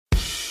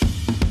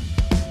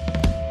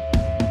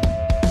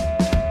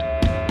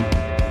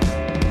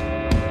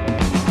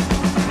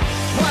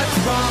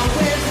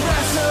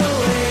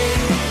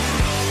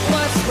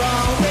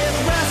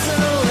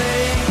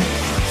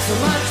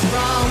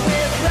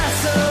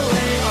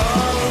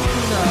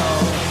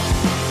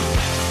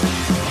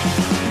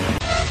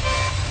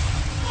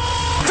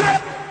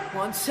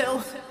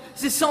So,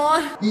 is this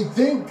on? You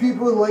think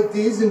people would like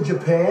these in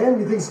Japan?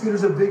 You think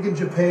scooters are big in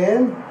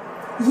Japan?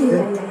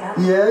 Yeah.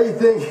 Yeah, you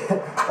think?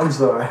 I'm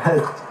sorry, I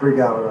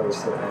forgot what I was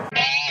saying.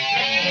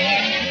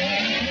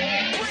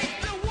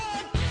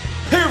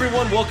 Hey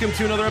everyone, welcome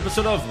to another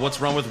episode of What's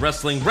Wrong with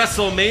Wrestling,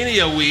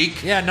 WrestleMania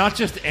week. Yeah, not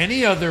just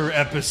any other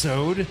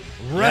episode.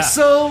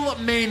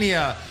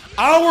 WrestleMania,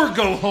 our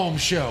go-home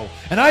show.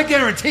 And I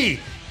guarantee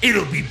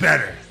it'll be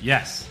better.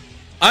 Yes.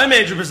 I'm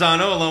Andrew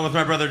Pisano, along with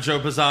my brother Joe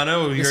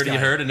Pisano, who you This already guy.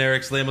 heard, and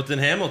Eric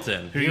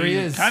Hamilton. Here he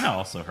is. Kind of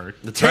also heard.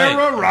 That's right.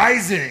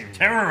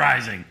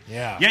 Terrorizing.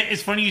 Yeah. Yeah,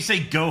 it's funny you say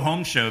go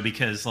home show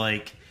because,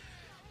 like,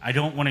 I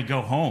don't want to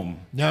go home.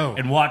 No.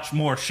 And watch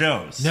more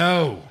shows.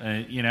 No.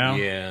 You know?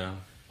 Yeah.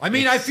 I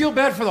mean, I feel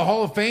bad for the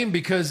Hall of Fame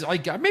because,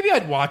 like, maybe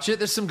I'd watch it.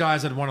 There's some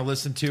guys I'd want to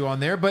listen to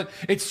on there, but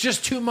it's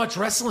just too much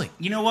wrestling.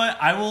 You know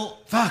what? I will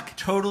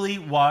totally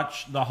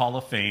watch the Hall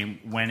of Fame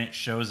when it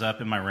shows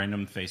up in my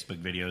random Facebook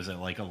videos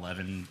at like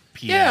 11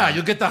 p.m. Yeah,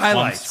 you'll get the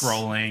highlights.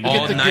 While I'm scrolling.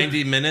 All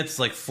 90 minutes,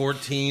 like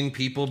 14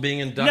 people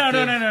being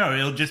inducted? No.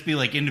 It'll just be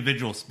like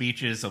individual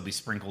speeches. They'll be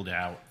sprinkled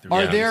out.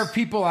 Are there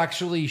people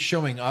actually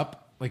showing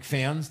up, like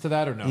fans to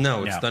that, or no?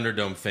 No, it's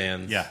Thunderdome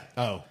fans. Yeah.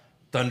 Oh.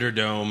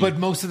 Thunderdome. But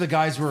most of the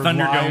guys were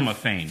Thunderdome live of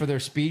fame for their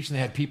speech, and they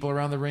had people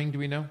around the ring. Do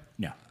we know?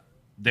 No.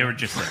 They were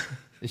just there.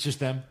 It's just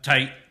them.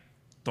 Tight.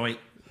 Doit.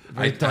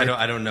 I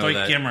don't know Doit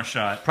that. camera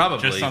shot.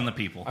 Probably. Just on the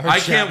people.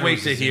 I can't wait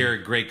to hear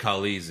Great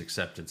Khali's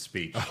acceptance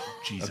speech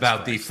Jesus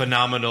about Christ. the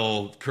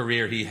phenomenal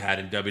career he had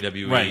in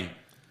WWE. Right.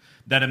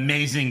 That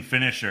amazing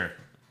finisher.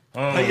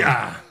 Oh,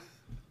 Yeah.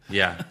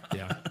 Yeah.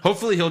 Yeah.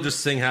 Hopefully he'll just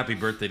sing Happy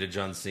Birthday to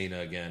John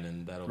Cena again,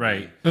 and that'll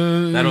Right.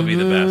 that'll be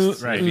the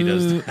best Right. if he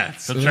does that.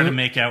 He'll try to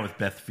make out with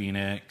Beth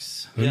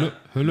Phoenix. Yeah.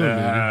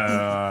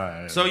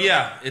 Hello, So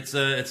yeah, it's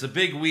a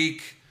big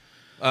week.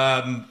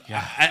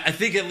 I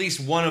think at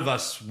least one of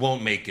us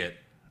won't make it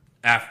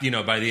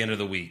after by the end of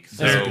the week.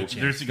 So There's a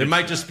there good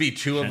might shot. just be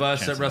two of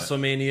us at Chance of that.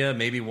 WrestleMania,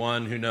 maybe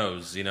one. Who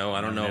knows? I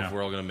don't know if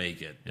we're all gonna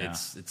make it. Yeah.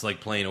 It's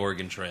like playing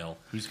Oregon Trail.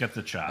 Who's got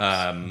the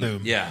chops?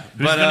 Boom. Yeah,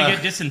 Who's but going to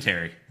get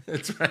dysentery?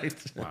 that's right.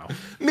 Wow.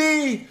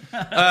 Me.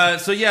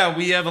 So yeah,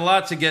 we have a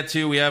lot to get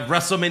to. We have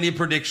WrestleMania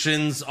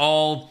predictions.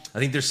 I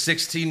think there's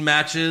 16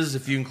 matches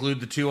if you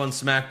include the two on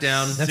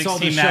SmackDown. That's all 16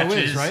 the show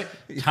matches is, right?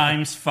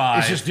 Times 5.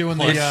 It's just doing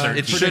plus the, 13.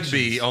 It should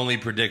be only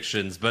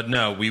predictions, but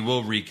no, we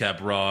will recap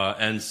Raw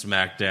and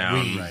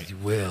SmackDown. We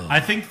will. I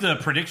think the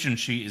prediction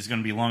sheet is going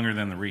to be longer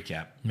than the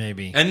recap.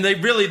 Maybe. And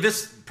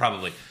this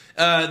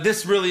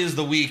really is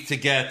the week to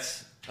get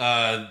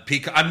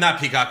Peacock. I'm not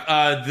Peacock.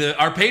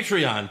 Our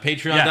Patreon,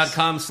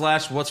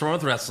 patreon.com/What's Wrong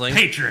with Wrestling.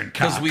 Patreon,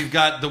 because we've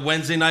got the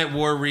Wednesday Night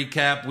War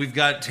recap, we've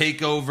got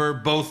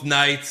Takeover both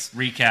nights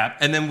Recap.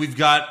 and then we've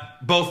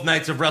got both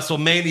nights of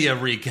WrestleMania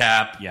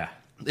recap. Yeah.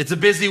 It's a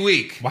busy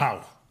week.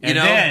 Wow. And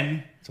know?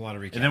 then It's a lot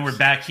of recaps. and then we're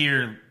back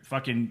here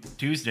fucking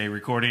Tuesday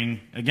recording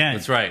again.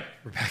 That's right.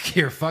 We're back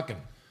here fucking.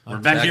 We're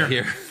back, Back here,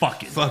 here.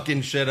 fucking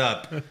Fucking shit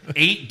up.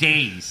 8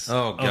 days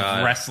Oh, God.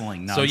 of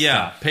wrestling nonstop. So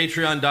yeah,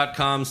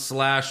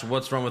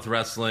 patreon.com/What's Wrong with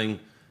Wrestling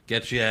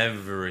gets you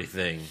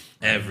everything,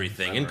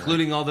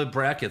 including all the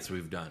brackets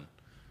we've done.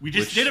 We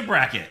just did a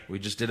bracket. We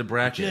just did a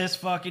bracket. Just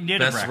fucking did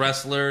a Best bracket.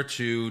 wrestler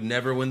to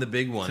never win the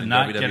big one To in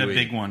not WWE. get a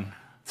big one.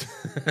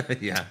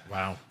 Yeah.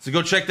 Wow. So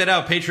go check that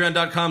out.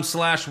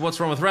 Patreon.com/What's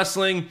Wrong with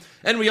Wrestling.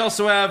 And we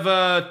also have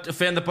a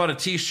fan that bought a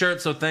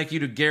t-shirt. So thank you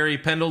to Gary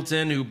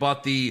Pendleton who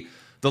bought the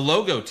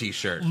logo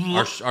t-shirt.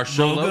 Our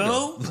show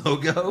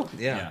logo.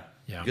 Yeah.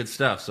 Yeah. Good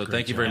stuff. So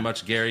thank you very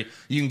much, Gary.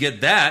 You can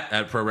get that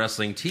at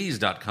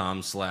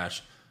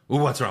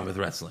ProWrestlingTees.com/What's Wrong with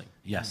Wrestling.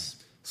 Yes.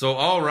 So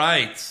all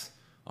right.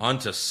 On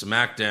to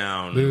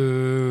SmackDown.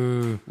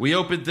 Boo. We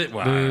opened it.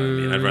 Well, I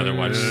mean, I'd rather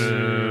watch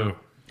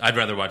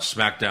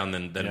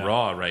SmackDown than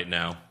Raw right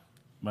now.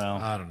 Well,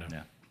 I don't know.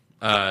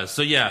 Yeah.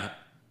 So yeah,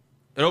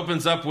 it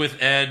opens up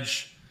with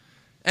Edge,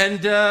 and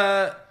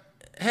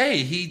hey,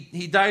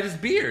 he dyed his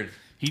beard.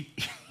 He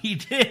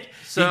did.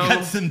 So- he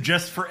got some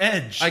just for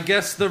Edge. I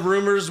guess the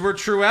rumors were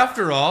true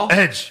after all.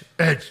 Edge,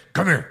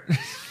 come here.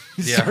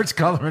 He Yeah. starts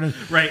coloring it.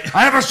 Right.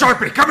 I have a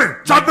Sharpie. Come here.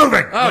 Stop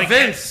moving. Oh, Like,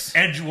 Vince!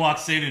 Edge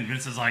walks in and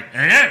Vince is like,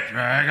 "Hey Edge,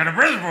 I got a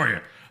present for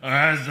you.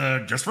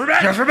 Just for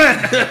men." Just for men.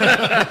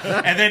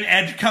 And then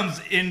Edge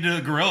comes into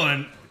the gorilla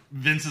and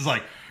Vince is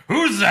like,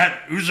 Who's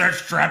that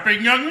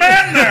strapping young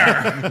man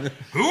there?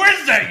 Who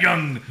is that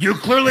young You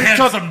clearly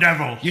handsome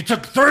devil? You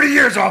took 30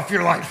 years off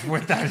your life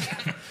with that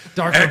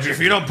dark Edge, if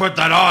you don't put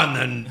that on,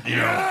 then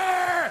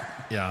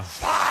Yeah.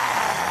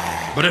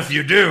 But if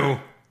you do,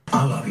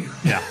 I love you.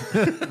 Yeah.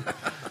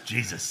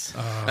 Jesus.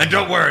 and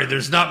don't worry,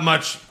 there's not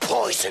much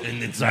poison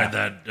inside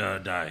that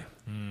dye.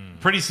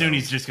 Pretty soon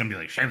he's just going to be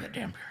like, shave that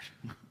damn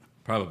beard.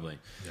 Probably.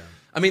 Yeah.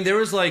 I mean, there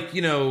was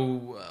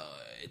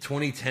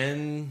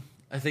 2010.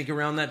 I think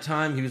around that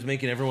time he was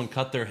making everyone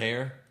cut their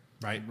hair.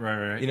 Right.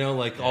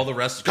 All the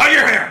rest. Cut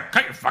your hair.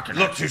 Cut your fucking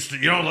hair.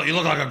 You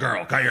look like a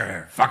girl. Cut your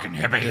hair. Fucking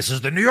hippie. This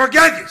is the New York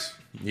Yankees.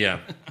 Yeah.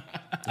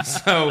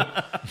 So,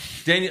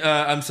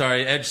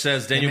 Edge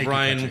says Daniel make you cut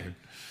Bryan your hair.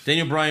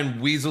 Daniel Bryan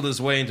weaseled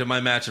his way into my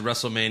match at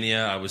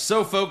WrestleMania. I was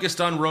so focused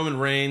on Roman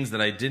Reigns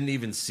that I didn't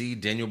even see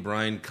Daniel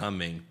Bryan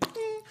coming.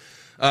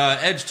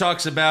 Edge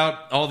talks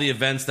about all the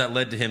events that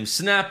led to him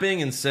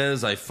snapping and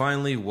says, I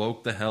finally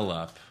woke the hell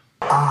up.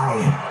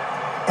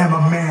 I am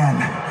a man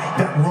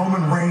that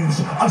Roman Reigns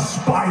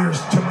aspires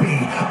to be.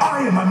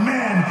 I am a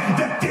man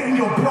that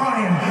Daniel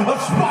Bryan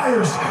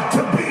aspires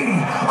to be.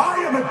 I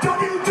am a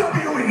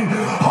WWE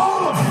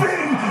Hall of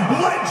Fame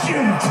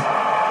legend.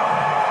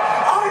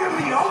 I am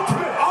the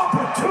ultimate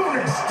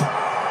opportunist.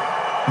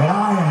 And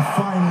I am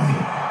finally,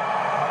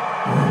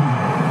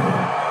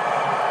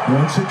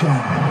 once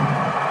again,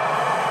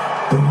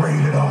 the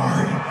rated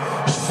R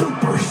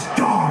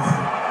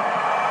superstar.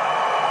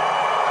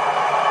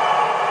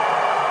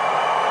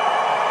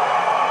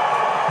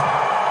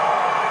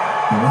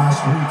 And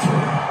last week,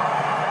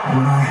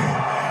 when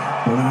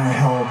I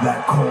held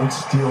that cold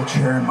steel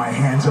chair in my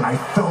hands and I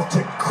felt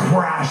it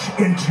crash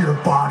into your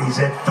bodies,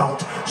 it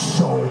felt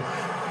so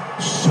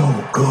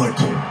good.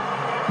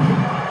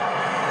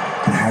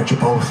 And I had you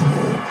both.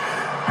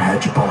 I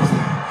had you both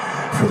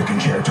for the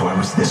concerto. I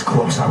was this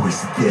close. I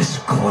was this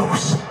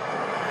close.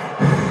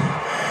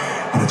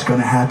 And it's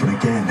going to happen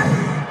again.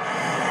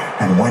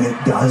 And when it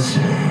does,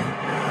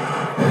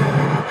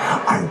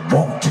 I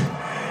won't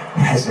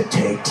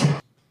hesitate.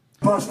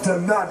 Bust a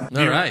nut.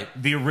 All right.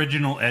 The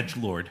original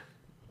edgelord.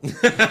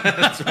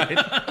 That's right.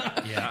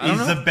 Yeah,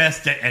 He's the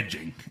best at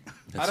edging.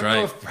 That's I don't right.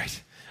 know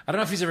if I don't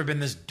know if he's ever been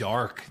this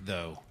dark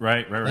though.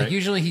 Right. Like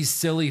usually he's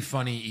silly,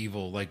 funny,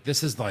 evil. Like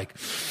this is like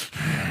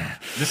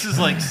This is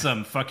like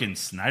some fucking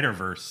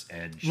Snyderverse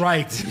edge.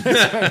 right.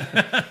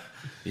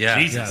 Yeah,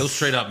 Jesus. he'll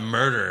straight up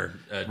murder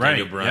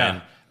Daniel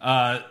Bryan.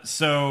 Yeah.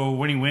 So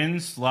when he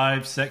wins,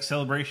 live sex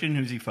celebration,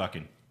 who's he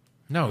fucking?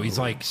 No, he's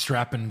like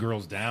strapping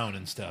girls down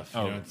and stuff.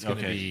 You know, it's gonna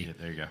okay. be Yeah,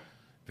 there you go.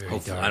 very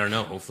Hopefully, dark. I don't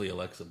know. Hopefully,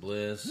 Alexa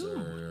Bliss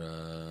or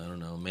I don't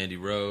know, Mandy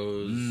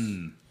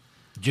Rose,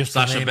 Just to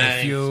Sasha name a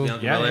Banks, few.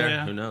 Bianca Yeah, Belair.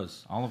 yeah. Who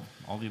knows? All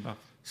the above.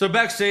 So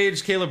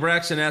backstage, Kayla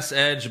Braxton asks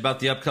Edge about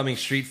the upcoming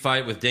street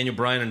fight with Daniel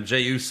Bryan and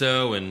Jey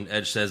Uso, and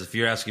Edge says, "If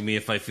you're asking me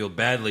if I feel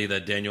badly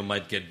that Daniel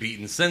might get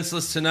beaten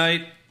senseless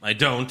tonight, I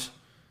don't.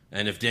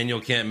 And if Daniel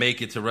can't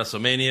make it to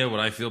WrestleMania,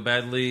 would I feel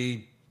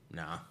badly?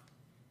 Nah."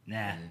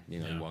 Nah. He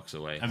walks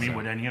away. I mean,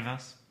 would any of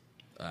us?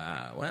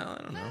 Well,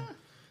 I don't know.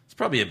 It's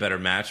probably a better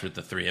match with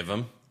the three of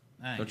them,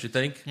 don't you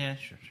think? Yeah,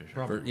 sure.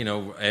 For,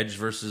 Edge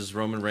versus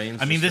Roman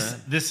Reigns. I mean,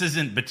 just this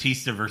isn't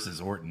Batista versus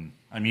Orton.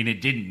 I mean,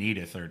 it didn't need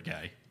a third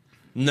guy.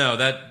 No,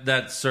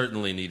 that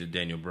certainly needed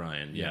Daniel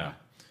Bryan. Yeah. Yeah.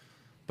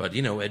 But,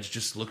 Edge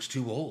just looks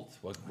too old.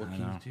 What can you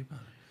do about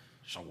it?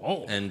 So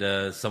old.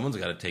 And someone's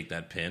got to take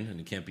that pin, and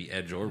it can't be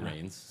Edge or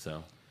Reigns.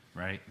 So,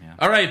 Right, yeah.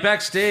 all right,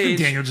 backstage.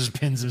 Daniel just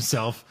pins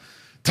himself.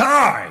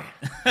 Tie.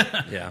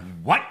 Yeah.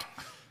 What?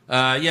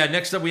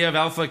 Next up we have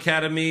Alpha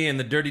Academy and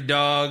the Dirty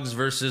Dogs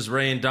versus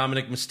Rey and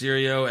Dominic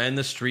Mysterio and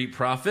the Street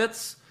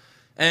Profits.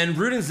 And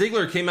Rude and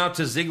Ziggler came out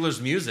to Ziggler's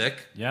music.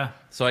 Yeah.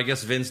 So I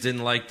guess Vince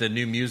didn't like the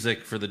new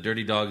music for the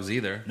Dirty Dogs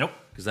either. Nope.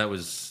 Because that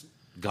was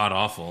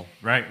god-awful.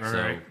 Right.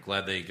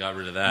 Glad they got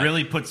rid of that.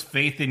 Really puts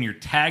faith in your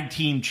tag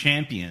team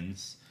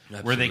champions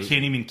where they Absolutely.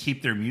 can't even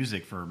keep their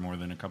music for more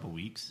than a couple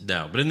weeks.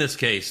 No, but in this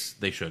case,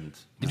 they shouldn't.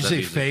 Did you That say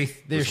music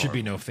faith? There was should be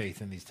horrible. no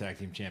faith in these tag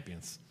team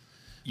champions.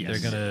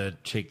 Yes. They're gonna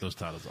take those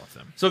titles off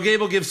them. So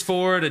Gable gives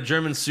Ford a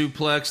German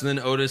suplex, and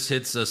then Otis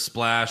hits a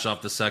splash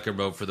off the second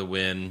rope for the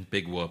win.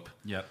 Big whoop.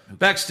 Yep.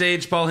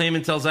 Backstage, Paul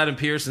Heyman tells Adam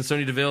Pearce and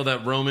Sonya Deville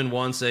that Roman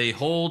wants a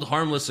hold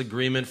harmless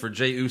agreement for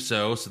Jey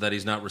Uso so that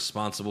he's not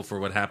responsible for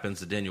what happens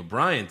to Daniel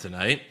Bryan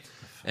tonight.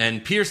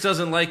 And Pearce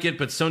doesn't like it,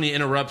 but Sonya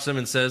interrupts him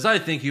and says, "I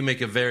think you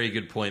make a very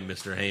good point,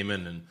 Mr.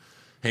 Heyman." And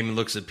Heyman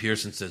looks at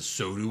Pearce and says,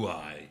 "So do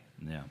I."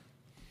 Yeah.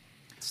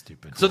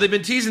 Stupid. So they've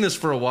been teasing this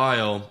for a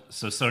while,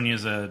 So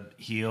Sonya's a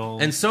heel.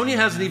 and Sonya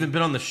hasn't even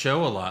been on the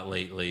show a lot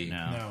lately.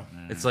 No.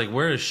 It's like,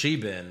 where has she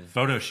been?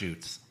 Photo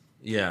shoots.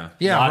 Yeah.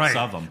 Yeah, Lots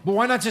right. of 'em. But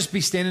why not just be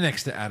standing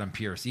next to Adam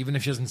Pearce, even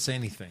if she doesn't say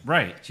anything?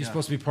 Right. She's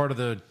supposed to be part of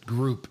the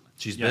group.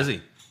 She's Yeah.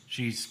 busy.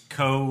 She's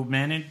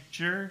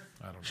co-manager.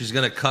 She's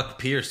going to cuck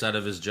Pierce out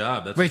of his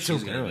job. That's Wait, what so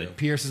she's going to do.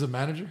 Pierce is a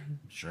manager?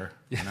 Sure.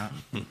 Yeah.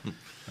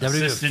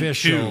 WWE Assistant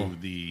official. to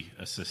the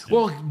assistant.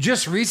 Well,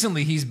 just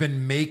recently he's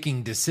been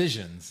making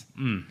decisions.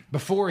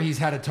 Before he's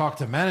had to talk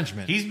to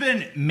management. he's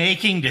been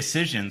making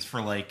decisions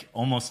for like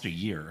almost a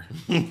year.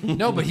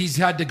 No, but he's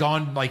had to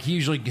gone like he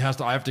usually has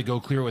to. I have to go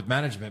clear with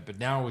management, but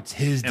now it's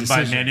his And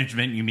decision. by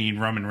management, you mean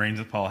Roman Reigns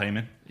with Paul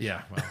Heyman?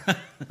 Yeah, well,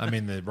 I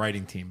mean the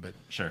writing team, but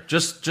Sure.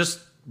 Just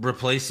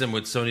replace him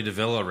with Sonya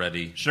Deville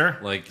already. Sure.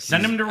 Like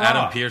Send he's him to Raw.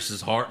 Adam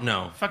Pierce's heart.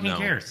 No. Fucking no.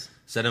 cares.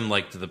 Send him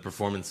like to the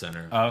Performance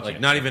Center. Oh, okay. Like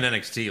not even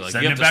NXT. Like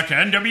Send you him have, back to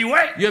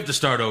NWA. you have to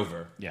start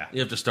over. Yeah.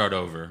 You have to start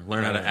over.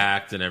 Learn how to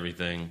act and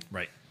everything.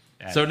 right.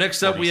 So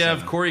next up, we have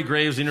 47. Corey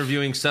Graves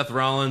interviewing Seth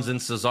Rollins and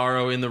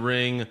Cesaro in the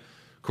ring.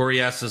 Corey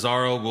asks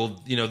Cesaro,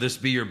 "Will this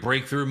be your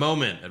breakthrough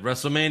moment at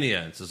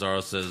WrestleMania?" And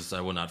Cesaro says,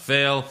 "I will not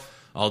fail.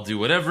 I'll do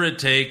whatever it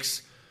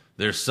takes.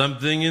 There's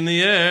something in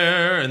the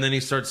air." And then he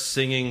starts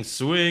singing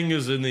 "Swing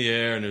is in the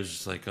air," and it was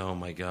just like, oh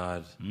my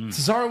god,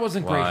 Cesaro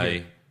wasn't great why?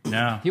 here.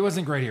 No. He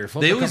wasn't great here.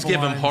 Flipped They a always couple give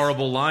him lines.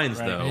 horrible lines,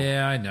 though.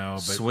 Yeah, I know.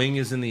 But Swing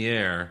is in the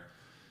air.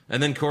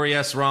 And then Corey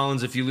asks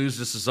Rollins, if you lose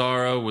to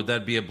Cesaro, would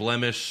that be a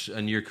blemish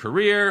in your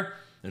career?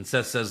 And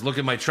Seth says, look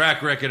at my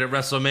track record at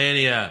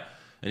WrestleMania.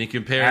 And he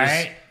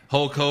compares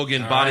Hulk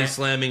Hogan body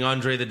slamming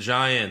Andre the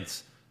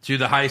Giant to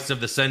the heist of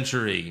the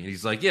century. And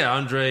he's like, yeah,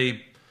 Andre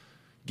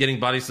getting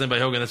body slammed by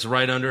Hogan, that's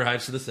right under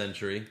heist of the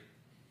century.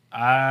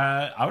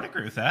 I would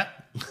agree with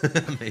that.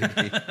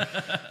 Maybe.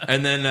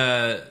 And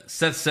then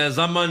Seth says,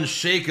 I'm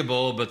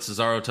unshakable, but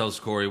Cesaro tells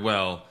Corey,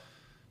 well,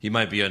 he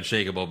might be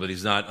unshakable, but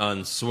he's not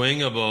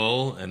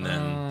unswingable. And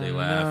then they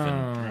laugh,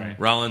 and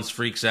Rollins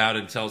freaks out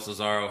and tells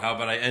Cesaro, how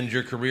about I end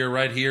your career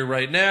right here,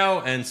 right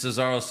now? And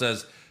Cesaro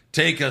says,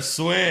 take a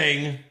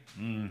swing.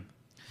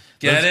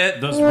 Get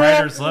it? Those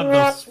writers love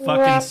those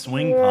fucking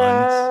swing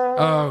puns.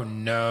 oh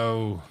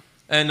no.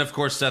 And, of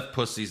course, Seth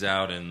pussies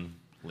out and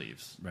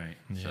leaves. Right.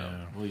 Yeah. So,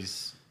 well,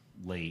 he's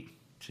late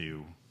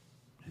to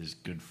his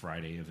Good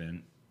Friday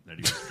event that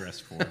he was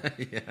dressed for.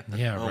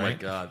 Yeah, Oh, right. my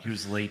God. He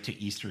was late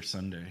to Easter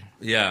Sunday.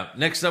 Yeah.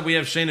 Next up, we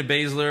have Shayna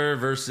Baszler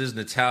versus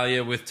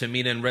Natalya with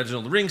Tamina and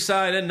Reginald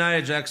ringside and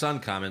Nia Jax on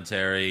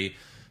commentary.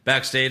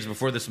 Backstage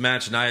before this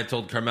match, Nia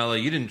told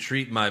Carmella, you didn't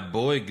treat my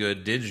boy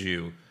good, did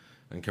you?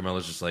 And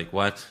Carmella's just like,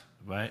 what?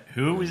 What?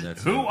 Who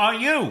That's Who it. are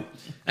you?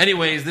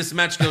 Anyways, this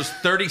match goes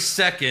 30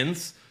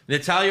 seconds.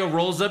 Natalya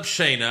rolls up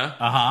Shayna.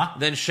 Uh-huh.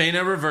 Then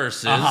Shayna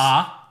reverses.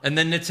 Uh-huh. And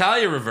then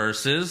Natalya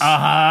reverses.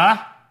 Uh-huh.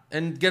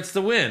 And gets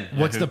the win.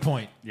 What's the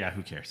point? Yeah,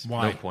 who cares?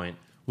 Why? No point.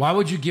 Why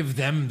would you give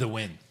them the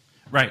win?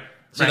 Right.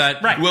 So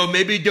well,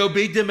 maybe they'll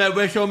beat them at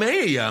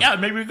WrestleMania. Yeah,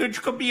 maybe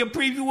it could be a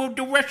preview of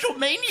the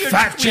WrestleMania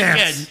Fat this chance.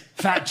 weekend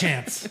Fat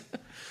chance.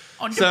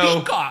 on the So,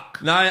 Peacock.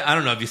 Nia, I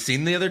don't know. Have you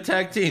seen the other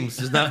tag teams?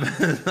 There's not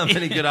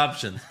many good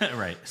options.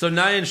 Right. So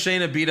Nia and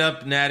Shayna beat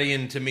up Natty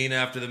and Tamina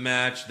after the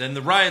match. Then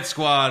the Riot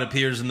Squad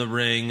appears in the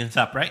ring.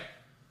 Top right?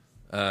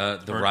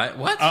 Riot...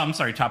 What? Oh, I'm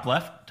sorry, top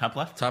left? Top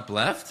left? Top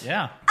left?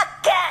 Yeah.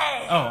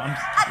 Okay. Oh, I'm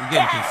You're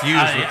getting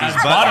confused with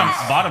these bottom,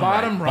 buttons.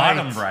 bottom right.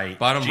 Bottom right. Bottom right.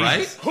 Bottom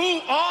Jesus. right? Who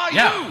are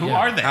you? Who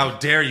are they? How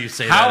dare you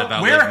say that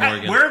about Liv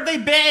Morgan? Where have they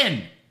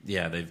been?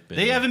 Yeah, they've been.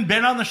 They haven't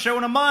been on the show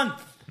in a month.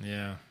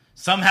 Yeah.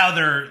 Somehow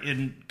they're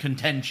in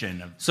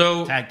contention of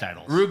So tag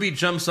titles. Ruby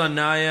jumps on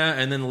Nia,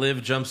 and then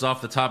Liv jumps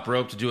off the top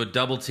rope to do a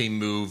double team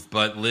move,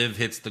 but Liv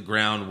hits the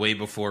ground way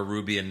before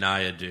Ruby and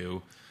Nia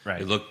do.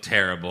 Right. It looked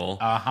terrible.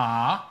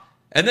 Uh-huh.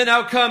 And then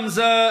out comes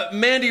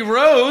Mandy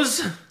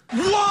Rose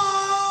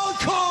Wild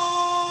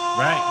card!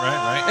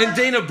 Right. and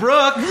Dana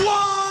Brooke,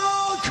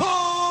 Wild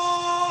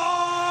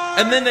card!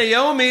 and then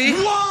Naomi,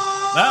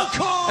 Well,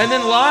 and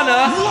then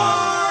Lana.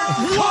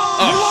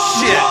 Oh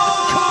shit!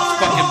 It's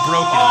fucking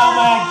broken. oh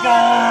my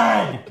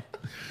God.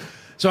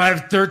 So I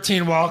have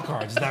 13 wild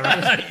cards. Is that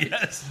right?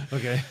 Yes.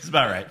 Okay. It's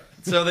about right.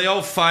 So they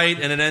all fight,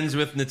 and it ends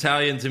with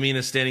Natalya and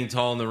Tamina standing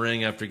tall in the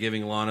ring after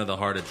giving Lana the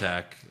heart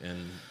attack.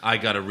 And I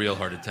got a real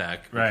heart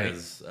attack Right.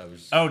 because I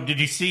was. Oh, did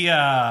you see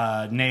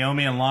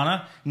Naomi and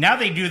Lana? Now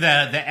they do the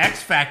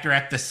X Factor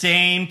at the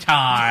same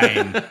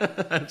time.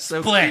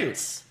 so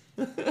Splits.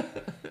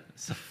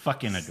 It's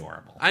fucking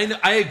adorable.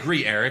 I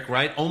agree, Eric,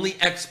 right? Only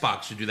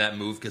Xbox should do that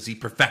move because he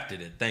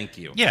perfected it. Thank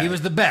you. Yeah, He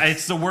was the best.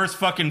 It's the worst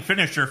fucking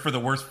finisher for the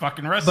worst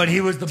fucking wrestler. But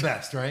he was the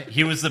best, right?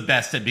 He was the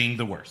best at being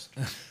the worst.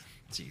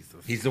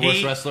 He's the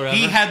worst wrestler ever?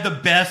 He had the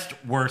best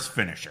worst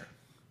finisher.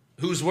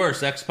 Who's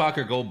worse, X-Pac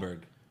or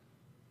Goldberg?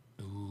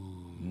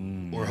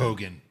 Or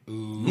Hogan.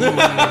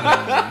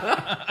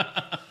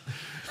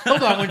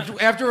 Hold on.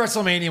 After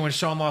WrestleMania, when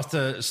Shawn lost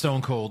to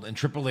Stone Cold and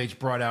Triple H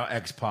brought out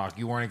X-Pac,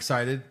 you weren't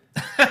excited?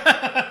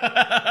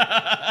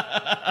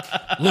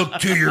 Look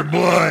to your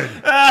blood.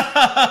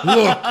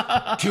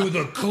 Look to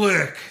the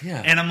click.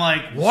 Yeah. And I'm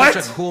like, What?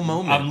 Such a cool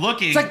moment. I'm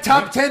looking. It's like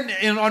top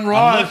 10 on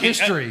Raw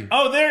history.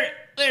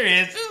 There he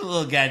is. There's a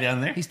little guy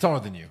down there. He's taller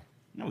than you,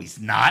 No, he's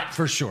not.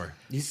 for sure.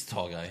 He's a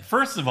tall guy.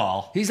 First of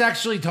all, He's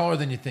actually taller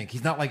than you think.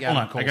 He's not like Adam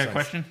hold on. Cole. I got a size.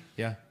 question.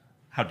 Yeah.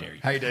 How dare you?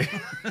 How you doing?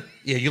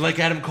 Yeah, you like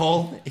Adam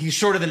Cole? He's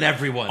shorter than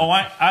everyone. Oh,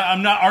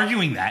 I'm not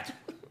arguing that.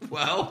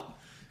 Well,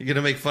 you're going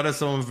to make fun of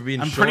someone for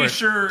being I'm short. pretty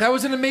sure. That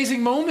was an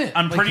amazing moment.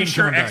 I'm Like pretty him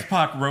sure coming back.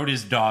 X-Pac rode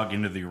his dog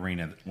into the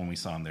arena when we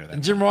saw him there.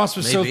 That Jim Ross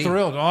was Maybe. so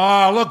thrilled.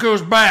 Oh, look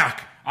who's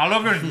back. I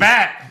look at his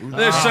back.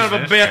 This son of a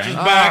this bitch guy. is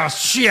Ah, back.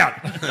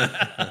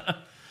 shit.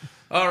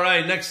 All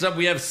right, next up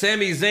we have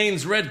Sami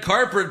Zayn's red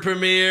carpet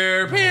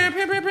premiere.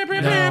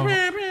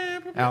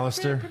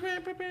 Alistair.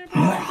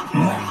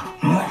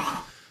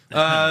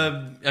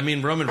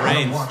 Roman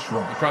Reigns. watch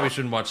Raw. You probably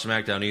shouldn't watch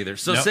SmackDown either.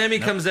 So Sami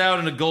comes out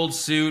in a gold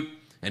suit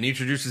and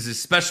introduces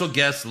his special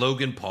guest,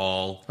 Logan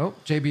Paul. Oh,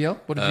 JBL.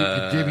 What did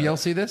JBL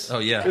see this? Oh,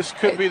 yeah. This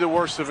could be the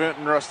worst event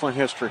in wrestling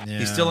history.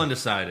 He's still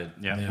undecided.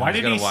 Yeah. Why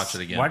did He's he gotta watch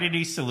it again. Why did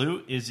he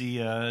salute? Is he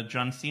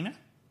John Cena?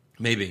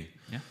 Maybe.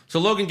 Yeah. So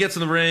Logan gets in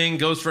the ring,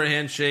 goes for a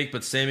handshake,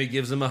 but Sami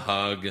gives him a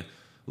hug.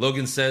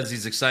 Logan says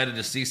he's excited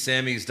to see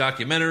Sami's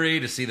documentary,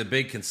 to see the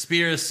big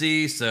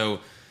conspiracy. So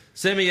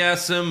Sami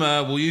asks him,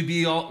 will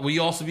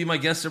you also be my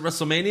guest at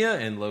WrestleMania?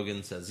 And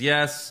Logan says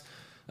yes.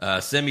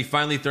 Sammy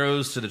finally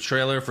throws to the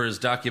trailer for his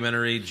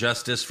documentary,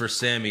 Justice for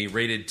Sammy,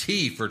 rated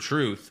T for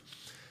Truth.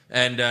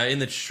 And in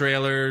the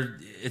trailer,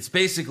 it's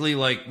basically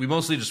like we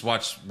mostly just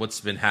watch what's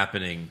been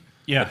happening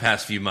the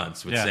past few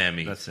months with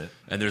Sammy. That's it.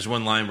 And there's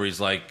one line where he's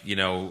like,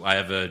 I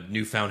have a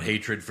newfound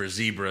hatred for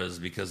zebras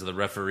because of the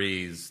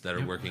referees that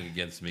are working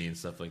against me and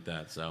stuff like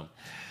that.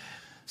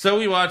 So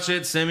we watch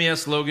it. Sammy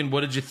asks Logan,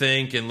 what did you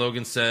think? And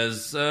Logan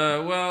says, it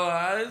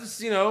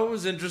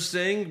was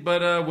interesting.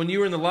 But when you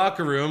were in the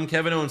locker room,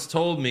 Kevin Owens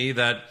told me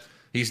that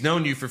he's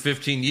known you for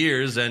 15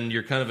 years and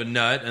you're kind of a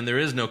nut and there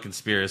is no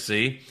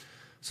conspiracy.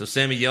 So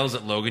Sammy yells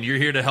at Logan, you're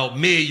here to help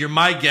me. You're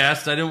my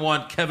guest. I didn't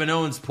want Kevin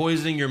Owens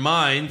poisoning your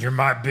mind. You're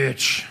my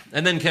bitch.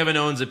 And then Kevin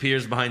Owens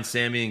appears behind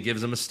Sammy and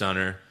gives him a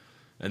stunner.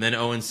 And then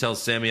Owens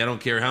tells Sammy, I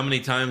don't care how many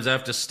times I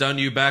have to stun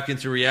you back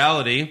into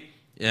reality.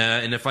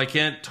 And if I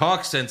can't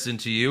talk sense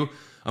into you,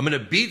 I'm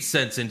going to beat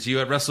sense into you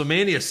at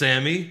WrestleMania,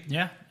 Sammy.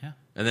 Yeah.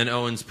 And then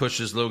Owens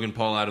pushes Logan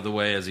Paul out of the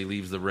way as he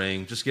leaves the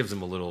ring. Just gives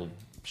him a little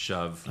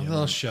shove. A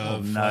little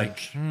shove.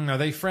 Nudge. Are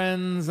they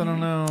friends? I don't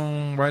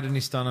know. Why didn't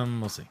he stun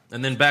him? We'll see.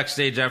 And then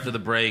backstage after the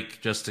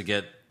break, just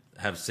to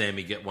have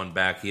Sammy get one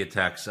back, he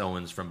attacks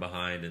Owens from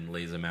behind and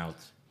lays him out.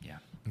 Yeah.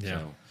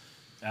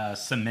 So,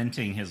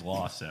 cementing his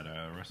loss at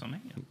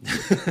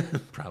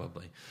WrestleMania.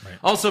 probably. Right.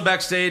 Also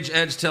backstage,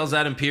 Edge tells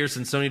Adam Pearce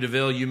and Sonya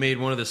Deville, you made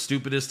one of the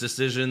stupidest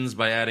decisions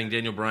by adding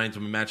Daniel Bryan to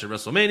a match at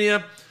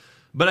WrestleMania,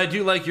 but I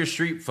do like your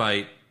street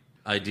fight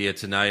idea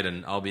tonight,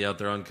 and I'll be out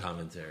there on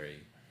commentary.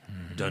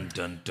 Dun,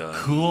 dun, dun.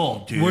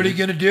 Cool, dude. What are you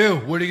going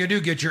to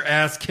do? Get your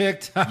ass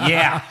kicked?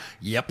 Yeah.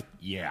 Yep.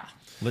 Yeah.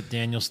 Let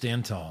Daniel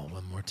stand tall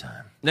one more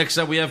time. Next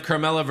up, we have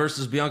Carmella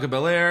versus Bianca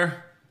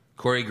Belair.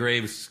 Corey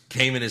Graves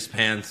came in his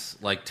pants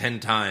like 10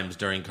 times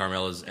during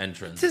Carmella's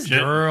entrance. It's his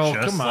girl.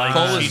 Just Come like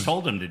on. she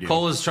told him to do.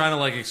 Cole is trying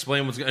to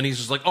explain what's going on, and he's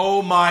just like,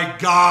 oh my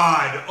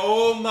God.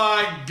 Oh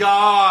my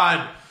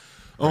God.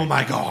 Oh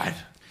my God.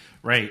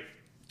 Right.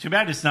 Too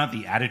bad it's not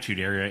the Attitude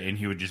Era, and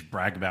he would just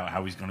brag about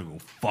how he's going to go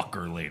fuck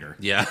her later.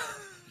 Yeah.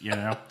 You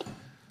know?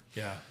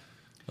 Yeah.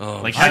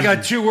 Oh, Like I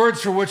got 2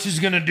 words for what she's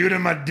going to do to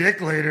my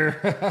dick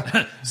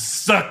later.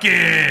 suck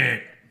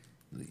it.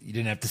 You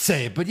didn't have to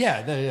say it, but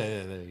yeah.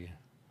 There you go.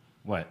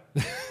 What?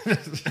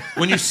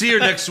 When you see her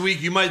next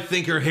week, you might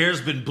think her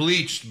hair's been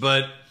bleached,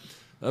 but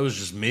that was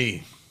just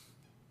me.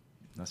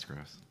 That's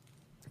gross.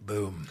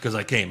 Boom. Because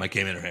I came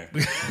in her hair.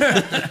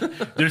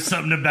 There's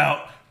something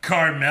about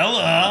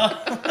Carmella.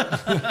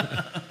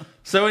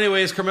 So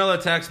anyways, Carmella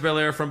attacks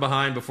Belair from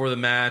behind before the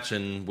match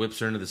and whips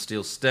her into the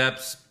steel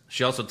steps.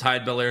 She also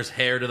tied Belair's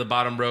hair to the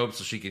bottom rope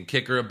so she can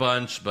kick her a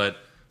bunch, but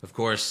of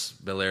course,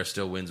 Belair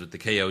still wins with the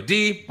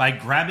KOD. By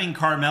grabbing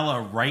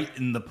Carmella right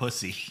in the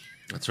pussy.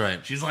 That's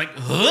right. She's like,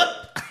 huh?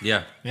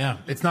 Yeah. Yeah.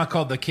 It's not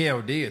called the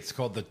KOD. It's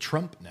called the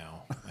Trump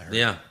now. I heard.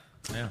 Yeah.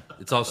 Yeah.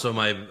 It's also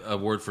my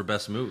award for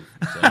best move.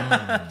 So.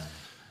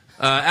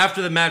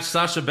 After the match,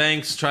 Sasha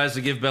Banks tries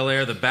to give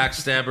Belair the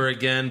backstabber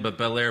again, but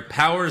Belair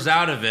powers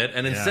out of it,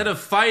 and instead of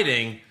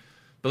fighting,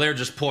 Belair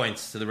just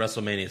points to the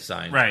WrestleMania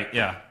sign. Right,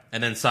 yeah.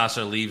 And then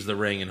Sasha leaves the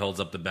ring and holds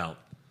up the belt.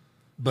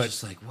 But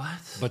Just like,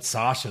 what? But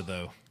Sasha,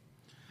 though.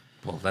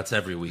 Well, that's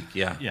every week,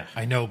 yeah. Yeah.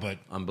 I know, but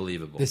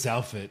Unbelievable. this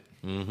outfit.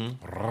 I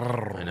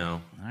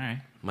know. All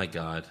right. My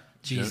God.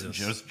 Jesus.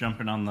 Joe's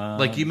jumping on the...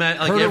 Like you met,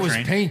 like Heard it every, was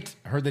train. paint.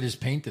 Heard that his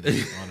painted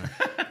it on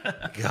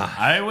her. God.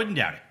 I wouldn't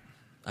doubt it.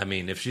 I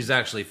mean, if she's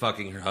actually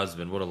fucking her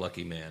husband, what a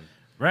lucky man.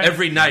 Right.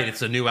 Every night,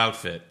 it's a new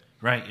outfit.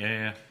 Right,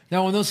 yeah.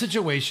 Now, in those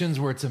situations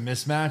where it's a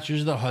mismatch,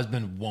 usually the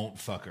husband won't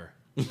fuck her.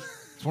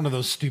 It's one of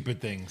those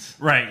stupid things.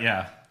 Right,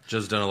 yeah.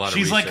 Just done a lot of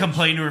She's like research.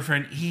 complaining to her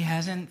friend, he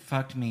hasn't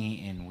fucked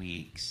me in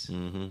weeks.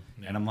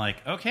 Mm-hmm. And I'm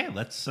like, okay,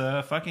 let's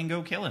fucking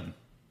go kill him.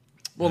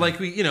 Well, like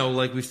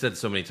we've said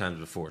so many times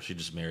before, she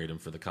just married him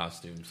for the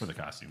costumes. For the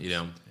costumes. You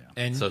know?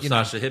 Yeah. And So you know,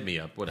 Sasha hit me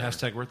up. Whatever.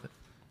 hashtag worth it.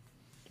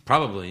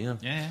 Probably, yeah.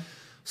 Yeah.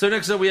 So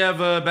next up, we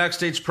have a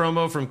backstage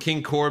promo from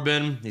King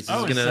Corbin. He's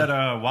Oh, is that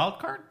a wild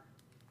card?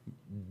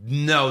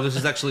 No, this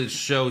is actually the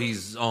show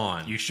he's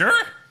on. You sure?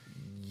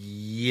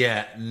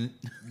 Yeah.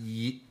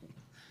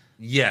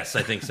 Yes,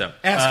 I think so.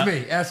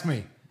 Ask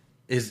me.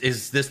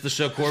 Is this the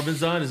show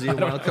Corbin's on? Is he a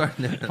wild card?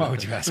 No. Why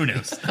would you ask Who me?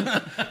 knows?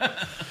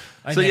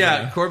 So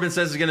yeah, Corbin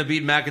says he's going to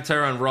beat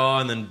McIntyre on Raw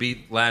and then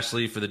beat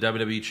Lashley for the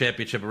WWE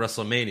Championship at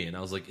WrestleMania. And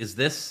I was like, is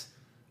this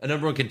a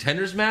number one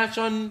contenders match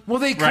on? Well,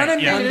 they kind of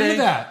Right, yeah. made it into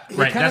that. They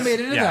Right, kind of that's- made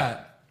it into yeah.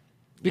 that.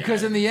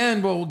 Because in the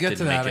end, well, we'll get to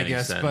Didn't that, make I any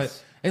guess. sense.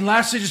 But and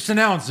Lashley just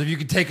announced if you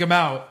could take him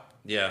out,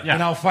 Yeah. Yeah.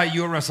 and I'll fight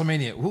you at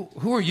WrestleMania.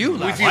 Who are you,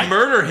 If Lashley? you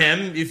murder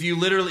him, if you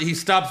literally he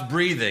stops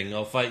breathing,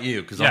 I'll fight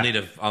you because I'll need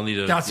a.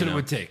 That's you what know. it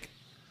would take.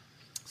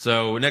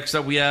 So next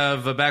up, we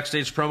have a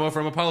backstage promo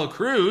from Apollo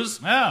Crews.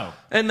 Oh.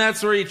 And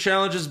that's where he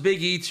challenges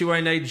Big E to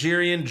a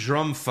Nigerian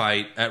drum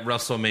fight at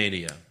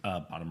WrestleMania.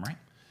 Bottom right.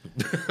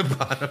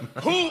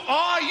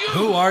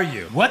 Who are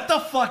you? What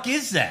the fuck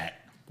is that?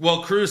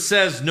 Well, Crews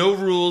says no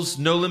rules,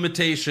 no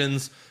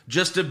limitations,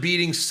 just a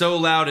beating so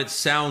loud it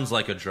sounds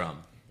like a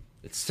drum.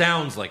 It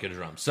sounds like a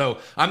drum. So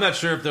I'm not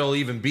sure if there'll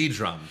even be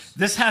drums.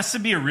 This has to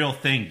be a real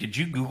thing. Did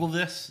you Google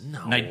this?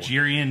 No.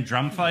 Nigerian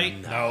drum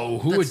fight? No,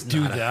 who would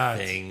do that?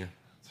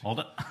 Hold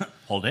it.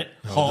 Hold it.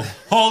 Hold.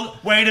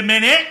 Wait a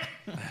minute.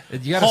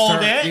 You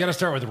gotta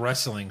start with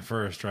wrestling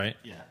first, right?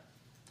 Yeah.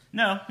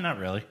 No, not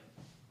really.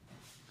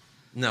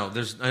 No,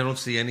 I don't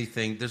see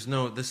anything. This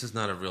is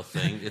not a real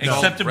thing. It's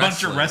Except all a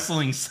bunch of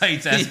wrestling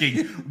sites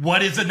asking,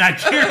 what is a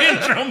Nigerian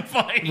drum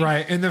fight?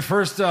 Right, and the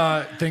first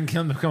thing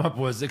to come up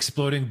was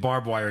exploding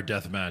barbed wire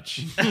death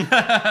match.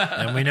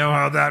 And we know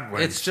how that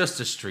went. It's just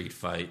a street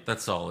fight.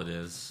 That's all it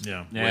is.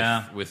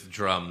 Yeah. With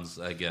drums,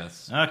 I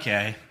guess.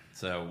 Okay.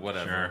 So,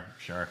 whatever.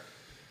 Sure.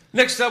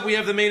 Next up, we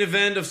have the main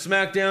event of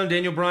SmackDown,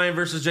 Daniel Bryan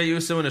versus Jey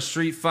Uso in a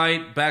street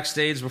fight.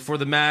 Backstage before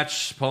the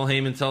match, Paul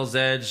Heyman tells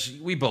Edge,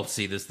 we both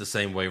see this the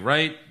same way,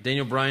 right?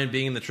 Daniel Bryan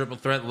being in the triple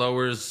threat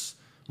lowers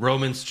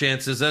Roman's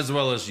chances as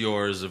well as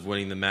yours of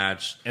winning the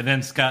match. And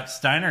then Scott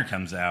Steiner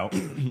comes out.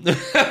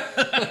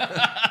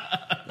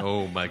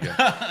 Oh, my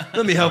God.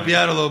 Let me help you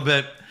out a little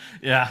bit.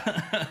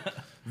 Yeah.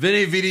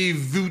 Vini Vidi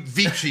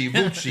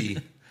Vucci.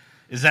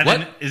 Is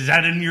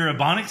that in your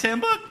Ebonics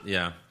handbook?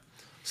 Yeah.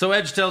 So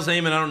Edge tells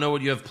Heyman, I don't know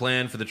what you have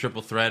planned for the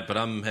triple threat, but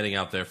I'm heading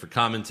out there for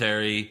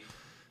commentary.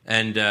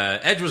 And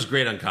Edge was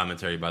great on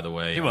commentary, by the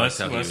way. He was.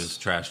 He was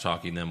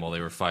trash-talking them while they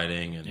were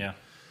fighting. And yeah.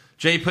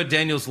 Jay put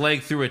Daniel's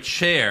leg through a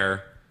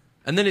chair,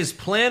 and then his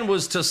plan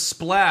was to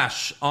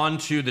splash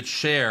onto the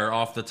chair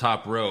off the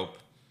top rope.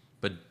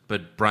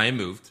 But Bryan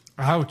moved.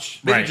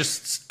 Ouch. Maybe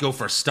just go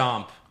for a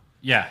stomp.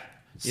 Yeah.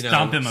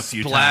 Stomp him a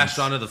few times. Splash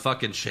onto the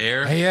fucking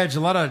chair. Hey, Edge, a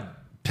lot of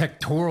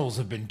pectorals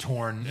have been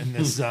torn in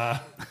this on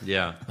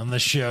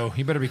this show.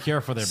 You better be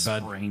careful there,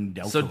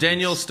 bud. So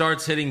Daniel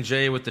starts hitting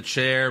Jay with the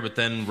chair, but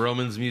then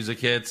Roman's music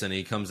hits and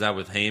he comes out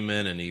with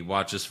Heyman and he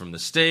watches from the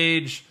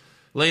stage.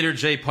 Later,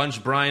 Jay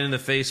punched Bryan in the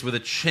face with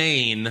a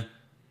chain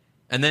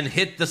and then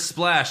hit the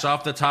splash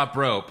off the top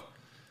rope.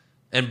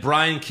 And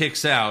Bryan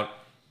kicks out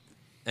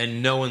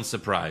and no one's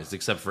surprised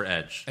except for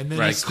Edge. And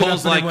then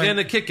Cole's like, and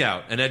a kick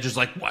out. And Edge is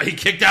like, what, he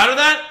kicked out of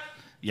that?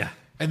 Yeah.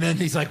 And then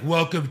he's like,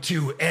 welcome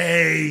to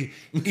AEW.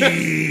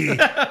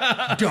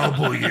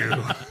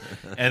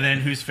 And then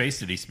whose face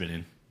did he spit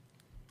in?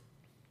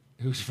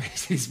 Whose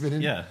face he spit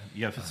in? Yeah,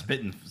 you have to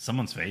spit in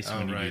someone's face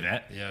when you do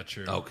that. Yeah,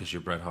 true. Oh, because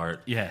you're Bret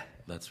Hart. Yeah.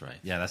 That's right.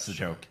 Yeah, that's the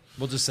joke.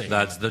 We'll just say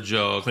that's the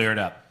joke. Clear it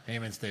up.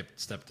 Heyman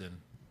stepped in.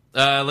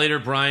 Later,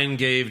 Bryan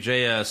gave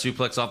Jay a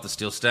suplex off the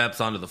steel steps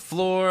onto the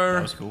floor.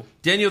 That was cool.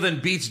 Daniel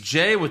then beats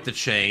Jay with the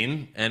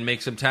chain and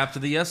makes him tap to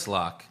the yes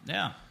lock.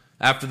 Yeah.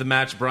 After the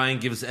match, Bryan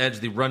gives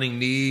Edge the running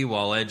knee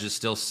while Edge is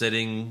still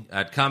sitting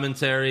at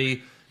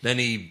commentary. Then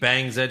he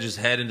bangs Edge's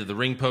head into the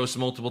ring post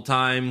multiple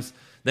times.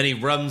 Then he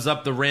runs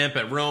up the ramp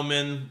at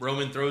Roman.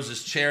 Roman throws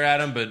his chair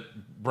at him, but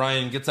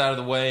Bryan gets out of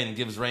the way and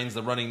gives Reigns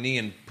the running knee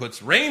and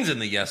puts Reigns in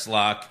the yes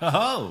lock.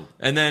 Oh.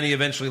 And then he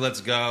eventually lets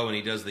go and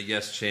he does the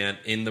yes chant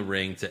in the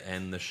ring to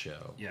end the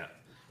show. Yeah.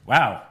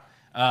 Wow.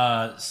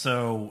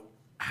 So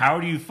how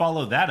do you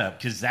follow that up?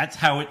 Because that's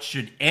how it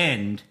should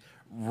end.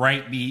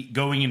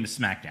 Going into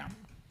SmackDown.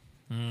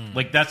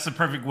 Like, that's the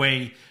perfect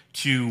way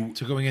to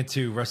going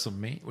into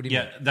WrestleMania? What do you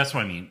mean? Yeah, that's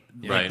what I mean.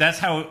 Right.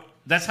 Like,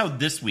 that's how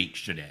this week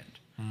should end.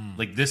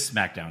 Like, this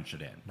SmackDown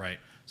should end. Right.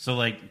 So,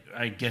 like,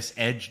 I guess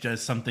Edge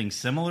does something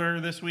similar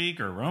this week,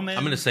 or Roman.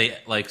 I'm going to say,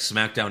 like,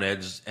 SmackDown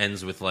Edge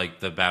ends with, like,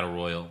 the Battle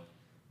Royal.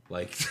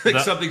 Like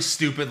something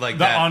stupid like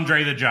that. The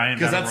Andre the Giant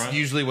Because Battle that's Royal.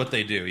 usually what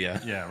they do, yeah.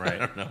 Yeah,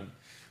 right. I don't know.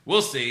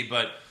 We'll see,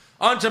 but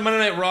on to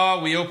Monday Night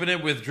Raw. We open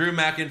it with Drew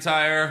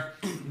McIntyre.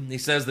 He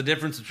says the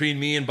difference between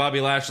me and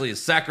Bobby Lashley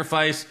is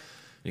sacrifice. And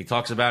he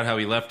talks about how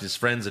he left his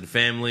friends and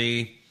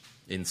family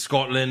in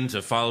Scotland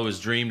to follow his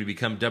dream to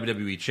become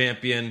WWE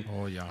champion.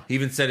 Oh, yeah. He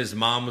even said his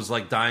mom was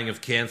like dying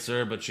of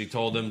cancer, but she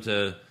told him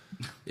to,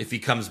 if he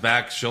comes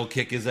back, she'll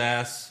kick his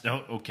ass.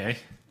 Oh, okay.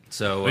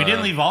 So he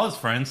didn't leave all his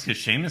friends because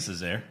Sheamus is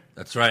there.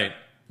 That's right.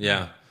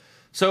 Yeah.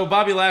 So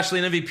Bobby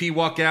Lashley and MVP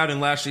walk out, and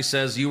Lashley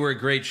says, you were a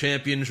great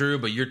champion, Drew,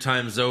 but your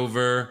time's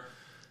over.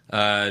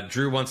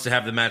 Drew wants to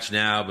have the match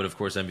now, but of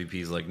course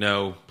MVP's like,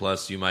 no.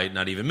 Plus, you might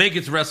not even make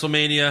it to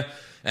WrestleMania.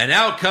 And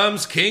out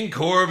comes King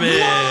Corbin.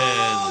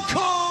 Yeah.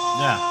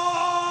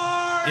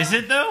 Is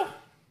it, though?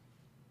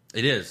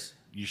 It is.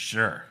 You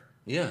sure?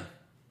 Yeah.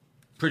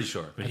 Pretty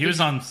sure. But he was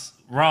on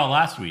Raw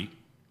last week.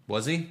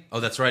 Was he? Oh,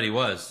 that's right, he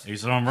was. He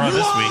was on Raw this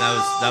week.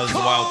 That was the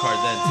wild card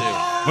then, too.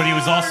 But he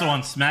was also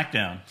on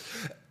SmackDown.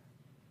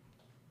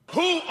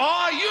 Who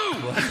are you?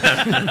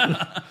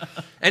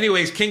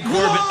 Anyways, King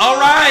Corbin. All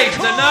right,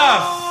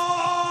 enough.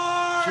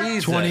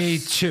 Jesus.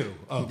 22.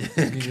 Oh.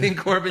 King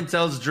Corbin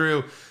tells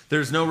Drew,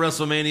 there's no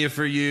WrestleMania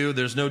for you.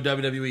 There's no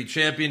WWE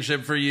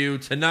Championship for you.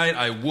 Tonight,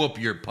 I whoop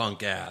your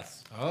punk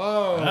ass.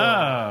 Oh.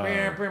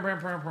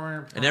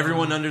 And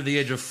everyone under the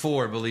age of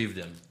 4 believed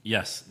him.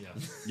 Yes.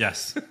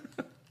 Yes.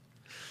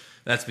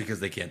 That's because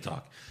they can't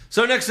talk.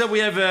 So next up, we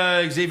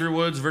have Xavier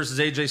Woods versus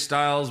AJ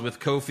Styles with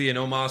Kofi and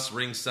Omos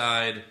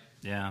ringside.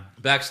 Yeah.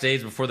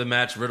 Backstage before the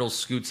match, Riddle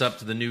scoots up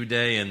to the New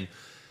Day and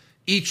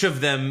each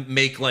of them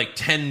make like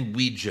 10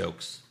 weed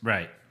jokes.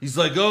 Right. He's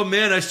like, oh,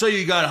 man, I saw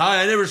you got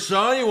high. I never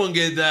saw anyone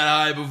get that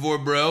high before,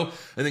 bro.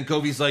 And then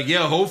Kofi's like,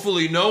 yeah,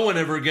 hopefully no one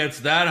ever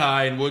gets that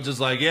high. And Woods is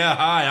like, yeah,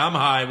 hi, I'm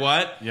high.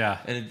 What? Yeah.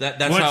 And that's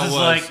Woods how it was. is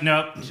like,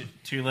 nope,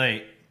 too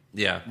late.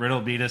 Yeah.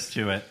 Riddle beat us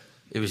to it.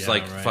 It was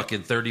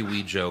fucking 30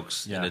 weed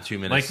jokes in a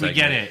 2-minute Like, segment.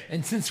 we get it.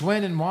 And since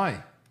when and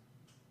why?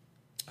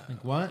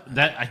 Like what?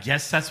 I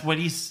guess that's what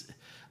he's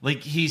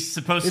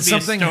supposed Did to be a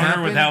something stoner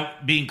happen?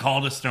 without being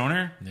called a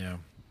stoner. Yeah.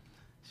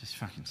 It's just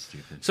fucking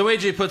stupid. So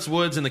AJ puts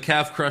Woods in the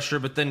calf crusher,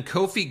 but then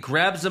Kofi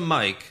grabs a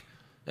mic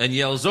and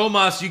yells,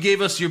 Omos, you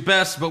gave us your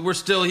best, but we're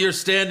still here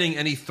standing.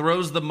 And he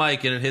throws the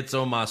mic and it hits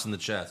Omos in the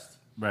chest.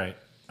 Right.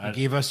 He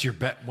gave us your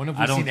bet. When have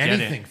I we don't seen get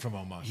anything it. from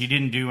Omos? He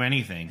didn't do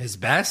anything. His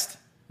best?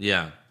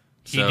 Yeah.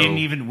 He didn't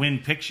even win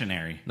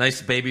Pictionary.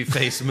 Nice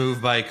babyface move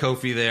by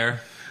Kofi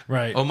there.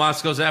 Right.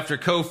 Omos goes after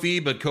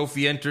Kofi, but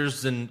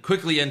Kofi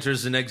quickly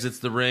enters and exits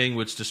the ring,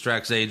 which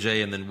distracts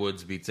AJ, and then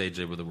Woods beats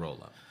AJ with a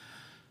roll-up.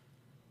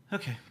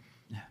 Okay.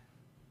 Yeah.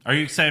 Are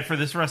you excited for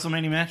this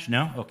WrestleMania match?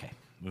 No? Okay.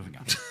 Moving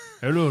on.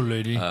 Hello,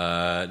 lady.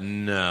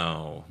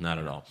 No, not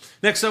at all.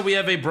 Next up, we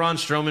have a Braun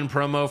Strowman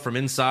promo from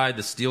inside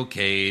the steel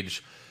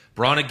cage.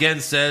 Braun again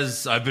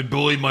says, I've been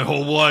bullied my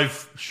whole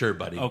life. Sure,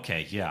 buddy.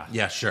 Okay, yeah.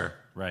 Yeah, sure.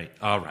 Right.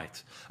 All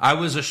right. I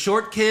was a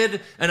short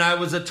kid, and I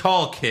was a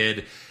tall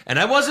kid, and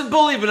I wasn't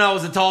bullied when I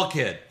was a tall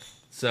kid.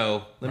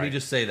 So, let me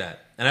just say that.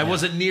 And I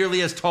wasn't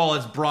nearly as tall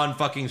as Braun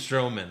fucking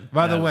Strowman.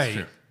 By the That's way,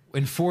 true.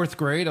 in 4th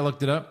grade, I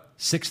looked it up,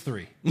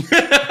 6'3".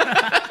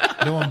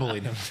 No one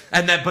bullied him.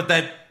 But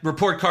that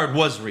report card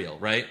was real,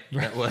 right?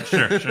 That was.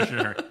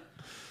 Sure.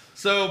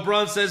 So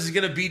Braun says he's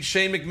going to beat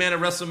Shane McMahon at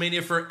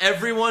WrestleMania for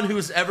everyone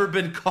who's ever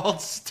been called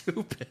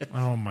stupid.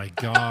 Oh, my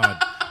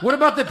God. What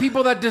about the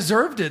people that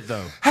deserved it,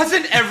 though?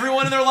 Hasn't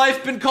everyone in their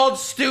life been called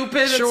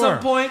stupid at some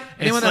point?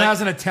 Anyone It's that like- has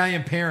an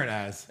Italian parent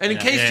has. And in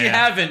case yeah, you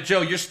yeah. haven't,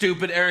 Joe, you're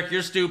stupid. Eric,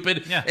 you're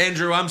stupid. Yeah.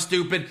 Andrew, I'm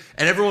stupid.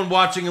 And everyone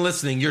watching and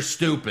listening, you're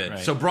stupid. Right.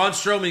 So Braun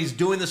Strowman, he's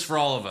doing this for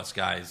all of us,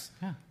 guys.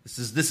 Yeah. This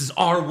is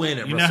our win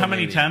at WrestleMania. You know how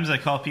many times I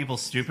call people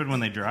stupid when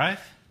they drive?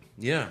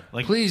 Yeah.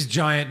 Like, Please,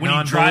 giant when you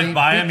non-bully, drive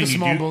by beat them the and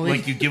small you do, bully.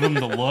 like you give them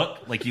the look,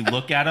 like you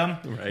look at them,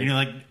 Right. and you're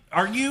like,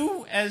 "Are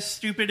you as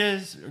stupid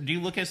as? Or do you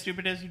look as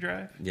stupid as you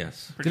drive?"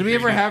 Yes. Did we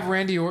ever have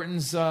Randy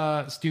Orton's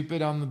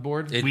stupid on the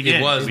board? It We did.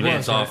 was, We but did.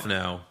 it's off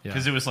now.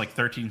 Because it was like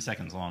 13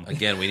 seconds long.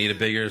 Again, we need a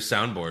bigger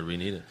soundboard. We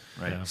need it.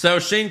 Right. Yeah. So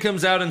Shane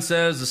comes out and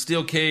says, the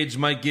steel cage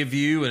might give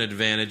you an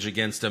advantage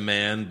against a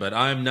man, but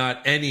I'm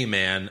not any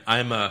man.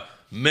 I'm a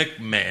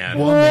McMahon.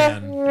 One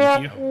man.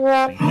 Thank you.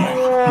 Thank you.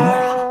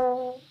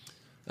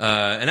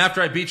 And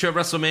after I beat you at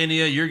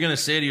WrestleMania, you're going to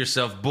say to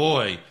yourself,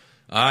 boy,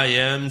 I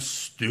am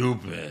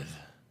stupid.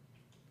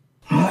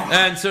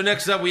 And so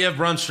next up, we have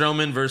Braun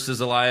Strowman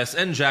versus Elias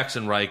and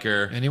Jackson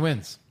Riker. And he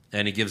wins.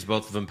 And he gives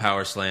both of them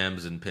power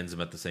slams and pins them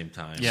at the same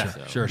time. Yeah,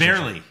 So- Sure.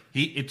 barely.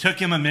 It took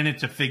him a minute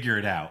to figure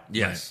it out.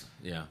 Yes.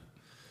 Yeah.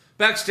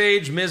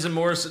 Backstage, Miz and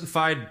Morrison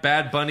fight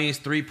Bad Bunny's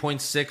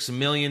 $3.6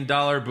 million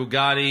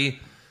Bugatti,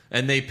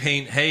 and they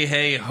paint "Hey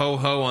Hey Ho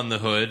Ho" on the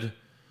hood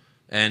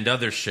and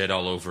other shit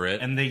all over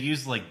it. And they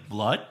used like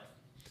blood.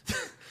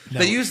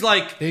 They use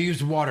like They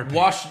used water paint.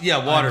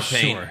 water I'm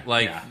paint. sure.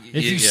 Like Yeah.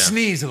 If you yeah,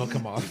 sneeze, it'll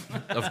come off.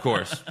 of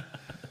course.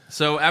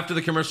 So after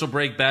the commercial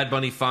break, Bad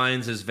Bunny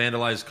finds his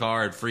vandalized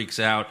car and freaks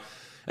out,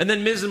 and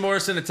then Miz and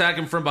Morrison attack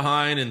him from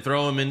behind and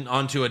throw him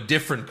onto a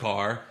different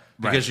car.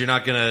 Because Right. you're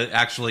not going to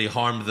actually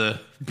harm the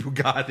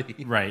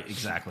Bugatti. Right,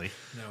 exactly.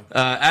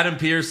 Adam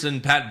Pearce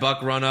and Pat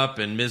Buck run up,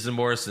 and Miz and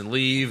Morrison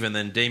leave, and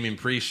then Damian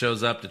Priest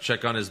shows up to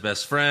check on his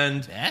best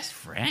friend. Best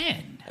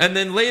friend. And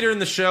then later in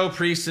the show,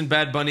 Priest and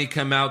Bad Bunny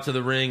come out to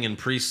the ring, and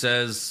Priest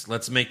says,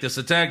 let's make this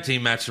a tag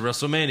team match at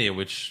WrestleMania,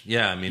 which,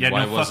 yeah, I mean, Yeah,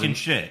 why no wasn't fucking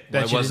shit.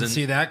 Bet you wasn't- didn't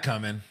see that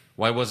coming.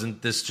 why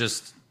wasn't this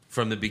just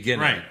from the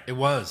beginning? Right. It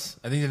was.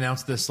 I think they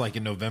announced this like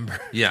in November.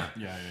 Yeah.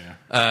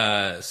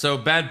 Yeah. So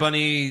Bad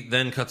Bunny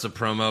then cuts a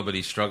promo, but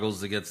he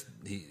struggles to get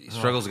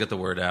the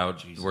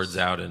words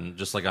out, and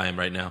just like I am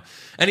right now.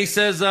 And he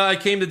says, "I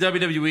came to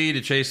WWE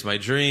to chase my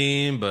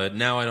dream, but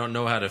now I don't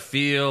know how to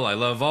feel. I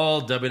love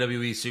all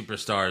WWE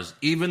superstars,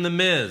 even The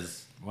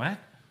Miz, What?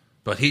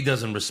 but he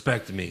doesn't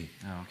respect me."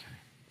 Oh, okay.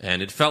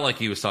 And it felt like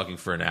he was talking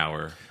for an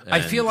hour. I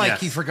And feel like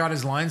Yes. he forgot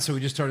his lines, so he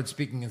just started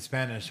speaking in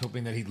Spanish,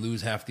 hoping that he'd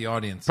lose half the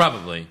audience.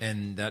 probably,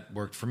 And that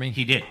worked for me.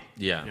 He did.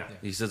 yeah.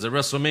 He says at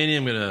WrestleMania,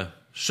 "I'm gonna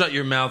shut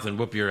your mouth and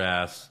whoop your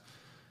ass."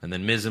 And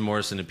then Miz and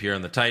Morrison appear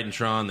on the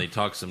Titantron. They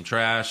talk some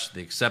trash.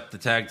 They accept the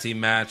tag team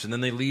match, and then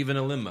they leave in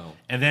a limo.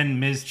 And then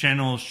Miz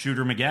channels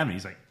Shooter McGavin.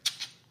 He's like,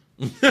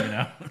 you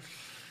know?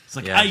 It's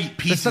like, Yeah. I eat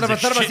pieces of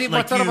shit like you.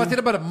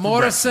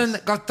 Morrison,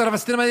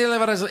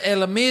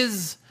 El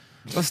Miz,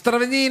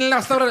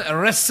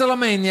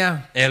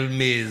 WrestleMania. El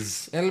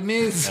Miz. El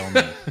Miz.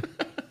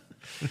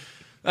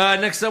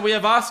 Next up, we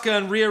have Asuka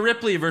and Rhea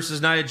Ripley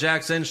versus Nia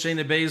Jax and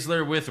Shayna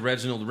Baszler with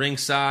Reginald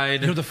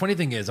ringside. You know, the funny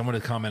thing is, I want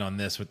to comment on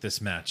this with this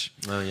match.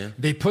 Oh, yeah?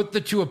 They put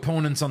the two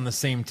opponents on the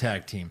same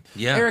tag team.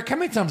 Yeah. Eric, how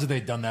many times have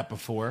they done that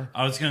before?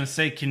 I was going to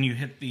say, can you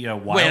hit the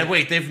wild...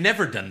 Wait, they've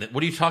never done that.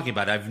 What are you talking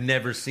about? I've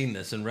never seen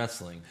this in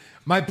wrestling.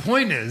 My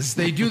point is,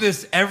 they do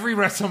this every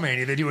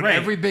WrestleMania. They do it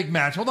every big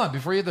match. Hold on,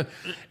 before you...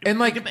 And,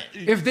 like,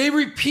 if they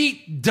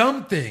repeat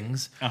dumb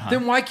things,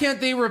 then why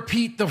can't they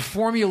repeat the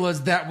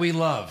formulas that we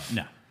love?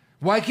 No.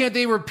 Why can't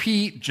they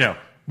repeat... Joe.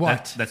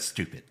 What? That's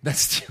stupid. That's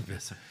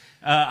stupid.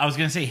 I was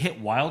going to say hit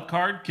wild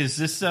card because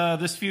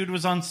this feud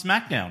was on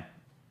SmackDown.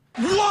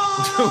 Kind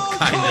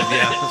of,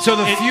 yeah. So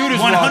the feud is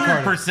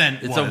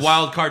 100%. It's a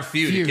wild card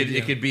feud.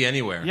 It could be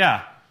anywhere.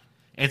 Yeah.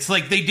 It's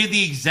like they did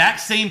the exact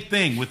same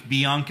thing with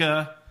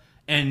Bianca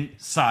and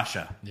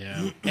Sasha.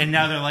 Yeah. And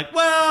now they're like,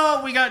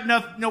 well, we got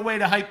no way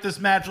to hype this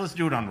match. Let's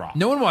do it on Raw.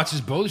 No one watches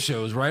both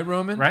shows, right,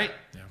 Roman? Right?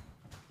 Yeah.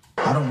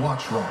 I don't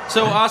watch Raw.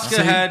 So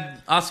Asuka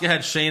had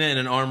Shayna in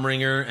an arm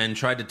wringer and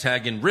tried to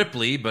tag in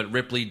Ripley, but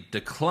Ripley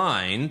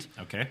declined.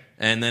 Okay.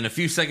 And then a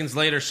few seconds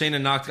later, Shayna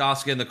knocked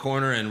Asuka in the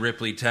corner and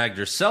Ripley tagged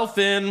herself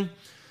in.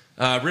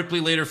 Ripley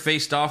later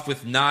faced off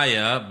with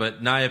Nia,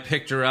 but Nia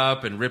picked her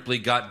up and Ripley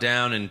got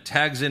down and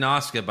tags in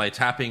Asuka by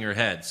tapping her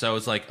head. So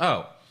it's like,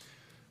 oh,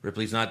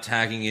 Ripley's not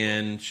tagging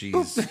in.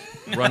 She's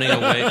running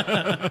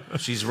away.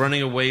 She's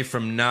running away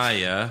from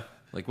Nia.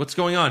 Like, what's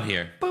going on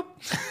here? Boop.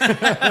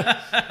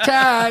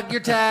 Tag, you're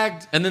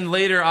tagged. And then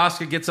later,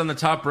 Asuka gets on the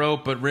top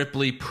rope, but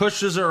Ripley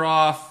pushes her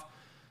off,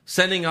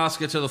 sending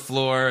Asuka to the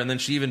floor. And then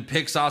she even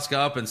picks Asuka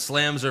up and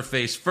slams her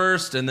face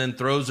first, and then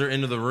throws her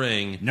into the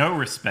ring. No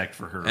respect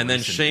for her. And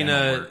then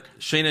Shayna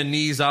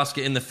knees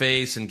Asuka in the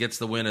face and gets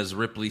the win as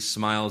Ripley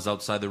smiles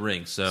outside the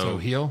ring. So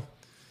heel?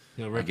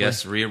 I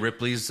guess Rhea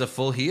Ripley's a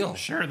full heel.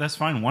 Sure, that's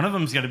fine. One of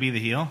them's got to be the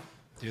heel.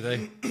 Do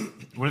they?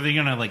 What are they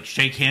going to, like,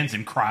 shake hands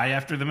and cry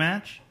after the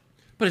match?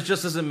 But it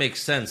just doesn't make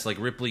sense. Like,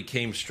 Ripley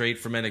came straight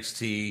from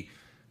NXT,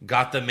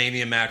 got the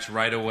Mania match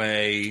right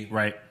away.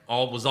 Right.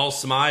 Was all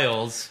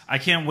smiles. I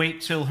can't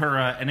wait till her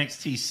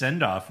NXT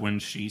send-off when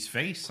she's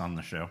face on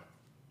the show.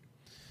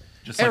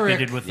 Just like Eric,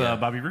 they did with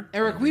Bobby Roode.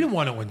 Eric, we don't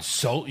want to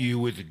insult you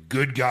with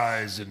good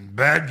guys and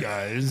bad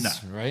guys. No.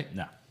 Right?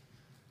 No.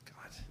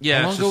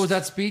 Yeah. How long ago was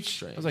that speech?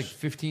 That was like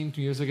 15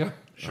 years ago.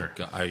 Sure.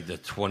 Oh,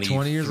 God,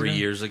 23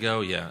 years ago?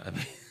 Yeah. I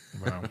mean,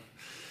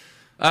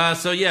 Wow.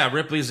 So, yeah,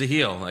 Ripley's a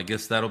heel. I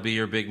guess that'll be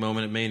your big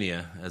moment at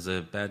Mania as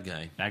a bad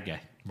guy. Bad guy.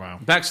 Wow.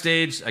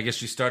 Backstage, I guess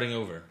she's starting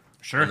over.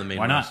 Sure. On the main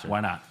Why not? roster.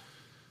 Why not?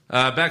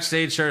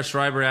 Backstage, Sarah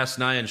Schreiber asked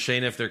Nia and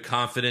Shayna if they're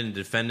confident in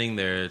defending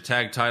their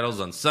tag titles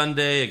on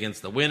Sunday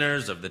against the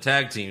winners of the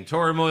Tag Team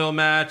Turmoil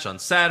match on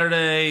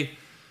Saturday.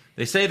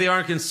 They say they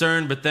aren't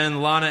concerned, but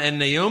then Lana and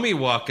Naomi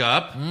walk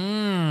up,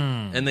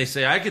 and they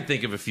say, I could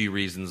think of a few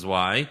reasons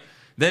why.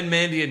 Then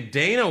Mandy and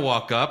Dana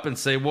walk up and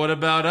say, what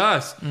about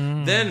us?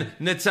 Then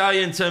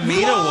Natalya and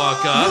Tamina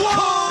walk up,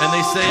 and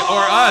they say,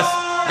 or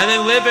us. And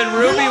then Liv and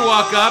Ruby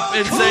walk up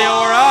and say,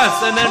 or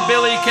us. And then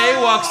Billie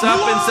Kay walks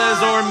up and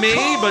says, or me,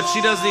 but she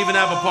doesn't even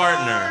have a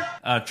partner.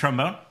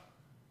 Trombone?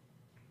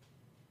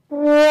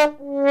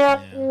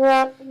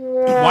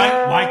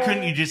 Why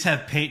couldn't you just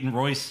have Peyton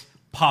Royce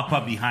pop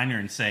up behind her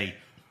and say,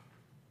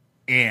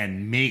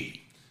 and me?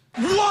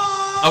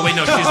 Oh, wait,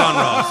 no, she's on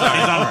Raw. Sorry.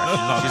 She's on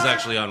Raw. She's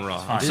actually on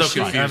Raw. I'm so Is she?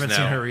 confused I haven't now.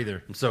 seen her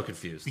either. I'm so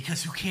confused.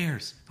 Because who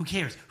cares? Who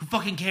cares? Who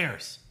fucking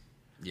cares?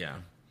 Yeah.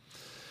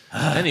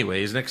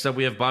 Anyways, next up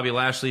we have Bobby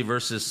Lashley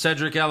versus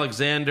Cedric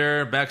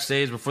Alexander.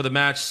 Backstage before the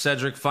match,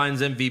 Cedric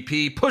finds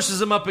MVP, pushes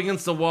him up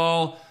against the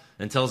wall,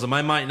 and tells him,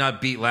 I might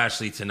not beat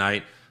Lashley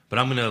tonight, but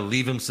I'm going to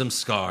leave him some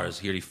scars.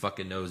 He already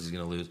fucking knows he's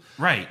going to lose.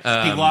 Right.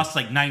 He lost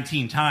like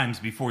 19 times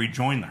before he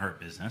joined the Hurt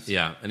Business.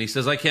 Yeah, and he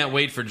says, I can't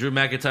wait for Drew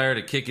McIntyre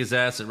to kick his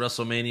ass at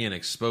WrestleMania and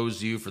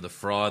expose you for the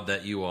fraud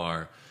that you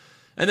are.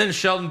 And then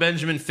Shelton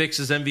Benjamin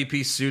fixes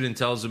MVP's suit and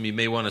tells him, you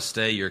may want to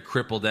stay your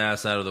crippled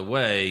ass out of the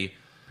way.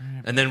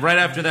 And then right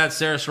after that,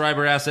 Sarah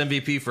Schreiber asks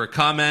MVP for a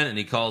comment, and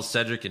he calls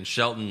Cedric and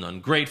Shelton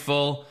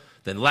ungrateful.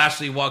 Then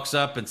Lashley walks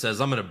up and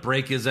says, I'm going to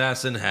break his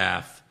ass in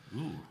half.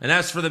 Ooh. And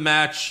as for the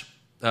match,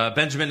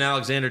 Benjamin and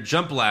Alexander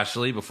jump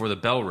Lashley before the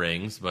bell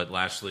rings, but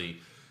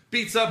Lashley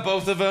beats up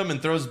both of them and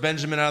throws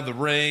Benjamin out of the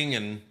ring.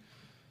 And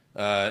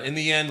in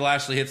the end,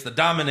 Lashley hits the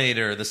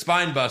Dominator, the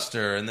Spine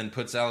Buster, and then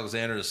puts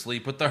Alexander to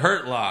sleep with the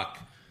Hurt Lock.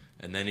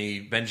 And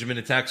then Benjamin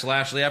attacks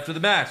Lashley after the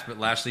match, but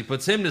Lashley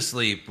puts him to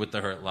sleep with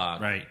the Hurt Lock.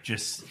 Right,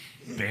 just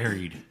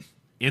buried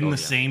in the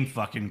same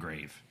fucking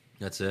grave.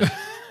 That's it.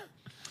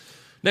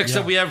 Next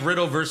up, we have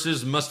Riddle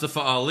versus Mustafa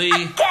Ali.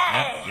 Yep.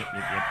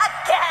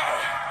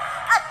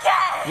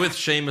 With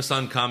Sheamus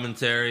on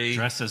commentary.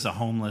 Dressed as a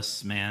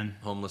homeless man.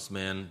 Homeless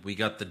man. We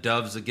got the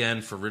doves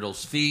again for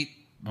Riddle's feet.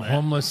 A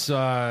homeless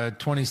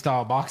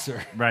 20-style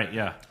boxer. Right,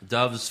 yeah.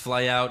 Doves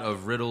fly out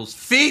of Riddle's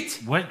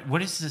feet.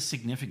 What is the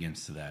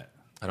significance to that?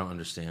 I don't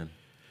understand.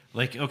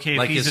 Like, okay,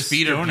 like if he's his a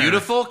feet stoner, are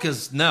beautiful?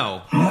 Because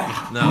no, they're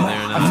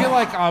not. I feel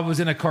like I was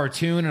in a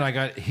cartoon and I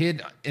got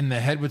hit in the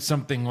head with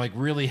something like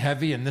really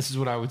heavy, and this is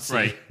what I would see.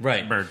 Right.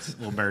 Right. Birds,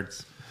 little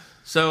birds.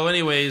 So,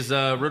 anyways,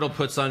 Riddle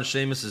puts on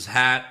Sheamus's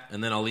hat,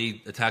 and then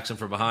Ali attacks him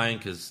from behind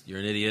because you're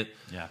an idiot.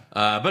 Yeah.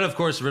 But of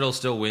course, Riddle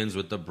still wins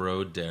with the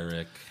Bro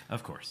Derek.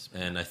 Of course.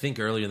 And I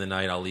think earlier in the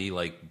night, Ali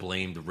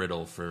blamed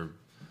Riddle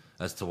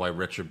as to why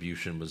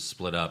Retribution was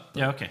split up.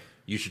 Yeah. Okay.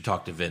 You should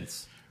talk to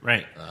Vince.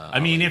 Right. I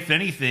mean, if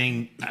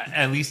anything,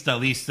 at least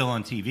Ali's still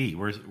on TV.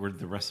 Where'd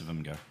the rest of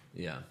them go?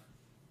 Yeah.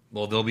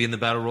 Well, they'll be in the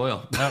Battle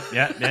Royal. Oh,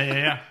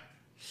 yeah.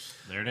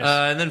 There it is.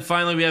 And then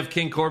finally, we have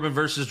King Corbin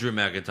versus Drew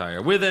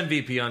McIntyre with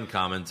MVP on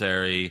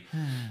commentary.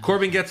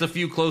 Corbin gets a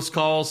few close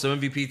calls, so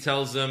MVP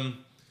tells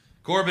him,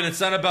 Corbin, it's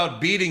not about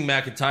beating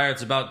McIntyre,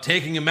 it's about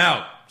taking him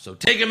out. So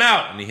take him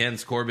out. And he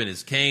hands Corbin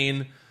his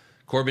cane.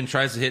 Corbin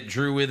tries to hit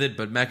Drew with it,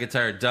 but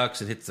McIntyre ducks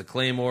and hits the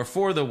Claymore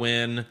for the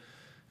win.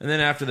 And then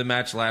after the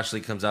match,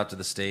 Lashley comes out to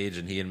the stage,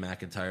 and he and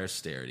McIntyre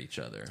stare at each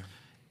other.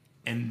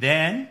 And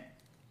then...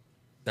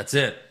 That's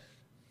it.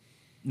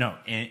 No,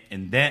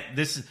 and then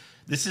this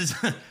is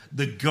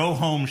the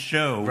go-home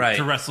show Right.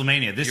 to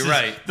WrestleMania. This You're is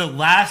right. the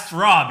last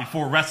Raw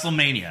before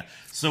WrestleMania.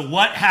 So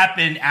what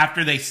happened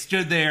after they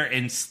stood there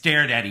and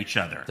stared at each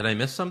other? Did I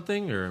miss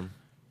something, or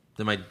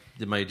did my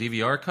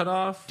DVR cut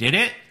off? Did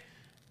it?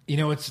 You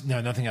know,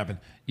 nothing happened.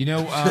 You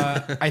know,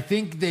 I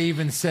think they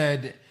even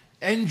said,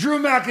 and Drew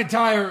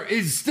McIntyre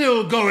is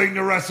still going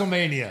to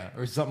WrestleMania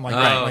or something like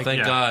that. Oh, Like,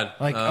 thank God.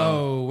 Like,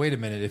 oh, wait a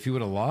minute. If he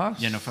would have lost?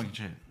 Yeah, no fucking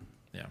shit.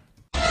 Yeah.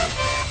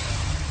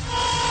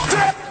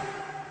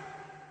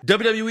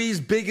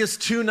 WWE's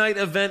biggest two-night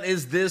event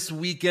is this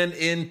weekend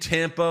in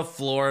Tampa,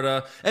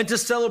 Florida. And to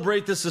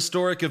celebrate this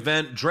historic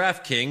event,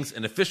 DraftKings,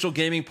 an official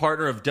gaming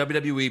partner of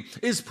WWE,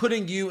 is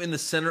putting you in the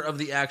center of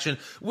the action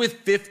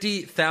with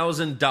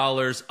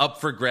 $50,000 up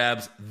for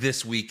grabs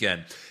this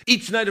weekend.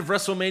 Each night of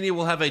WrestleMania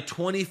will have a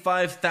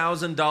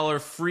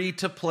 $25,000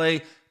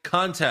 free-to-play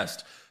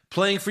contest.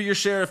 Playing for your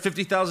share of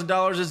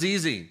 $50,000 is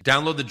easy.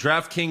 Download the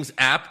DraftKings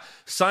app,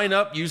 sign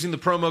up using the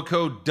promo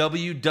code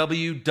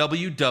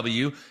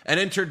WWWW, and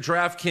enter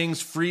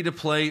DraftKings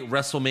free-to-play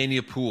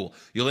WrestleMania pool.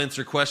 You'll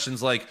answer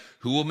questions like,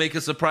 who will make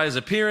a surprise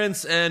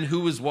appearance and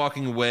who is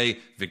walking away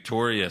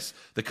victorious.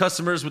 The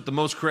customers with the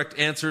most correct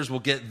answers will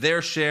get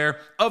their share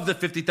of the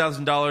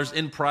 $50,000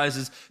 in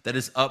prizes that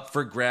is up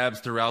for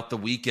grabs throughout the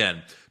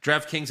weekend.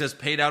 DraftKings has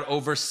paid out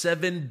over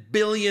 $7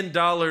 billion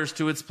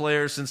to its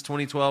players since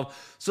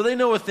 2012, so they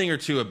know a thing or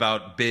two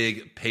about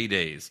big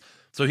paydays.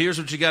 So here's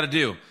what you got to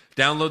do.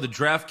 Download the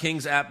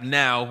DraftKings app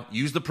now.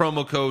 Use the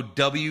promo code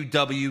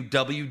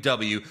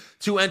WWWW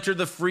to enter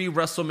the free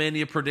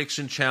WrestleMania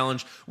Prediction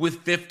Challenge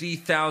with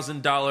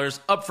 $50,000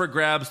 up for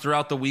grabs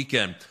throughout the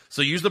weekend.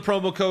 So use the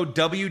promo code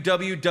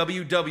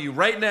WWWW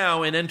right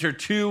now and enter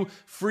 2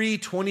 free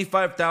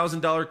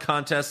 $25,000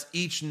 contests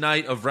each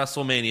night of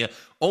WrestleMania,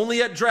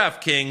 only at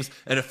DraftKings,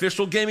 an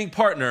official gaming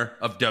partner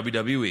of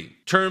WWE.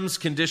 Terms,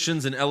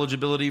 conditions, and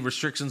eligibility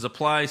restrictions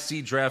apply.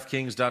 See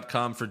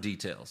DraftKings.com for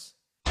details.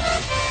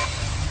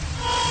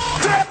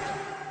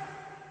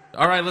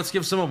 All right, let's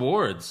give some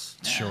awards.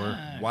 Sure.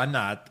 Why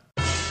not?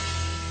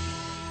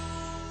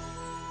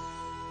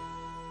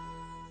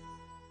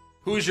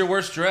 Who's your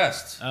worst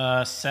dressed?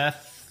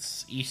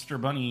 Seth's Easter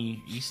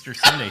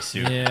Sunday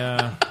suit.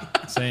 Yeah,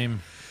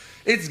 same.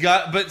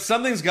 But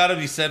something's got to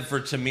be said for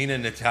Tamina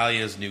and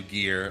Natalia's new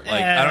gear.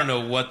 Like, I don't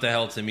know what the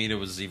hell Tamina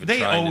was even trying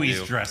to do. They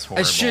always dress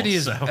horrible. As shitty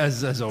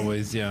as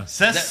always, yeah.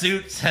 Seth's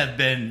suits have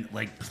been,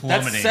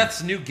 plummeting. That's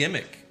Seth's new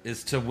gimmick,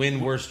 is to win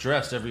worst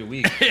dressed every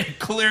week. It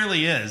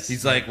clearly is.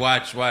 He's like,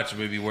 watch,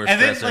 maybe worst and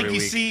then, dressed every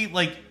week. you see,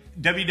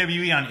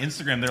 WWE on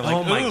Instagram, they're like,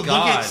 Oh my look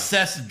God. at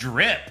Seth's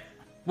drip.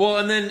 Well,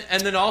 and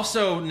then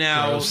also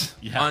now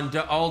Yeah. on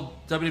all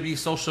WWE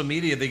social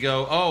media, they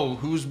go, "Oh,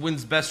 who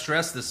wins best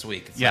dress this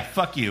week?" It's like,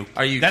 fuck you.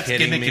 Are you That's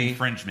kidding gimmick me?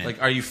 infringement.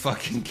 Like, are you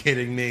fucking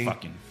kidding me?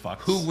 Fucking fucks.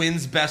 Who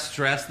wins best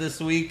dress this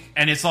week?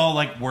 And it's all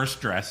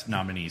worst dressed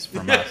nominees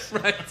from us.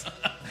 Right.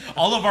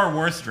 All of our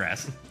worst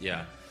dressed.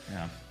 Yeah.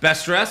 Yeah.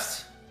 Best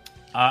dressed?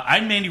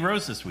 I'm Mandy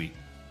Rose this week.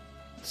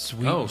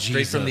 Sweet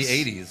Straight Jesus. from the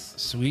 80s.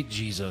 Sweet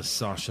Jesus,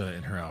 Sasha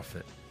in her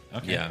outfit.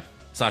 Okay. Yeah.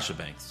 Sasha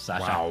Banks.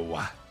 Sasha.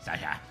 Wow.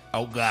 Sasha.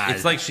 Oh, God.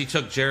 It's like she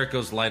took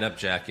Jericho's light up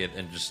jacket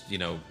and just,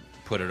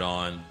 put it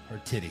on. her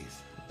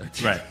titties.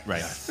 Right.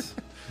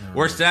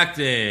 Worst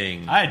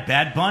acting. I had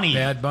Bad Bunny.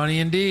 Bad Bunny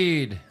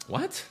indeed.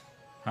 What?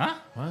 Huh?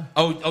 I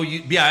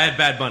had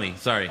Bad Bunny.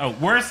 Sorry. Oh,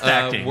 worst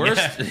acting.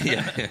 Worst.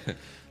 Yeah.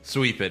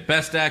 Sweep it.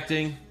 Best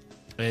acting.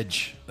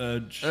 Edge.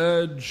 Edge.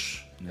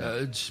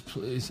 Edge,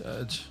 please,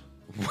 Edge.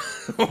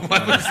 What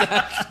was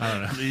that? I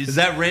don't know. Is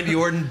that Randy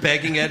Orton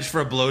begging Edge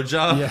for a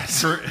blowjob?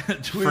 Yes. For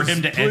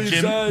him to edge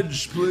him?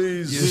 Edge,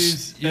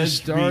 please. You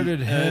started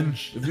him.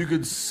 If you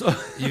could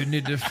suck. You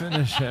need to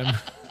finish him.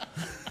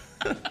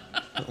 Oh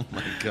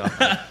my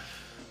God.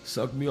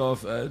 Suck me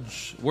off,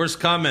 Edge. Worst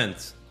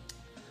comment.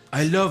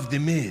 I love The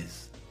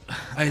Miz.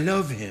 I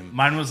love him.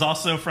 Mine was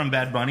also from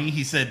Bad Bunny.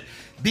 He said,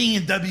 being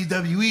in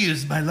WWE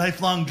is my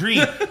lifelong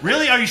dream.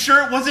 Really? Are you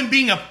sure it wasn't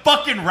being a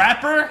fucking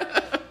rapper?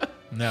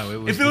 No, it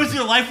was. If it was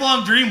your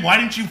lifelong dream, why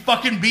didn't you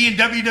fucking be in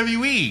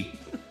WWE?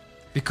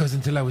 Because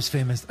until I was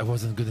famous, I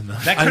wasn't good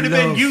enough. That could have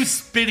been you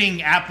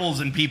spitting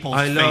apples in people's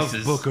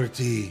faces. Booker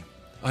T.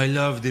 I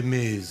love The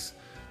Miz.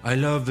 I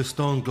love the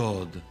Stone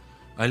Cold.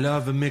 I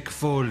love Mick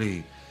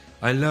Foley.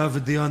 I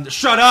love the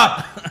Shut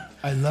up!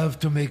 I love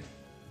to make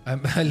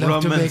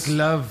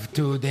love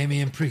to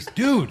Damian Priest.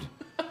 Dude,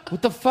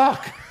 what the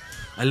fuck?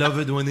 I love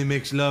it when he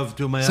makes love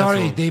to my Sorry,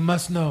 asshole. they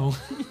must know.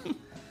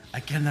 I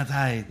cannot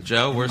hide.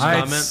 Joe, worst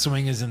I'd comment?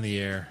 swing is in the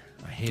air.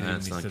 I hate it when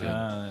That's he not said good.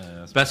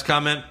 that. Best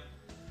comment?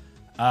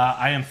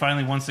 I am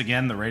finally once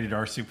again the rated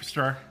R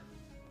superstar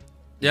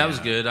Yeah, it was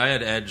good. I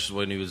had Edge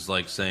when he was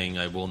like saying,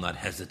 I will not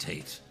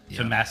hesitate to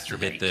to masturbate.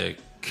 hit the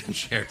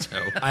concerto.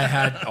 I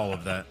had all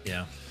of that,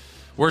 yeah.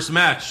 Worst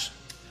match?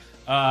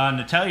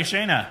 Natalia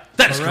Shayna.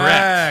 That's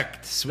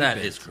correct. Sweep That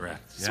it. is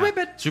correct. Sweep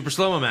it. Super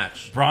slow-mo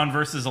match. Braun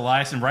versus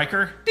Elias and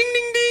Riker. Ding,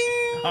 ding,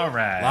 ding. All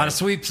right. A lot of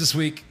sweeps this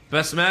week.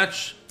 Best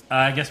match?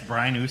 I guess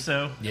Brian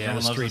Uso. Yeah,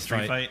 Everyone the loves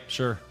street, the fight.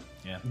 Sure.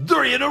 Yeah.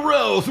 3 in a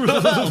row.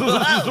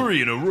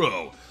 3 in a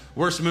row.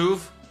 Worst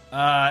move?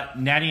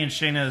 Natty and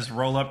Shayna's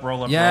roll up.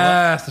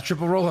 Yes, the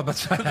triple roll up.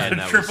 That's right. And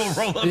that Triple was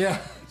roll up. Yeah.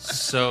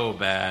 so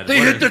bad. They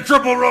hit the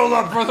triple roll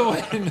up for the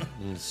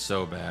win.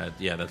 So bad.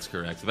 Yeah, that's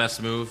correct.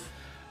 Best move?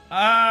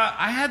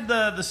 I had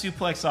the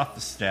suplex off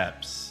the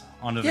steps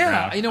onto the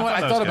ground. Yeah, you know what?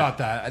 I that thought was about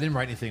that. I didn't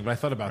write anything, but I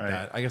thought about Right.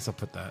 that. I guess I'll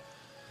put that.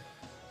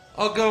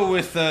 I'll go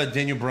with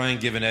Daniel Bryan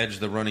giving Edge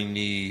the running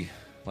knee,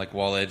 like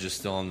while Edge is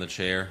still on the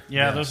chair. good.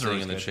 Yeah, those are sitting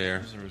always in the good. chair.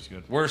 Those are always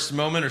good. Worst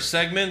moment or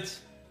segment?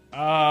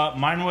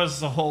 Mine was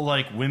the whole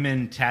like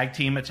women tag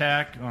team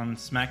attack on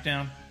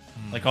SmackDown.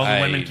 Like all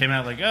the women came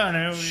out like, oh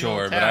no,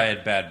 Sure, but I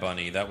had Bad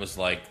Bunny. That was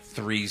like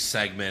 3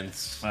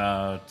 segments.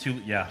 two.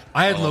 Yeah,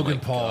 I had Oh Logan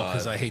my Paul God.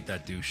 because I hate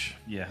that douche.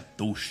 yeah.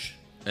 Douche.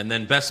 And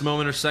then best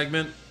moment or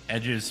segment?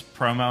 Edge's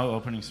promo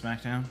opening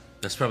SmackDown.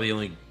 That's probably the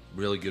only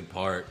really good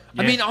part.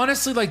 I mean,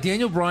 honestly, like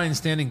Daniel Bryan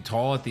standing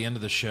tall at the end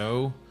of the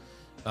show,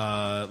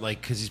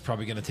 like because he's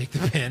probably going to take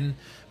the pin.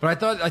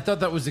 But I thought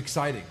that was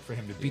exciting for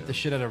him to beat the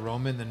shit out of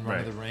Roman, then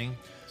run to the ring.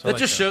 So I That like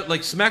just showed,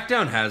 like,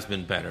 SmackDown has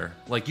been better.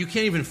 Like, you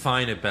can't even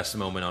find a best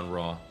moment on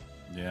Raw.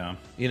 Yeah.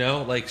 You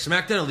know, like,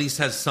 SmackDown at least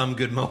has some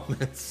good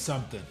moments.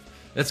 something.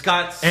 It's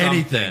got something.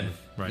 Anything.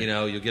 Right. You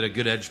know, you'll get a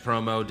good Edge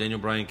promo, Daniel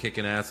Bryan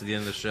kicking ass at the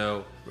end of the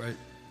show. Right.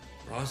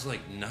 Raw's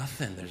like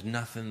nothing. There's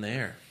nothing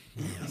there.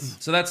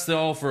 So that's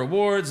all for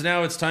awards.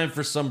 Now it's time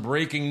for some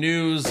breaking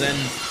news, and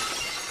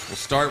we'll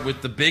start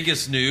with the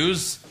biggest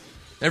news.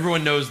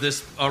 Everyone knows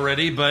this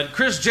already, but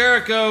Chris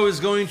Jericho is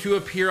going to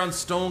appear on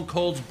Stone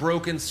Cold's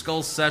Broken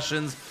Skull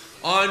Sessions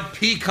on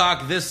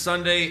Peacock this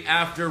Sunday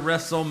after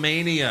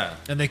WrestleMania.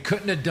 And they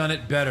couldn't have done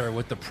it better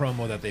with the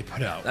promo that they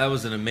put out. That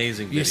was an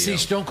amazing video. You see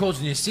Stone Cold's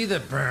and you see the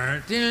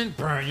burn, din,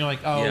 burn. You're like,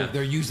 oh, Yeah.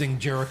 they're using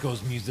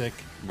Jericho's music.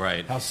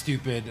 Right. How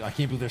stupid. I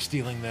can't believe they're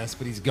stealing this,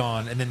 but he's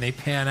gone. And then they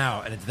pan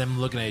out, and it's them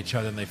looking at each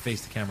other, and they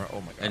face the camera.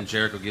 Oh, my God. And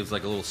Jericho gives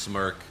like a little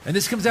smirk. And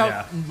this comes out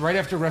Yeah. right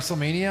after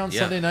WrestleMania on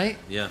Yeah. Sunday night.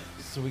 Yeah.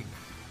 So we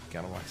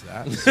got to watch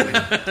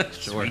that.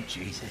 Sure. Sweet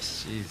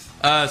Jesus.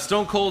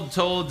 Stone Cold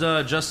told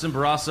Justin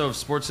Barrasso of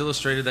Sports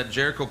Illustrated that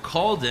Jericho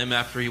called him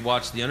after he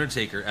watched the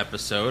Undertaker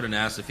episode and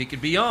asked if he could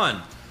be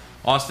on.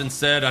 Austin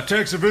said, I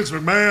Texted Vince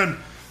McMahon,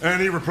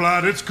 and he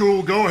replied, "It's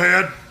cool, go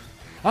ahead."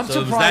 I'm So it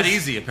was surprised. that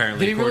easy,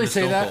 apparently, Did he really according to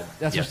say Stone that? Cold.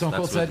 That's Yes, what Stone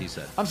Cold that's what said? he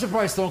said. I'm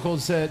surprised Stone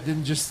Cold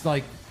didn't just,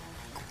 like,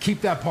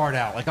 keep that part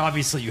out. Like,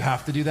 obviously, you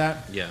have to do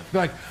that. Yeah. Be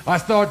like, I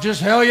thought just,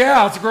 hell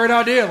yeah, it's a great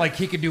idea. Like,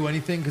 he could do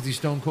anything because he's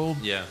Stone Cold.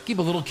 Yeah. Keep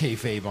a little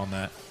kayfabe on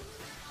that.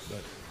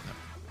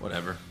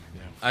 whatever.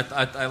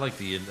 I like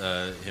the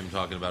him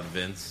talking about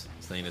Vince,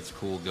 saying it's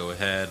cool, go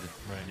ahead.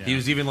 Right, yeah. He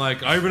was even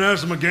like, I even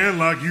asked him again,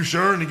 like, "You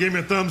sure?" And he gave me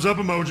a thumbs up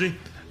emoji.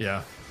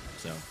 Yeah.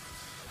 so.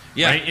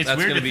 Yeah, Right? It's that's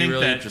weird gonna to be think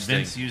really that interesting.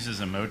 Vince uses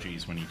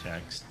emojis when he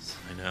texts.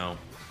 I know.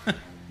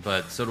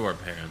 But so do our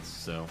parents,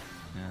 so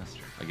Yeah, that's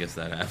true. I guess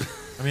that happens.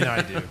 I mean,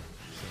 I do.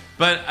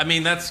 But I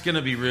mean, that's going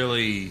to be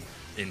really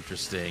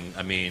interesting.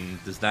 I mean,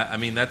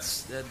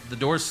 that's the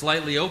door's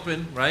slightly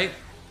open, right?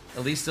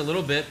 At least a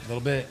little bit. A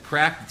little bit.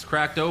 Cracked. It's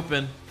cracked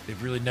open.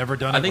 They've really never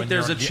done it. I think when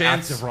there's you're a on the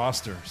chance. active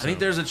roster. I think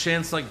there's a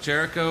chance like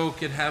Jericho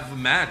could have a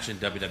match in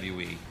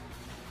WWE.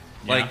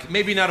 Yeah. Like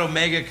maybe not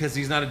Omega because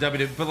he's not a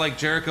WWE, but like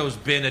Jericho's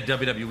been a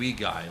WWE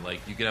guy. Like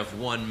you could have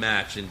one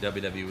match in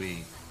WWE.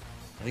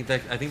 I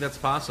think that's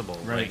possible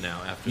right now.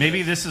 After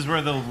Maybe this. this is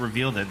where they'll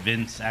reveal that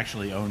Vince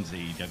actually owns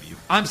AEW.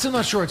 I'm still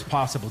not sure it's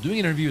possible. Doing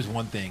an interview is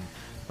one thing.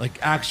 Like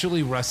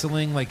actually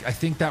wrestling, like I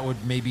think that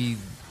would maybe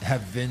have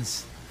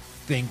Vince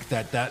think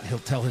that he'll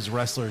tell his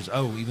wrestlers,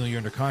 oh, even though you're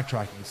under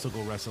contract, you can still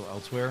go wrestle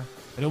elsewhere.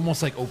 It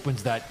almost like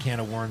opens that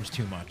can of worms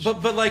too much. But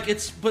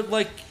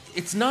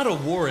it's not a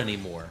war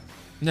anymore.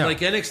 No. Like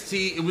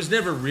NXT, it was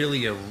never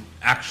really a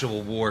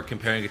actual war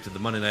comparing it to the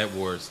Monday Night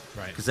Wars.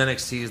 Right. Because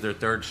NXT is their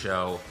third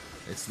show.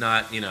 It's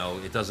not,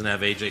 it doesn't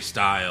have AJ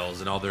Styles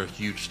and all their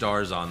huge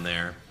stars on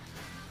there.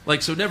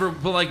 Like, so never,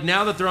 but like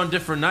now that they're on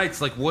different nights,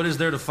 like what is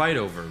there to fight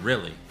over,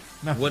 really?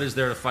 Nothing. What is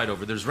there to fight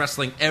over? There's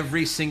wrestling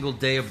every single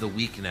day of the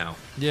week now.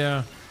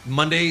 yeah.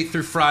 Monday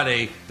through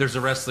Friday, there's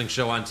a wrestling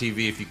show on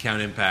TV if you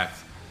count Impact.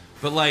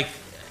 But like,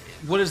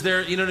 what is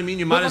there? You know what I mean?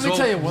 You might Well, as let me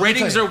well. tell you,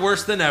 Ratings are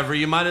worse than ever.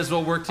 You might as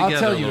well work together. I'll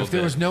tell a you, little if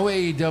there bit. was no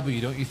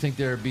AEW, don't you think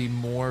there would be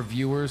more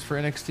viewers for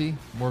NXT?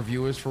 More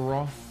viewers for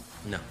Raw?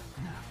 No,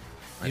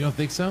 You don't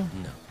think so?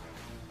 no,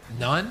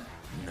 None?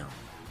 no.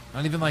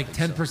 Not even like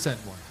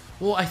 10% more.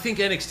 Well, I think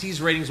NXT's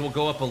ratings will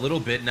go up a little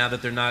bit now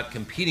that they're not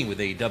competing with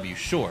AEW,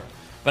 sure.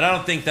 But I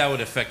don't think that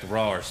would affect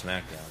Raw or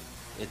SmackDown.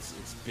 It's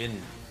been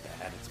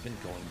bad. It's been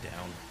going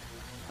down.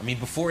 I mean,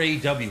 before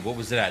AEW, what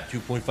was it at?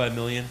 2.5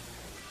 million?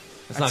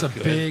 That's not a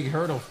good. big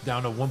hurdle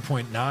down to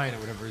 1.9 or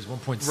whatever it is,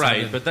 1.7.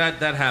 Right, but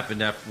that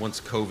happened after once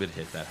COVID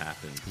hit. That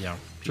happened. Yeah,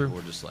 People true.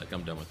 were just like,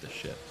 I'm done with this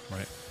shit.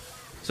 Right.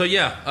 So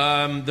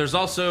yeah, there's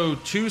also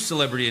 2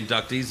 celebrity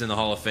inductees in the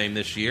Hall of Fame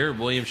this year.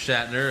 William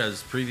Shatner,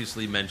 as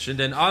previously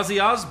mentioned, and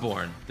Ozzy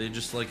Osbourne. They're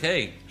just like,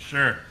 hey.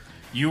 Sure.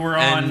 You were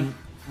on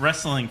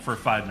wrestling for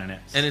 5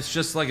 minutes. And it's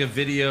just like a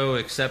video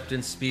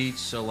acceptance speech,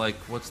 so like,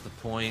 what's the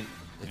point?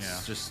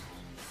 It's just...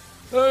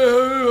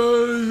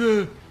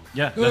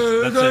 Yeah,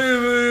 that's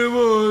it.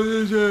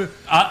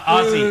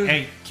 Ozzy,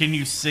 hey, can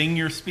you sing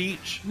your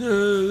speech?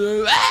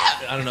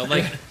 I don't know,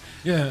 like...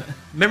 Yeah.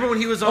 Remember when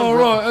he was on All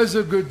Raw? right, that's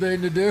a good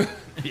thing to do.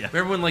 Yeah.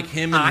 Remember when like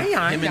him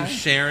and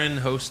Sharon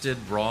hosted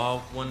Raw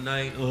one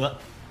night?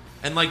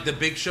 And like the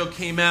Big Show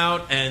came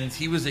out and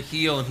he was a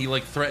heel and he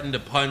like threatened to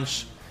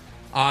punch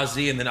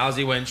Ozzy, and then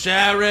Ozzy went,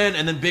 Sharon,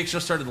 and then Big Show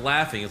started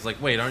laughing. It's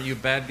like, wait, aren't you a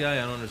bad guy?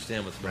 I don't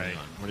understand what's going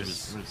on. What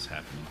is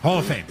happening? Hall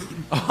of Fame.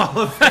 Hall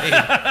of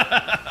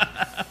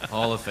Fame.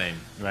 Hall of Fame.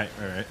 Right.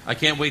 I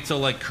can't wait till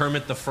like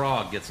Kermit the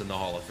Frog gets in the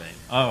Hall of Fame.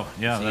 Oh,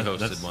 yeah. He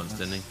hosted once,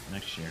 didn't he?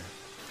 Next year.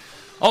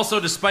 Also,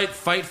 despite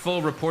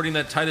Fightful reporting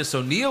that Titus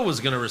O'Neil was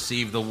going to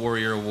receive the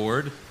Warrior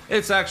Award,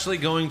 it's actually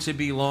going to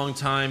be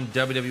longtime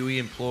WWE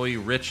employee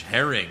Rich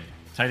Herring.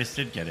 Titus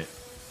did get it.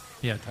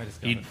 Yeah, Titus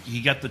got it. He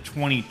got the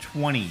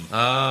 2020.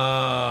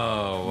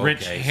 Oh, okay.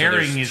 Rich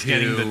Herring is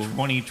getting the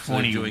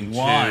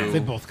 2021. They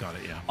both got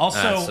it, yeah.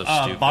 Also, That's so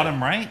stupid.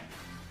 bottom right.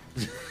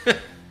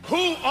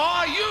 Who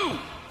are you?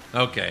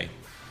 Okay.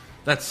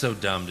 That's so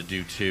dumb to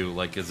do, too.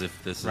 Like, as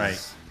if this Right.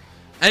 is...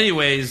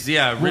 Anyways,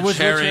 yeah, What was Rich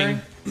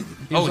Herring...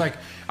 He was like,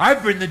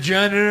 I've been the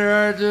janitor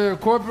at the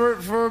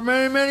corporate for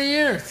many, many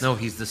years. No,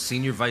 he's the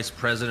Senior Vice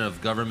President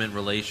of Government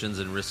Relations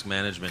and Risk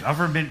Management.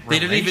 They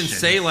didn't even Relations.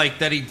 say, like,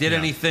 that he did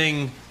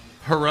anything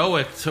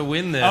heroic to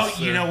win this. Oh,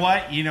 you know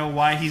what? You know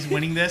why he's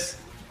winning this?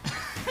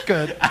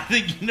 Good. I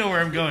think you know where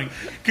I'm going.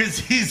 Because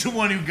he's the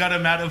one who got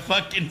him out of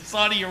fucking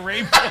Saudi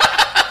Arabia.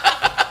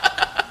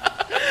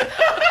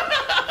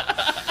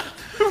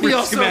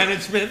 Risk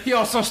management. He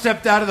also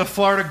stepped out of the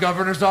Florida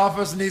governor's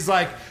office, and he's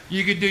like,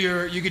 "You can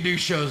do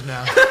shows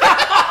now.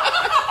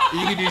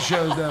 You can do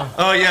shows now.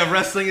 Oh, yeah,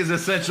 wrestling is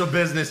essential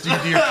business. You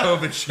can do your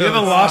COVID shows. You have a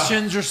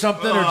lotions or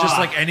something, or just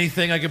like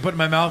anything I can put in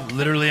my mouth?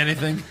 Literally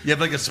anything. You have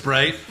like a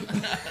Sprite?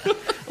 A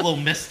little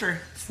mister.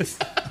 You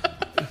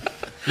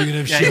can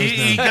have Yeah, shows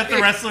he now. got the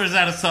wrestlers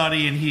out of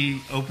Saudi and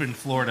he opened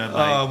Florida.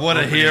 By Oh, what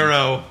a opening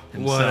hero.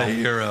 himself. What a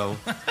hero.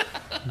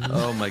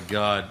 Oh, my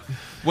God.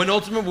 When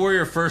Ultimate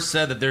Warrior first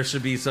said that there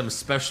should be some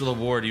special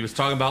award, he was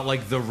talking about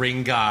like the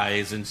ring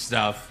guys and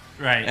stuff.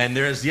 Right. And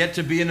there's yet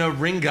to be a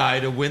ring guy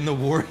to win the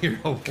Warrior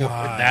Award.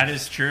 That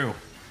is true.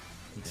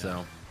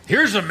 So,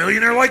 Here's a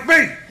millionaire like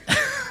me,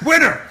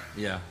 winner.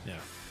 yeah.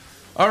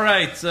 All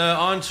right,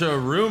 on to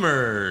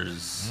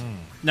rumors.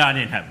 No, I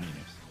didn't have any news.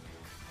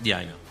 Yeah,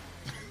 I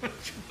know.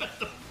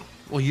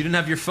 Well, you didn't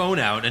have your phone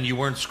out and you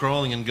weren't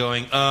scrolling and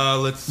going,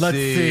 let's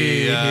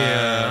see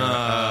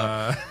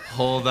here.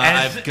 Hold on,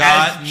 As I've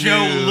got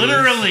Joe news.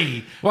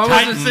 literally Well,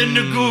 I types wasn't-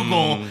 into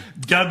Google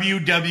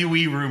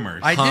WWE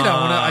rumors. I did.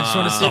 I just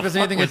want to see if there's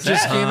anything that was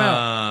just that? came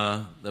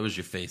out. That was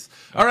your face.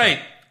 All right,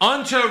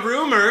 on to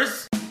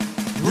rumors.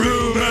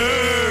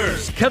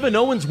 Rumors. Kevin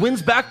Owens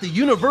wins back the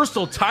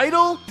Universal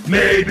title?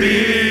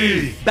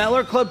 Maybe.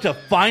 Balor Club to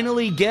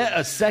finally get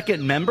a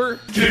second member?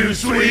 Too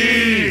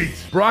sweet.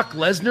 Brock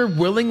Lesnar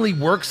willingly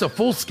works a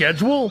full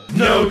schedule?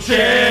 No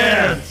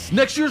chance.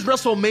 Next year's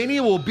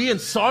WrestleMania will be in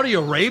Saudi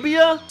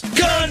Arabia?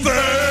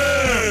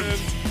 Confirmed.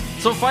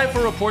 So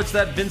Fightful reports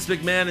that Vince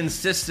McMahon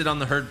insisted on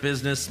the Hurt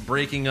Business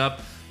breaking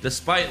up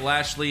despite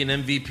Lashley and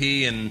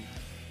MVP and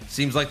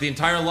seems like the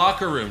entire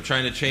locker room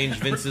trying to change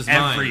Vince's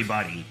mind.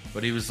 Everybody.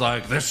 But he was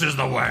like, this is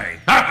the way.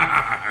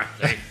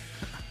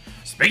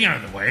 Speaking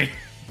of the way,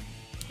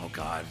 Oh,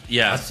 God.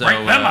 Yeah, so break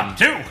them up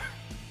too.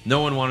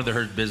 no one wanted the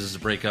Hurt Business to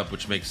break up,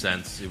 which makes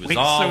sense. It was Wait,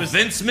 all so is-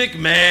 Vince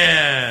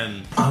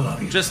McMahon. I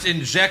love you. Just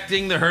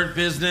injecting the Hurt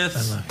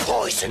Business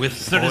with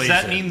So does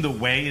that poison. mean the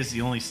way is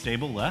the only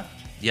stable left?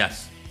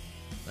 Yes,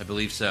 I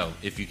believe so,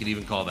 if you could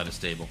even call that a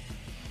stable.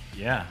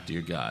 Yeah.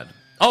 Dear God.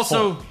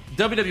 Also,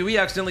 WWE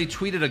accidentally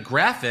tweeted a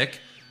graphic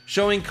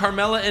showing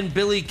Carmella and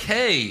Billie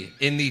Kay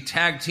in the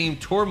tag team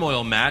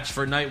turmoil match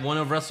for night 1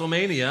 of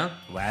WrestleMania.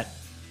 What?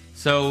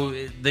 So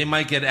they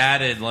might get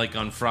added like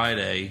on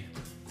Friday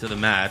to the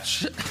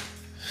match.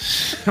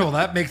 Well,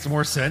 that makes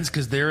more sense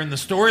because they're in the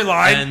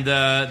storyline.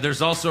 And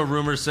there's also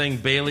rumors saying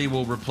Bayley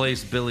will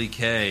replace Billie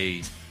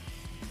Kay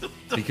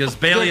because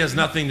Bayley has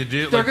nothing to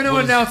do. They're like, going what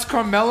to is- announce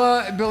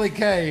Carmella and Billie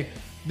Kay.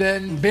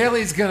 Then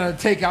Bailey's going to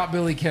take out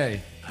Billie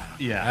Kay.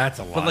 Yeah. That's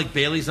a lot. But like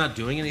Bailey's not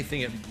doing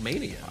anything at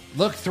Mania.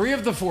 Look, 3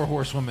 of the 4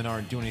 horsewomen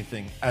aren't doing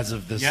anything as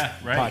of this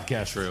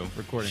podcast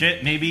recording.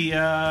 Shit, maybe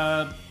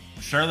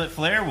Charlotte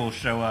Flair will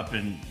show up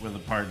with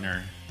a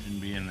partner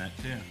and be in that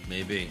too.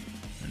 Maybe.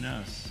 Who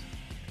knows?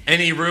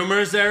 Any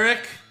rumors,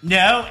 Eric?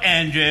 No,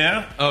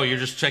 Andrew. Oh, you're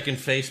just checking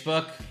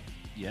Facebook?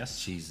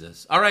 Yes.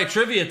 Jesus. All right,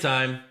 trivia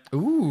time.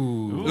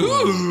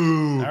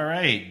 Ooh. All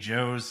right,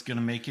 Joe's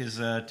gonna make his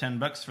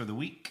 $10 for the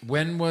week.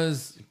 When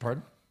was?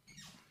 Pardon?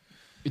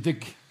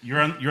 You're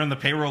on the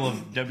payroll of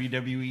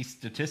WWE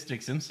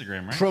Statistics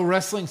Instagram, right? Pro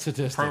Wrestling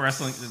Statistics. Pro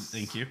Wrestling.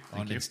 Thank you.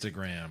 On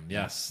Instagram.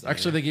 Yes.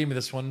 Actually, they gave me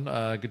this one.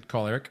 Good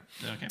call, Eric.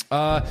 Okay.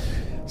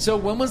 So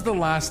when was the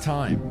last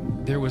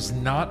time there was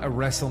not a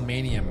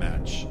WrestleMania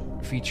match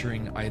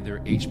featuring either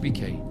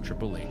HBK,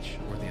 Triple H,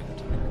 or The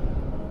Undertaker?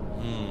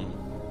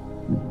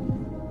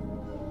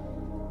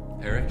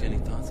 Eric, any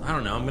thoughts? I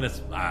don't know.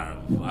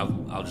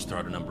 I'll just throw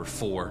out a number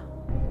 4.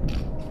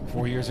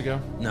 4 years ago?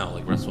 No,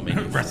 like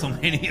WrestleMania.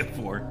 WrestleMania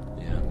 4.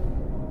 Yeah.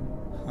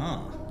 Huh.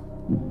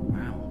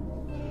 Wow.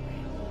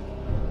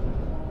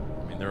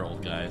 I mean, they're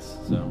old guys,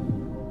 so.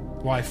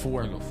 Why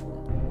 4? I'll go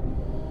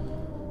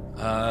 4.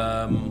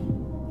 I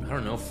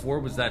don't know. 4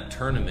 was that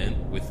tournament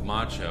with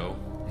Macho.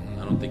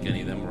 I don't think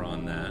any of them were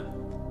on that.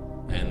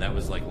 And that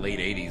was like late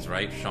 80s,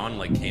 right? Shawn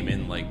like came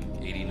in like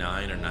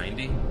 89 or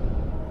 90.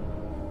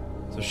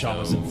 So Shawn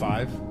was in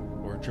 5?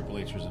 Or Triple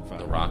H was in 5?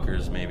 The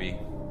Rockers maybe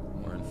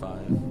were in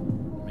 5.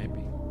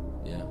 Maybe.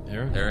 Yeah.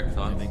 Eric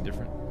thoughts? Anything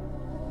different?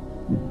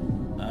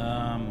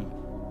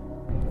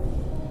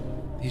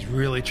 He's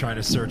really trying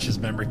to search his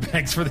memory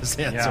banks for this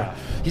answer. Yeah.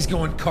 He's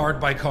going card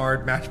by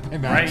card, match by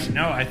match. Right?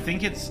 No, I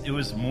think it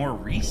was more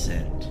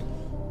recent.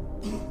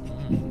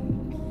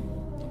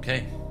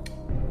 Okay.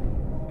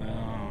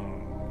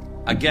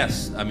 I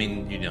guess. I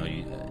mean,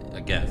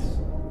 a guess.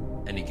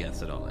 Any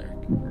guess at all, Eric?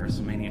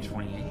 WrestleMania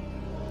 28.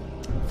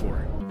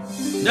 4.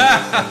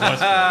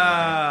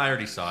 I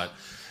already saw it.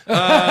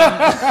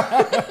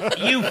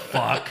 You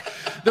fuck.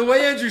 The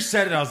way Andrew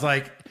said it, I was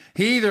like,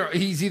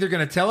 he's either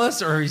going to tell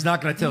us or he's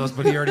not going to tell us,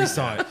 but he already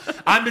saw it.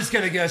 I'm just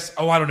going to guess,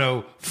 I don't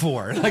know,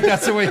 4. Like,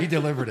 that's the way he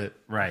delivered it.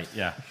 Right,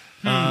 yeah.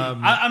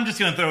 I'm just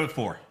going to throw it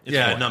 4. It's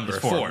 4. Number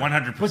It's 4.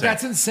 100%. But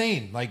that's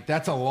insane. Like,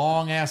 that's a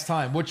long-ass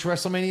time. Which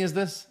WrestleMania is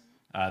this?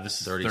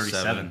 This is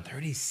 37.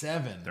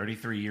 37.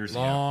 33 years ago.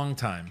 Long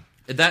time.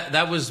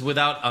 That was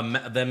without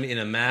them in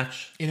a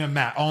match? In a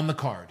match, on the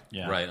card.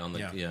 Yeah. Right, on the,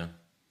 yeah.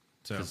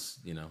 So, 'cause,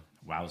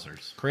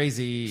 wowzers.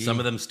 crazy. Some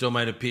of them still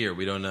might appear.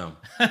 We don't know.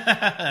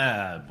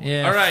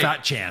 Yeah, All right.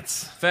 fat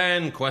chance.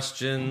 Fan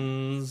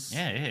questions.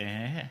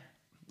 Yeah.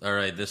 All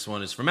right, this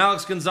one is from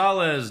Alex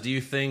Gonzalez. Do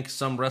you think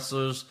some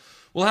wrestlers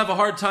will have a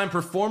hard time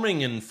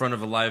performing in front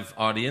of a live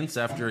audience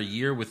after a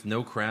year with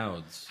no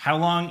crowds? How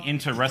long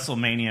into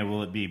WrestleMania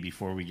will it be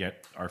before we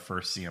get our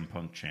first CM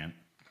Punk chant?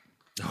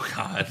 Oh,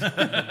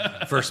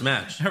 God. First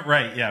match.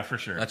 Right, yeah, for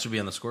sure. That should be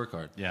on the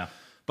scorecard. Yeah.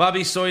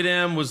 Bobby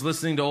Soydam was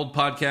listening to old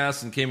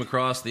podcasts and came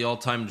across the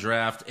all-time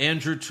draft.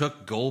 Andrew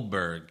took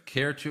Goldberg.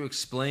 Care to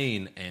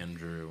explain,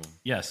 Andrew?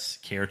 Yes.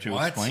 Care to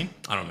What? explain?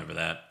 I don't remember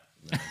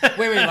that.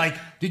 Wait, like,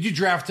 did you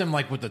draft him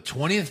like with the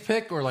 20th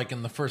pick or like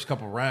in the first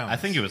couple rounds? I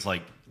think it was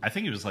like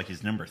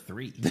his number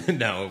 3.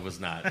 No, it was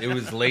not. It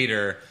was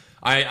later.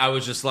 I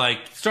was just like,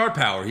 star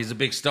power. He's a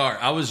big star.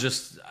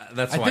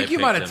 That's why I think you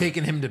picked might have him.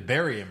 taken him to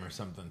bury him or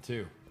something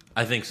too.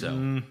 I think so.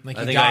 Like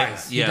I he think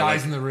dies. He dies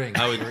like, in the ring.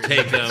 I would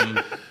take him.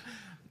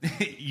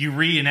 You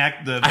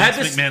reenact the had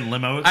Vince this- McMahon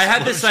limo. I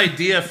had this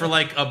idea for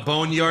like a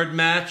boneyard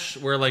match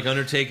where like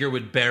Undertaker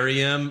would bury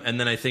him, and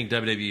then I think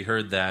WWE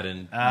heard that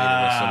and made a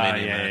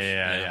WrestleMania match.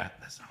 Yeah.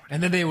 That's not what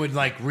And then they would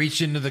like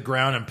reach into the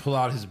ground and pull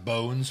out his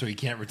bones so he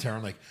can't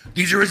return. Like,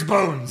 these are his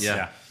bones. Yeah.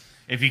 Yeah.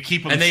 If you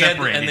keep him And they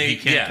separated, he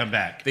can't come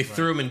back. They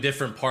threw him in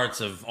different parts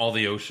of all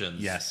the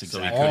oceans. Yes, So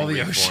exactly. he couldn't All the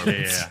reform.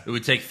 oceans. Yeah. It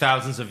would take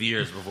thousands of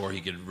years before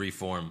he could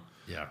reform.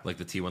 Yeah. Like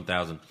the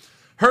T-1000.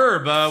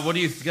 Herb, what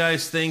do you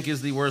guys think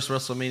is the worst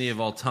WrestleMania of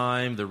all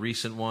time? The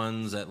recent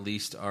ones, at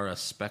least, are a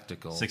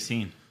spectacle.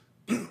 16.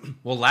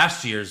 Well,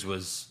 last year's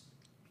was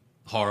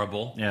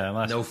horrible.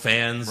 Yeah, no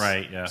fans.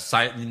 Right, yeah.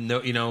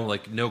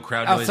 No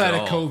crowd noise Outside at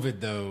of all. COVID,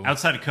 though.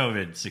 Outside of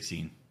COVID,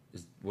 16.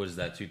 What is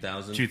that,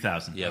 2000?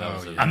 2000. Yeah, that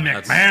was A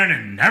that's- McMahon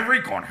in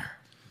every corner.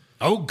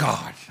 Oh,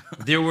 God.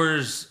 There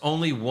was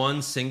only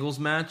one singles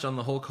match on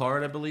the whole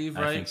card, I believe,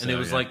 I right? think so, and it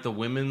was yeah. like the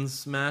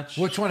women's match.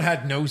 Which one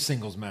had no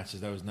singles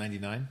matches? That was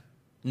 99?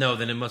 No,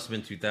 then it must have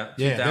been 2000.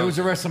 Yeah, there was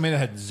a WrestleMania that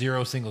had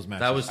 0 singles matches.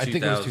 That was I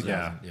think it was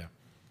 2000. 2000. Yeah.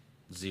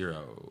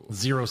 0.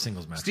 0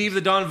 singles matches. Steve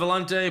the Don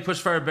Valente,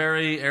 Pushfire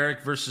Barry,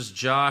 Eric versus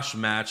Josh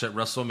match at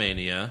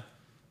WrestleMania.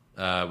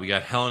 We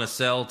got Hell in a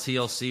Cell,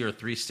 TLC, or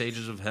 3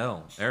 Stages of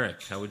Hell.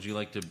 Eric, how would you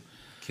like to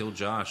kill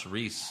Josh?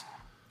 Reese.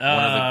 He's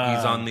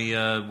on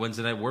the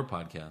Wednesday Night War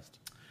podcast.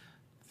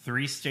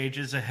 3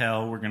 Stages of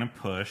Hell we're going to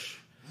push.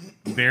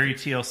 Bury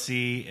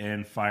TLC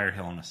and fire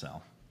Hell in a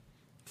Cell.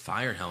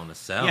 Fire Hell in a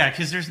Cell? Yeah,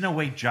 because there's no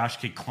way Josh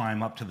could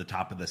climb up to the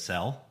top of the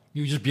cell.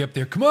 You would just be up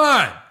there. Come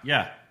on.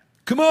 Yeah.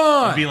 Come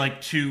on. It'd be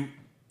like two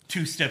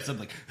steps up,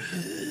 like...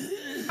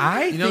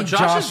 I think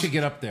Josh could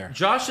get up there.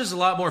 Josh is a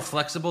lot more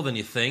flexible than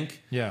you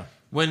think. Yeah.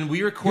 When we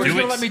He recorded, was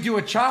going to let me do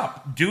a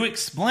chop. Do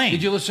explain.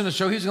 Did you listen to the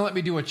show? He was going to let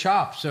me do a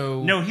chop.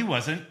 So No, he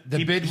wasn't.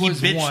 The bid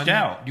was bitched 1.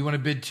 out. Do you want to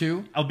bid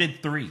 2? I'll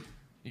bid 3.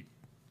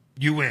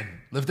 You win.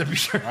 Lift up your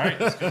shirt. All right.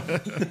 Let's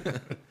go.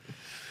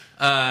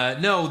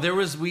 no,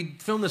 we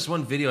filmed this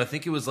one video. I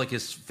think it was like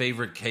his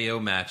favorite KO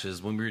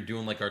matches when we were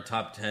doing like our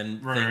top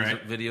 10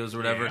 videos or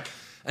whatever. Yeah.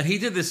 And he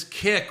did this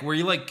kick where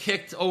you like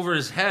kicked over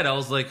his head. I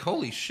was like,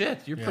 holy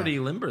shit, you're pretty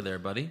limber there,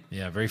 buddy.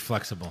 Yeah, very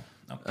flexible.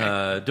 Okay.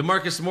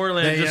 DeMarcus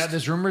Moreland.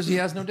 There's rumors he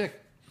has no dick.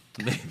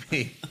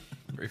 Maybe.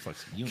 Very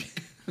flexible.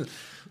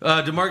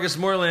 DeMarcus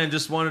Moreland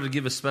just wanted to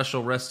give a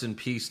special rest in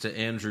peace to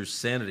Andrew's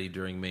sanity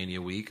during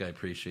Mania Week. I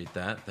appreciate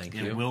that. Thank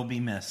you. It will be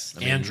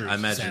missed. Andrew's I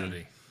imagine,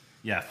 sanity.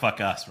 Yeah, fuck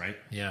us, right?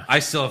 Yeah. I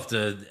still have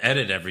to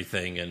edit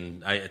everything,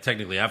 and I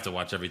technically have to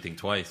watch everything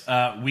twice.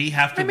 We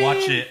have to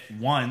watch it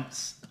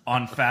once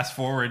on fast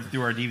forward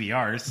through our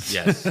DVRs.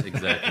 Yes,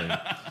 exactly.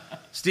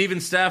 Steven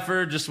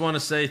Stafford, just want to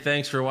say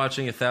thanks for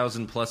watching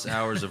 1,000+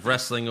 hours of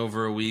wrestling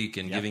over a week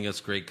and giving us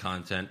great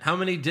content. How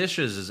many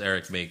dishes is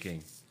Eric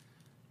making?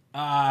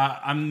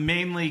 I'm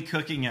mainly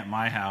cooking at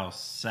my house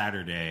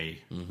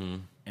Saturday,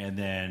 and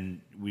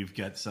then we've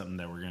got something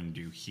that we're going to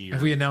do here.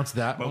 Have we announced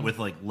that but one? with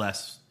like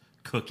less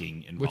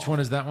cooking involved. Which one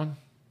is that one?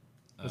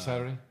 This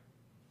Saturday?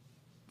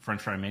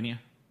 French Fry Mania?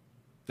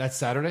 That's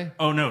Saturday?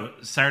 Oh, no.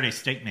 Saturday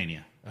Steak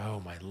Mania.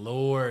 Oh, my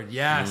Lord.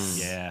 Yes.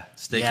 Yeah.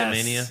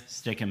 Steakamania?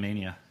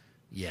 Steakamania.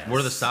 Yes. What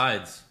are the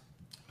sides?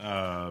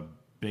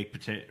 Baked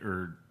potato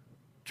or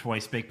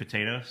twice baked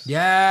potatoes.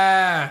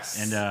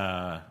 Yes.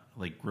 And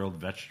like grilled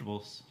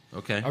vegetables.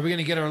 Okay. Are we going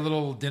to get our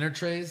little dinner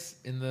trays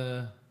in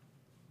the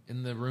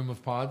room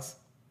of pods?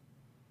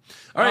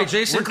 All right,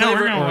 Jason We're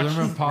Claver.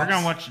 going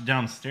to watch it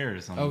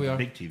downstairs on we the are.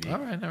 big TV. All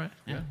right.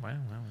 Yeah.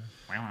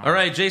 All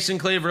right, Jason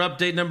Claver,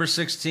 update number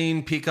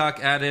 16. Peacock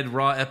added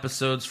Raw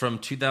episodes from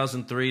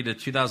 2003 to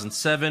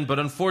 2007, but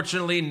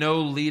unfortunately,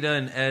 no Lita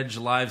and Edge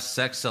live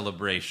sex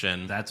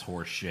celebration. That's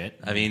horse shit.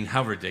 I mean,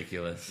 how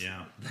ridiculous.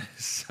 Yeah.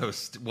 So,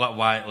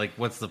 why? Like,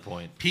 what's the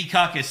point?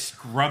 Peacock is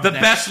scrubbed. The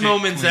that best shit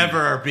moments clean. ever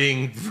are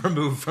being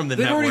removed from the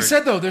They've network. already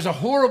said, though, there's a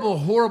horrible,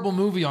 horrible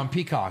movie on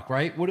Peacock,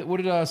 right?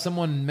 What did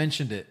someone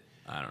mentioned it?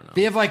 I don't know.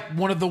 They have like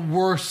one of the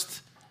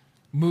worst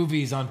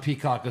movies on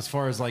Peacock as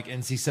far as like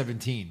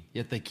NC-17,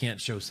 yet they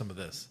can't show some of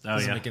this.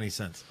 Doesn't make any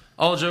sense.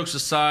 All jokes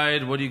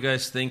aside, what do you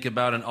guys think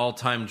about an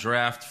all-time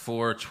draft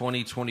for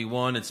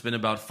 2021? It's been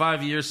about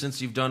 5 years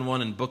since you've done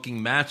one, and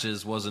booking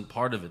matches wasn't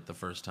part of it the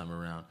first time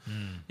around.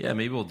 Yeah,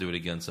 maybe we'll do it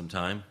again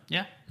sometime.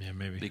 Yeah. Yeah,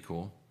 maybe. Be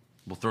cool.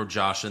 We'll throw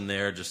Josh in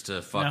there just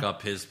to fuck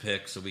up his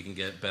picks so we can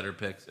get better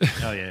picks.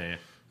 Oh, yeah.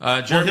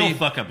 Jeremy, he'll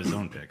fuck up his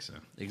own picks. So.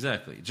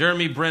 Exactly.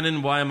 Jeremy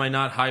Brennan, why am I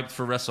not hyped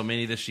for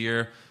WrestleMania this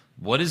year?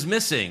 What is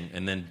missing?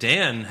 And then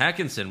Dan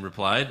Hackinson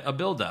replied, a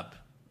build-up.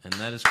 And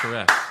that is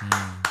correct.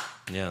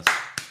 Yes.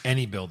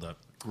 Any build-up.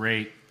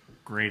 Great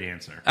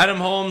answer. Adam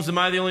Holmes, am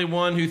I the only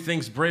one who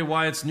thinks Bray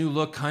Wyatt's new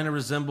look kind of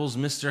resembles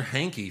Mr.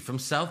 Hanky from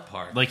South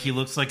Park? Like he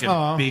looks like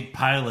a big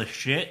pile of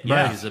shit.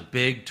 Yeah, he's a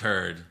big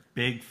turd.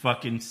 Big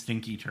fucking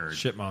stinky turd.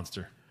 Shit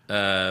monster.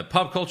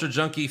 Pop culture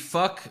junkie,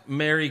 fuck,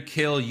 marry,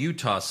 kill,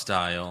 Utah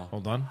style.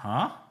 Hold on.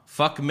 Huh?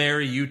 Fuck,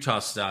 marry, Utah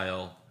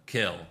style,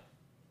 kill.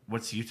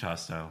 What's Utah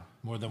style?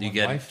 More than You one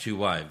get wife? 2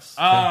 wives.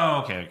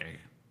 Oh, okay.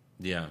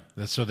 Yeah.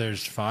 So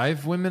there's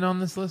 5 women on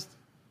this list?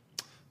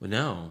 Well,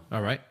 no.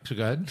 All right. So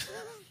go ahead.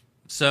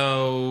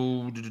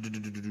 So,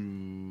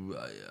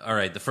 all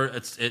right. The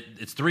first,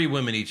 it's 3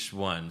 women each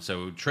one.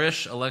 So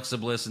Trish, Alexa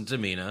Bliss, and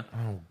Tamina.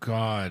 Oh,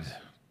 God.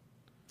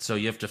 So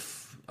you have to.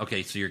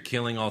 Okay, so you're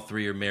killing all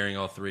 3, you're marrying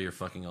all 3, you're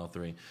fucking all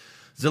 3.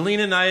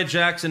 Zelina, Nia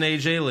Jax, and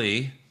AJ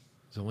Lee.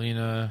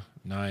 Zelina,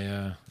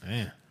 Nia,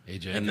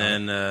 AJ. And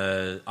then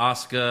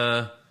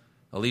Asuka,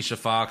 Alicia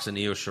Fox, and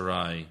Io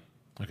Shirai.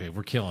 Okay,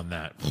 we're killing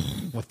that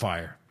with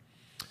fire.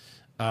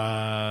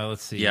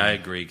 Let's see. Yeah, I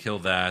agree. Kill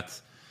that.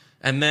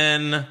 And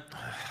then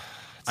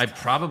I'd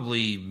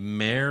probably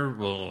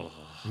marry.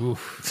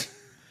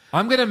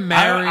 I'm going to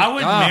marry. I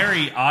would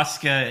marry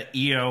Asuka,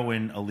 Io,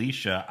 and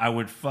Alicia. I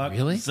would fuck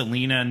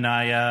Zelina,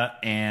 Nia,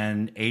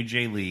 and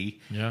AJ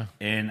Lee. Yeah.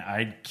 And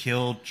I'd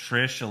kill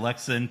Trish,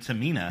 Alexa, and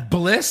Tamina.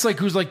 Bliss, like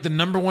who's like the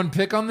number 1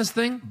 pick on this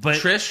thing? But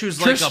Trish, who's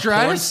Trish like a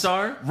Stratus? porn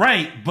star.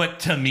 Right, but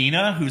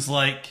Tamina, who's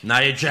like...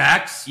 Nia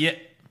Jax? Yeah.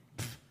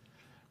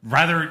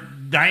 Rather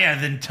Nia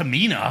than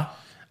Tamina.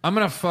 I'm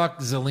going to fuck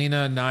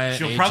Zelina, Nia,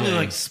 She'll AJ. probably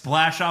like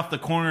splash off the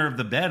corner of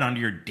the bed onto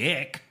your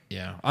dick.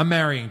 Yeah, I'm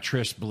marrying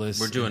Trish, Bliss.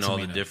 We're doing and all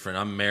the Tamina. different.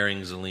 I'm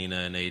marrying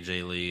Zelina and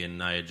AJ Lee and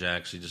Nia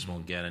Jax. She just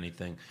won't get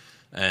anything.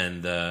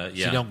 And yeah,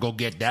 She don't go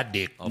get that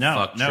dick. I'll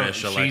fuck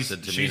Trish, Alexa,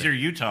 Tamina. She's your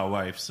Utah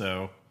wife,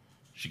 so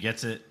she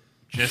gets it.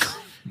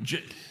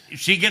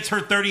 She gets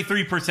her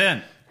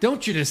 33%.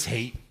 Don't you just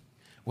hate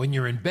when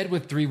you're in bed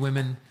with 3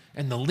 women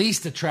and the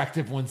least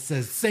attractive one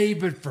says,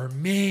 "Save it for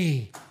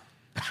me"?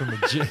 It's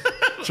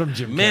from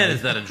Jim. Man, Carrey.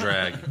 is that a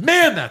drag?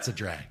 Man, that's a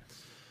drag.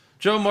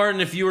 Joe Martin,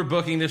 if you were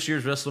booking this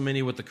year's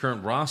WrestleMania with the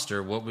current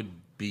roster, what would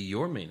be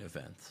your main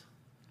event?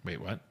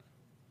 Wait, what?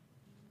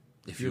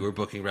 If you were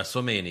booking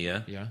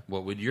WrestleMania, Yeah.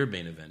 what would your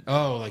main event?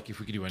 Oh, like if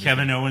we could do anything.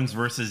 Kevin Owens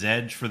versus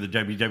Edge for the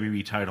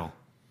WWE title.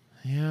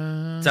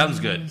 Yeah. Sounds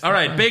good. All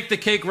right, Bake the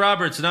Cake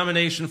Roberts,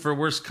 nomination for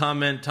worst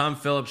comment. Tom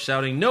Phillips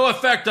shouting, "No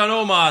effect on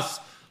Omos,"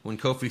 when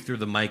Kofi threw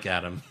the mic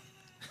at him.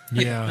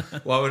 Yeah.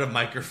 Why would a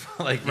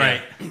microphone like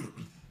Right. yeah.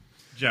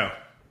 Joe.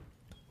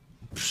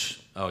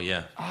 Oh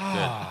yeah.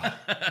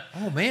 Good.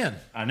 Oh man.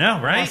 I know,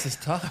 right? This is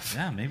tough.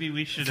 Yeah, maybe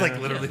we should. It's like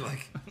literally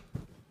like.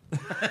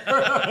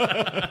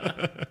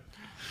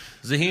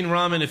 Zaheen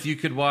Rahman, if you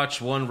could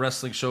watch one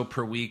wrestling show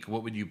per week,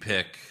 what would you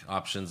pick?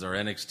 Options are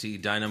NXT,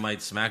 Dynamite,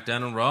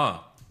 SmackDown, and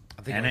Raw.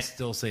 I think I would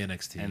still say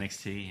NXT.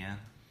 NXT, yeah.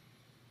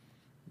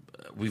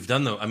 We've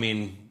done I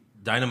mean,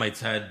 Dynamite's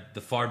had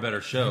the far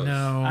better shows.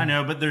 No. I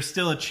know, but there's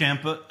still a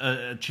chance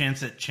that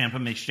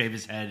Ciampa may shave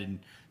his head and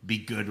be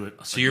good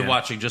with. So you're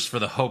watching just for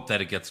the hope that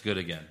it gets good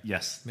again.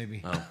 Yes,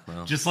 Maybe. Oh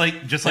well. just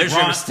like There's Raw,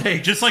 your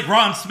mistake. just like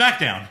Raw and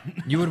SmackDown.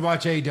 You would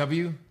watch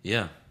AEW?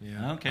 Yeah.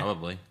 Yeah. Okay.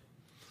 Probably.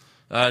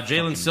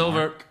 Jalen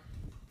Silver.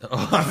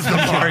 Oh,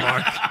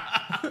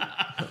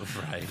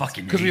 right.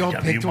 Fucking Because we all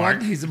AEW picked Mark.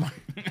 one. He's a mark.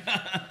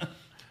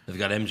 They've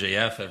got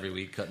MJF every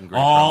week cutting great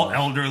All promos.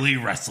 elderly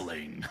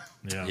wrestling.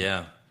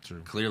 Yeah.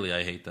 True. Clearly,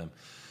 I hate them.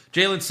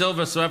 Jalen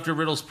Silva. So after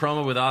Riddle's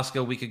promo with Asuka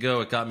a week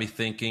ago, it got me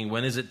thinking: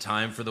 when is it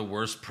time for the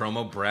worst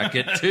promo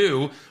bracket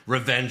 2,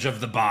 Revenge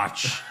of the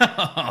Botch?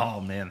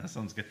 Oh man, that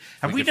sounds good.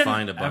 Have We we could done?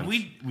 find a bunch.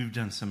 We've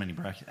done so many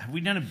brackets. Have we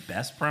done a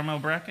best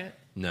promo bracket?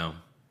 No.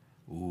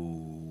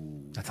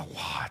 That's a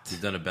lot.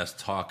 We've done a best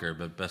talker,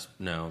 but best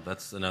no.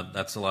 That's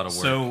a lot of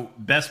work. So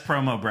best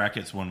promo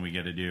brackets one we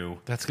got to do.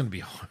 That's going to be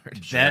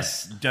hard.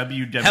 Best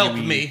WWE. Help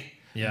me.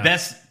 Yeah.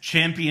 Best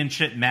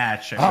championship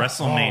match at Oh,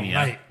 WrestleMania. oh,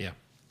 right. Yeah.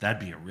 That'd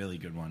be a really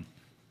good one.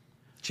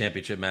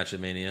 Championship match at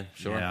Mania.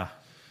 Sure.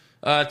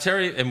 Yeah.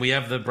 Terry, and we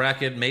have the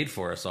bracket made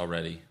for us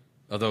already.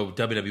 Although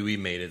WWE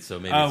made it, so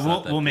maybe it's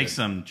not that we'll make good.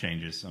 some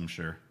changes. I'm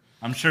sure.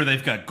 I'm sure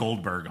they've got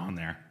Goldberg on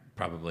there.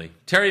 Probably.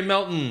 Terry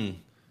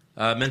Melton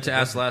meant to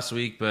ask last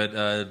week, but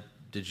what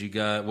did you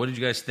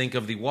guys think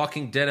of the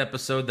Walking Dead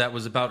episode that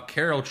was about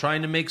Carol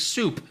trying to make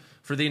soup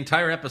for the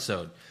entire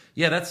episode?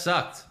 Yeah, that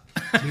sucked.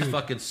 It's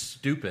fucking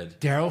stupid.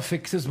 Daryl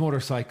fixed his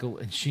motorcycle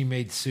and she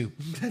made soup.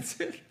 That's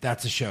it.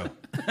 That's a show.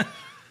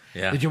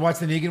 Yeah. Did you watch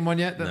the Negan one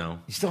yet? No.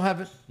 You still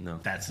haven't? No.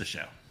 That's the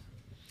show.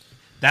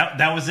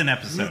 That was an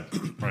episode.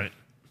 Right.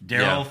 Daryl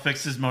Yeah.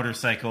 fixed his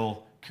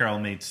motorcycle. Carol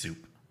made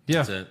soup. Yeah.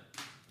 That's it.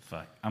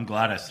 Fuck. I'm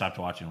glad I stopped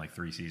watching like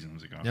 3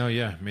 seasons ago. No,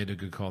 yeah. Made a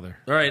good call there.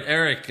 All right,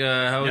 Eric,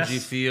 how would Yes. you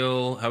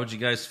feel? How would you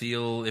guys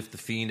feel if the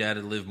Fiend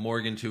added Liv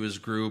Morgan to his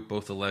group?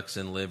 Both Alexa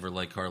and Liv are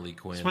like Harley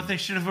Quinn. That's what they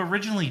should have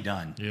originally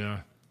done. Yeah.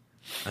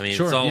 I mean,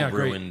 Sure, it's all yeah,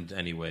 great. ruined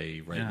anyway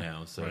right Yeah.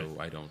 now, so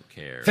I don't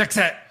care. Fix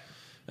it.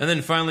 And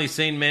then finally,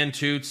 Sane Man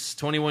Toots.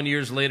 21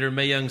 years later,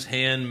 Mae Young's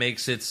hand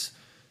makes its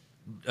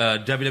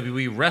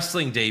WWE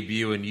wrestling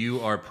debut, and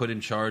you are put in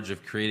charge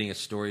of creating a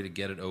story to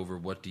get it over.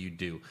 What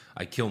do?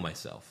 I kill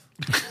myself.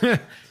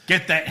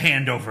 Get that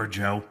hand over,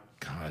 Joe.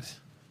 God.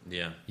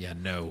 Yeah, Yeah,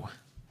 no.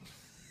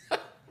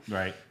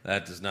 Right.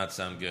 that does not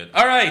sound good.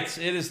 All right,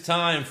 it is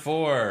time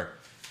for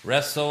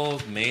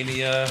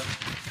WrestleMania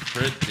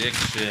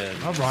prediction.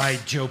 All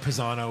right, Joe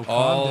Pisano. Calm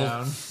All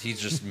down. he's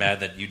just mad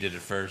that you did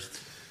it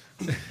first.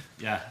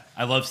 Yeah.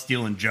 I love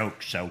stealing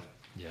jokes, so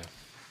Yeah.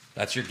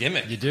 That's your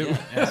gimmick. You do?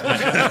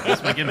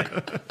 that's my gimmick.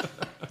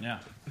 Yeah.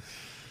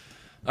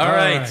 All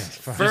right, right. Does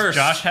first.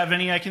 Josh have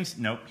any I can...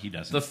 Nope, he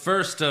doesn't. The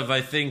first of,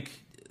 I think,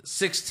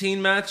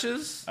 16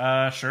 matches.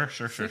 Sure.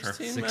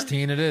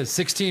 16 it is.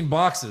 16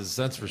 boxes,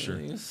 that's for sure.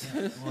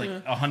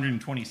 Like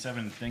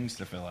 127 things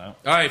to fill out.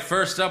 All right,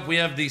 first up, we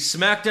have the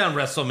SmackDown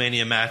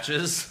WrestleMania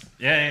matches.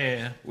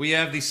 Yeah. We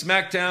have the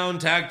SmackDown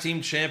Tag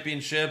Team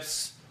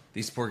Championships.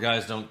 These poor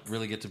guys don't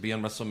really get to be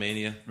on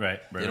WrestleMania. Right.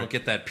 They don't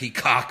get that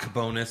peacock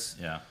bonus.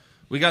 Yeah.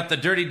 We got the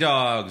Dirty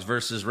Dogs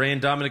versus Rey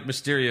and Dominic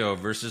Mysterio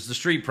versus the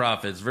Street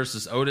Profits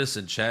versus Otis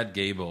and Chad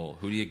Gable.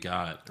 Who do you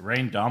got? Ray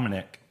and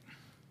Dominic.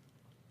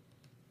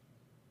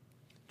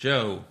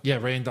 Joe. Yeah,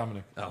 Ray and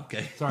Dominic. Oh,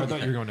 okay. Sorry, I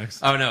thought you were going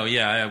next. Oh, no,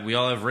 yeah. We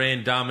all have Ray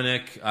and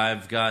Dominic.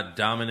 I've got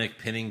Dominic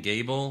pinning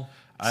Gable.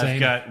 I've Same.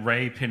 got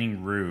Ray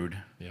pinning Rude.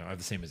 Yeah, I have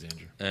the same as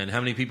Andrew. And how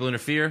many people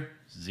interfere?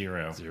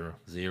 0.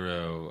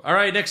 0. All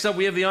right, next up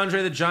we have the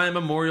Andre the Giant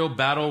Memorial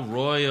Battle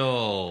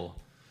Royal.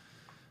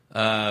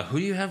 Who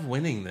do you have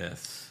winning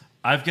this?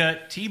 I've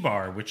got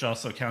T-Bar, which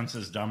also counts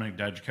as Dominic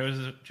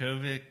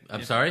Dijakovic.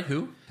 I'm sorry,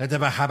 who?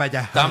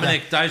 Dominic.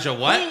 Dominic Dijak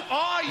what?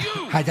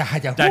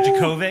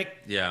 Dijakovic.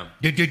 Yeah.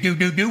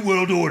 Do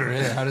World Order.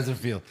 Yeah, how does it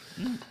feel?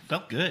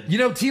 Felt good. You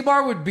know,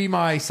 T-Bar would be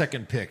my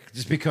second pick,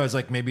 just because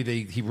like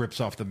maybe he rips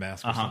off the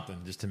mask or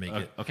something, just to make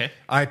it. Okay.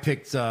 I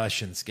picked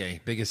Shinsuke,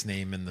 biggest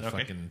name in the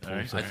fucking pool. All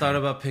right. so I thought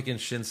about picking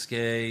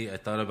Shinsuke. I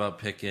thought about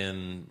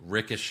picking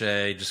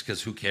Ricochet, just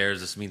because who cares?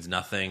 This means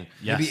nothing.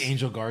 Yes. Maybe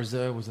Angel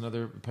Garza was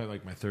another, probably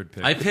like my third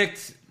pick. I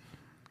picked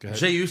Go ahead.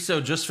 Jey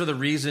Uso just for the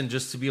reason,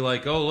 just to be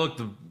like, oh, look,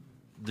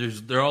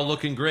 they're all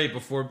looking great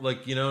before,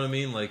 like, you know what I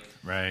mean? Like,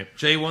 Right.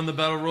 Jay won the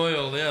Battle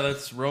Royal. Yeah,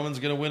 Roman's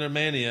going to win at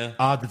Mania.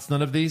 Odd, it's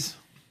none of these.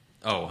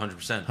 Oh,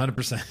 100%.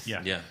 100%.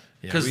 Yeah. Yeah.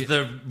 Because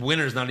the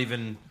winner's not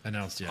even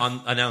announced yet.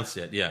 Announced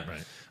yet, yeah.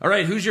 Right. All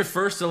right, who's your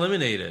first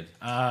eliminated?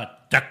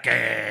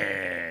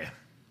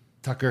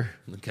 Tucker.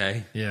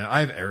 Okay. Yeah,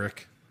 I have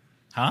Eric.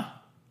 Huh?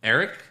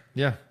 Eric?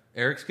 Yeah.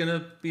 Eric's going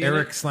to be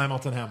Eric in it?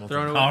 Slamilton Hamilton.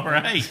 Throwing away. All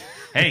right.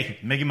 Hey,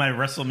 making my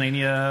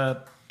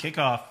WrestleMania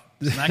kickoff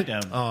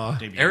SmackDown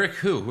debut. Eric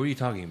who? Who are you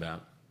talking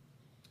about?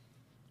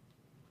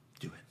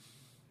 Do it.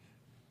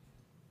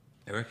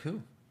 Eric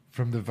who?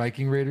 From the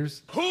Viking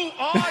Raiders. Who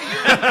are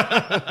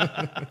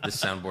you? This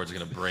soundboard's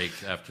going to break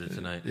after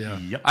tonight. Yeah.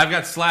 Yep. I've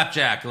got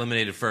Slapjack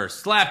eliminated first.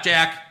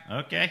 Slapjack.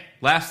 Okay.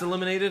 Last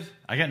eliminated.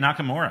 I got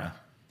Nakamura.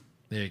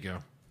 There you go.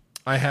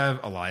 I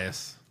have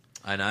Elias.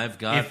 And I've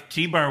got... If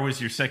T-Bar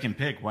was your second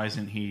pick, why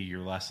isn't he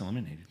your last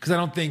eliminated? Because I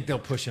don't think they'll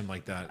push him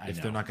like that I if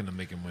know. they're not going to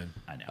make him win.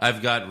 I know.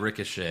 I've got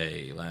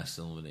Ricochet last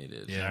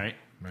eliminated. Yeah. All right.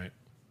 Right.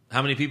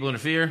 How many people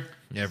interfere?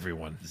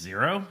 Everyone.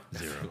 Zero.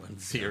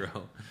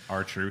 Zero.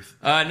 R-Truth.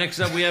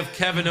 Next up, we have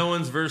Kevin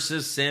Owens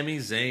versus Sami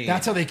Zayn.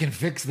 That's how they can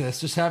fix this.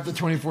 Just have the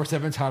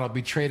 24/7 title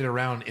be traded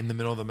around in the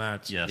middle of the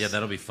match. Yes. Yeah,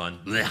 that'll be fun.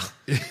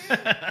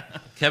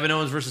 Kevin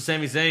Owens versus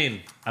Sami Zayn.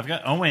 I've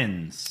got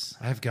Owens.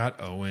 I've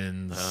got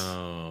Owens.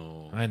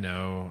 Oh. I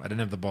know. I didn't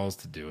have the balls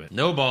to do it.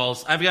 No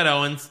balls. I've got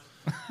Owens.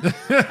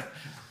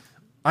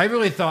 I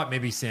really thought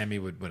maybe Sammy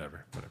would,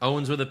 whatever.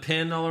 Owens with a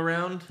pin all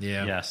around.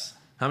 Yeah. Yes.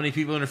 How many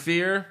people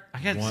interfere?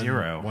 I got One,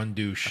 zero. One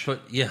douche. I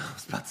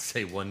was about to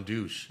say one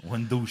douche.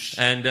 One douche.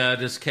 And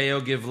does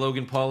KO give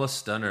Logan Paul a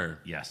stunner?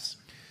 Yes.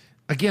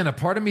 Again, a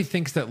part of me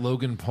thinks that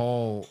Logan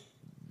Paul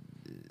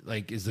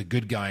is a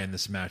good guy in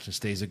this match and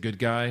stays a good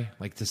guy,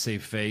 to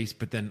save face,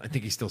 but then I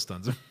think he still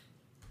stuns him.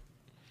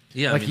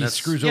 Yeah, he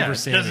screws Yeah, over it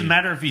Sammy. doesn't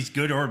matter if he's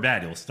good or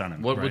bad. He'll stun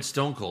him. What Right. would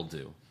Stone Cold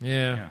do?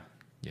 Yeah.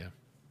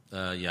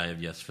 Yeah, I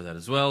have yes for that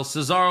as well.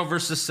 Cesaro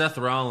versus Seth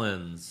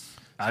Rollins.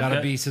 I've Got to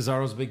got- be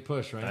Cesaro's big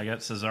push, right? I got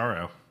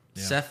Cesaro.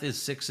 Yeah. Seth is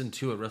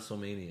 6-2 at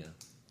WrestleMania.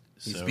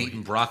 He's So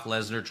beaten Brock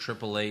Lesnar,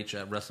 Triple H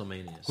at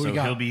WrestleMania. Who So you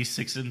got? he'll be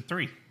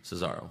 6-3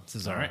 Cesaro.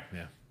 Cesaro. All right.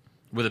 Yeah.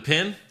 With a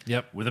pin?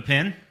 Yep. with a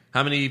pin.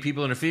 How many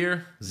people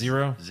interfere?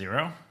 Zero.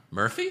 Zero.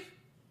 Murphy?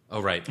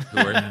 Oh, right. Who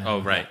are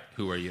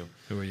Who are you?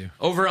 Who are you?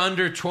 Over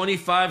under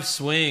 25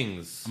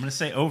 swings. I'm going to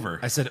say over.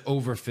 I said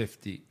over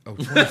 50. Oh,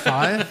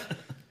 25?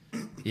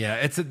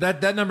 Yeah,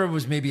 that number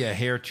was maybe a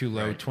hair too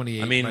low.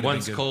 28. I mean, might have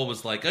once been good. Cole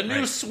was like, a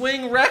new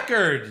swing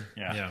record.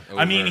 Yeah. Yeah.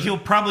 I mean, Over. he'll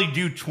probably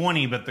do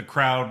 20, but the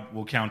crowd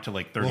will count to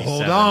 37.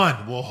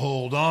 We'll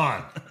hold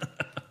on.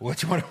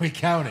 Which one are we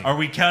counting? Are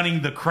we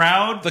counting the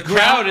crowd? The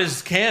crowd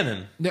is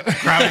canon.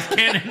 crowd is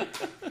canon.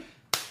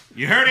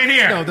 You heard it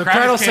here. No, the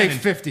crowd will is say canon.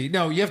 50.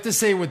 No, you have to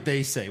say what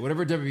they say.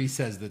 Whatever WWE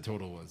says the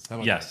total was. How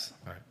about Yes.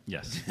 that? All right.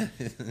 Yes.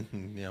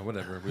 Yeah,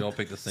 whatever. We all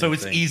picked the same So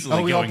it's thing. easily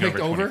Oh, we all going picked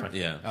over over? 25.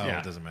 Yeah. Oh, Yeah.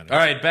 it doesn't matter. All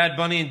right, Bad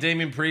Bunny and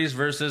Damian Priest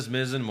versus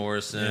Miz and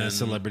Morrison. Yeah,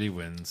 celebrity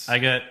wins. I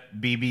got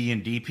BB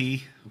and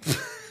DP.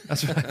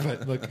 That's right.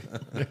 But look,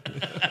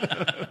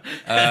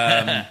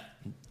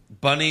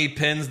 Bunny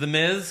pins the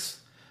Miz.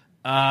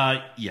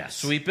 Yes.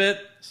 Sweep it.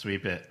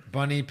 Sweep it.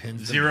 Bunny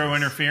pins the Zero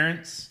Miz.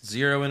 interference.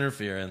 Zero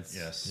interference.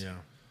 Yes. Yeah.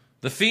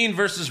 The Fiend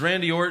versus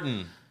Randy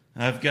Orton.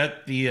 I've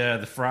got the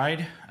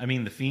Fiend.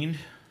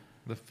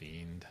 The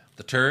Fiend.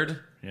 The Turd.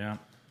 Yeah.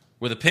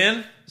 With a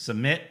pin.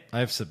 Submit. I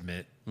have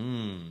submit.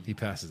 He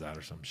passes out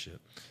or some shit.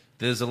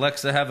 Does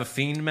Alexa have a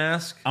Fiend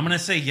mask? I'm going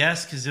to say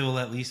yes because it will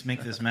at least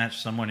make this match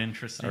somewhat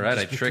interesting. All right,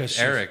 I Because tricked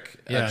she's- Eric.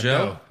 Yeah,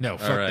 Joe? No,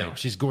 fuck All right. no.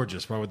 She's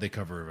gorgeous. Why would they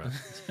cover her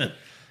up?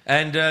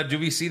 And do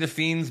we see the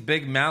Fiend's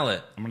big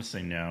mallet? I'm going to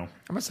say no. I'm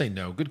going to say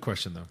no. Good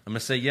question, though. I'm going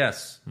to say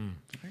yes.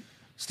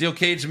 Steel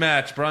cage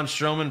match. Braun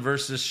Strowman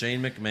versus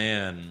Shane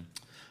McMahon.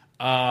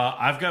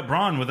 I've got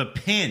Braun with a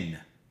pin.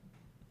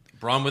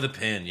 Braun with a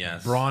pin,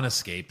 yes. Braun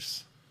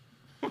escapes.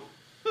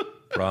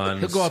 Braun.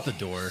 He'll go out the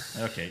door.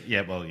 Okay.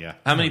 Yeah. Well, yeah.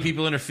 How many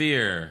people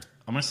interfere?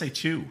 I'm going to say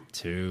 2.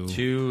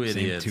 Two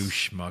Idiots. Same two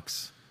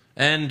schmucks.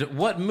 And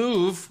what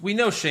move? We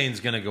know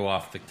Shane's going to go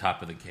off the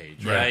top of the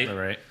cage, right? All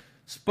right.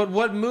 But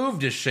what move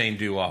does Shane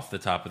do off the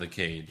top of the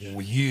cage? Oh,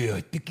 yeah.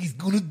 I think he's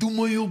going to do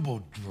my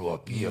elbow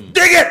drop. Yeah.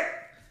 Dig it!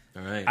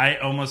 All right.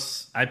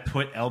 I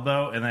put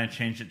elbow and then I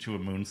changed it to a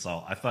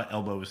moonsault. I thought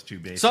elbow was too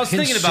basic. So I was Can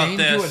thinking about Shane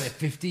do a this.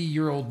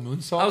 50-year-old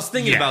moonsault? I was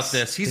thinking Yes. about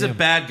this. He's a Damn.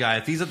 bad guy.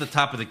 If he's at the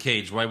top of the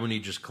cage, why wouldn't he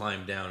just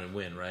climb down and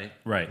win, right?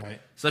 right.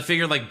 So I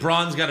figured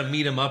Braun's got to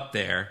meet him up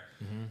there.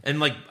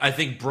 And I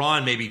think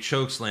Braun maybe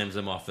choke slams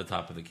him off the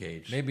top of the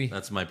cage. Maybe.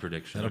 That's my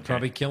prediction. That'll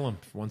probably kill him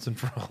once and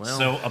for all. Well,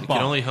 So, a you bump.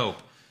 can only hope.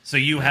 So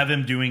you have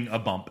him doing a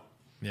bump.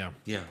 Yeah.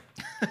 Yeah.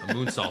 A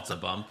moonsault's a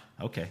bump.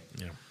 Okay.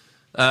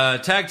 Yeah.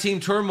 Tag team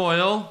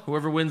turmoil.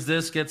 Whoever wins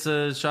this gets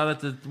a shot at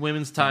the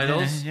women's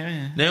titles.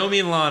 Yeah.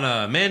 Naomi and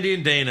Lana, Mandy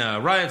and Dana,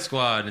 Riot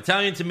Squad,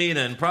 Natalia and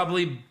Tamina, and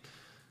probably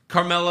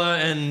Carmella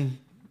and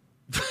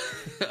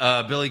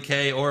Billy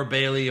Kay or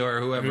Bailey or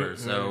whoever.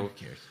 So,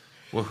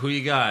 well, who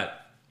you got?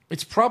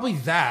 It's probably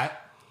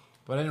that,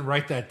 but I didn't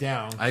write that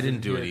down. I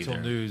didn't do it Until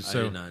either. news, I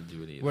so did not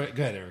do it either.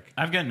 Go ahead, Eric.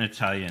 I've got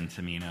Natalia and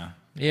Tamina.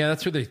 Yeah,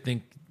 that's who they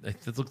think.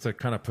 It looks like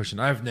kind of pushing.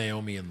 I have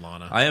Naomi and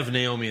Lana. I have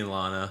Naomi and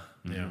Lana.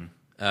 yeah.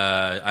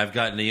 I've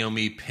got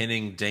Naomi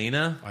pinning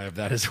Dana. I have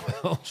that as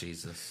well.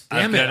 Jesus.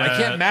 Damn it. I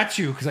can't match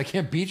you because I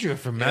can't beat you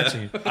if I'm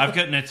matching you. I've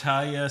got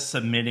Natalia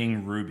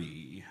submitting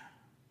Ruby.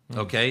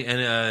 Okay,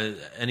 and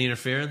any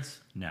interference?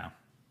 No.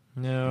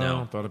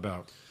 No. Thought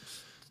about.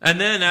 And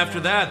then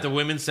after that, the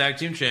Women's Tag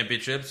Team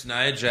Championships,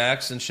 Nia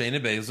Jax and Shayna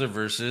Baszler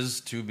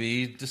versus to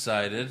be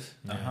decided.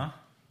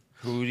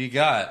 Who do you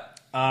got?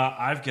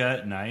 I've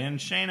got Nia and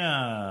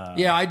Shayna.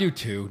 Yeah, I do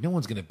too. No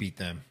one's going to beat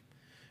them.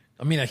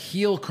 I mean, a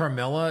heel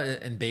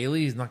Carmella and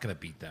Bayley is not going to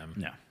beat them.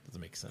 No.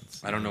 Doesn't make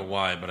sense. I don't know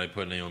why, but I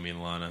put Naomi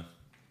and Lana.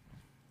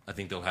 I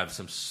think they'll have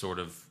some sort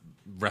of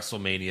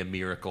WrestleMania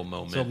miracle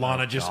moment. So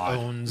Lana just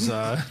owns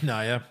Nia.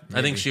 Maybe.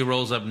 I think she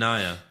rolls up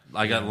Nia.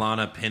 I got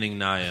Lana pinning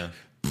Nia.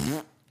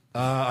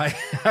 I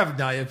have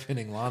Nia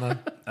pinning Lana.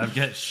 I've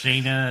got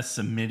Shayna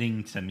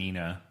submitting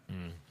Tamina.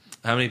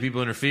 How many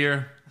people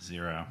interfere?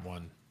 0.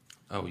 1.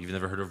 Oh, you've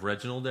never heard of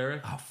Reginald,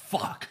 Eric? Oh,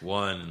 fuck.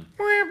 1.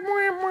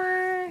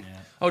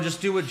 Oh,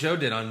 just do what Joe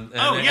did on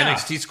yeah.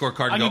 NXT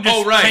scorecard I and can go,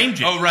 just oh, right.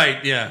 change it. Oh,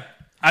 right, yeah.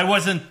 I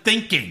wasn't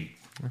thinking.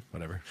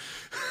 Whatever.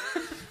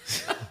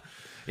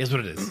 Is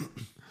what it is.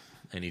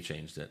 And he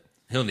changed it.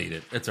 He'll need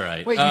it. It's all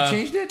right. Wait, you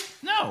changed it?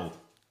 No.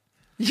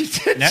 You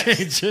did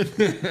change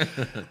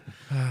it.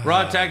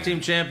 Raw Tag Team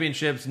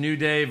Championships, New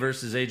Day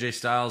versus AJ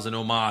Styles and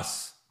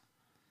Omos.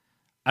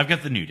 I've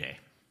got the New Day.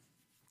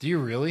 Do you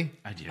really?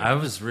 I do. I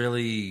was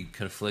really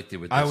conflicted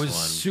with this I was one.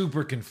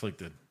 super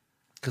conflicted.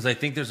 Because I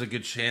think there's a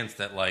good chance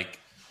that, like,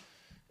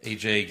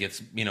 AJ gets,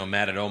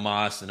 mad at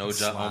Omos and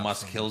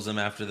Omos kills him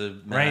after the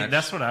match. Right,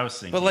 that's what I was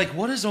thinking. But, like,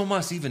 what does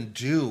Omos even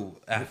do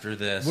after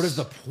this? What is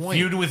the point?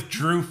 Feud with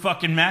Drew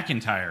fucking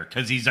McIntyre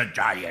because he's a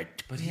giant.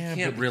 But he Yeah,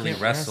 can't but really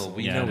can't wrestle. wrestle.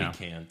 We Yeah, know I know. he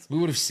can't. We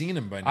would have seen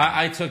him by now.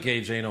 I took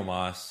AJ and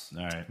Omos.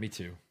 All right. Me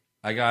too.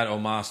 I got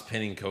Omos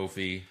pinning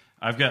Kofi.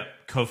 I've got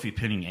Kofi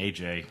pinning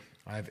AJ.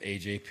 I have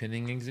AJ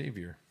pinning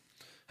Xavier.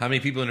 How many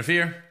people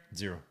interfere?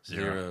 0.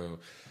 0.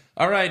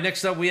 All right,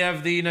 next up we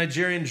have the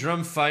Nigerian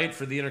drum fight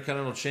for the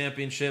Intercontinental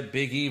Championship.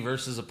 Big E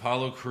versus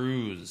Apollo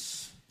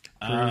Crews.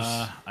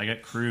 I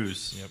got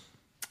Cruz. Yep.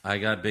 I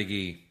got Big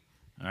E.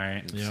 All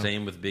right.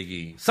 Staying with Big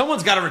E.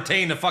 Someone's got to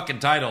retain the fucking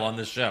title on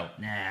this show.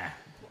 Nah.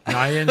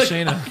 Nia and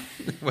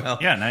Shayna. Well,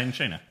 Yeah, Nia and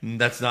Shayna.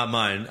 that's not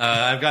mine.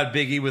 I've got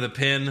Big E with a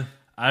pin.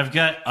 I've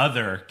got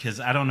other because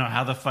I don't know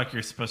how the fuck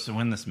you're supposed to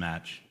win this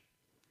match.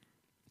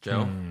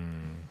 Joe?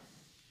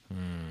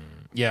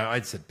 Yeah,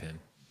 I'd said pin.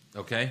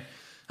 Okay.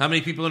 How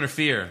many people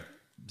interfere?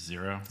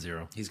 0.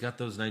 0. He's got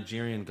those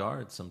Nigerian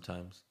guards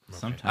sometimes.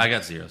 Sometimes. I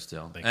got 0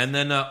 still. And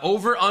then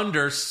over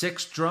under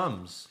 6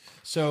 drums.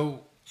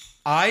 So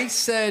I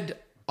said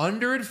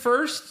under at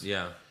first.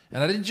 Yeah.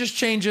 And I didn't just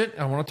change it.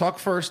 I want to talk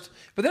first.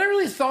 But then I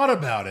really thought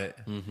about it.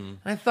 Mm-hmm.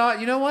 I thought,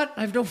 you know what?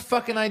 I have no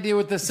fucking idea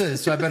what this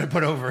is, so I better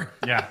put over.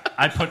 Yeah,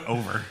 I put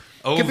over.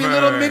 Over. Could be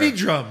little mini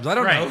drums. I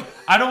don't know.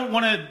 I don't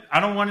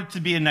want it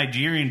to be a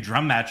Nigerian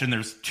drum match and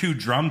there's 2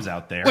 drums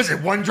out there. Was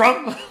it one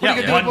drum? What Yeah, are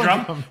you gonna do one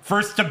with drum.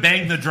 First to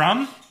bang the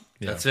drum.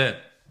 That's it.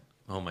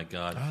 Oh, my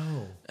God.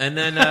 Oh. And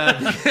then I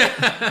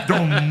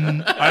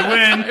win.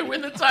 I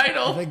win the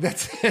title. I think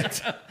that's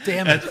it.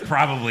 Damn it. That's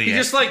probably He it.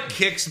 just like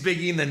kicks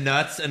Biggie in the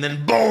nuts and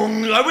then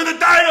boom, I win the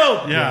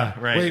title. Yeah,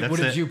 right. Wait, that's what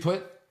did it. you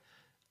put?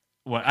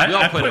 What? We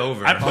all put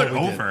over. I put Oh, we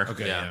did. over.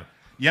 Okay, Yeah. yeah.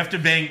 You have to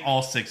bang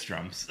all 6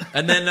 drums.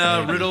 And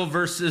then Riddle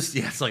versus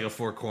it's like a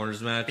 4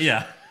 corners match.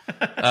 Yeah.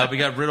 We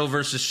got Riddle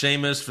versus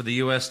Sheamus for the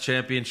U.S.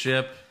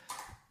 Championship.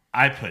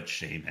 I put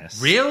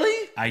Sheamus.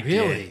 Really? I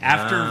Really? did.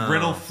 After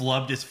Riddle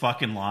flubbed his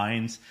fucking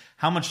lines,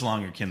 how much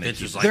longer can they It's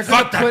keep just like They're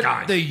fuck going to that put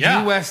guy. the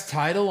Yeah. U.S.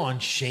 title on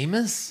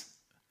Sheamus?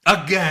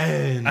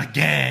 Again.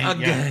 again? Again.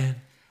 Yeah.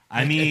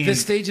 I mean, At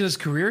this stage in his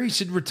career, he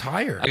should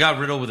retire. I got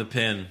Riddle with a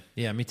pin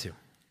Yeah, me too.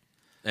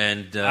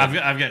 and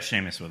I've got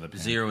Sheamus with a pin.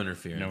 0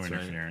 interference. No right?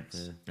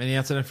 interference. Any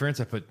outside interference?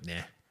 I put nah.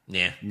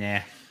 Yeah. Nah.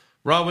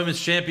 Raw Women's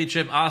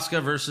Championship,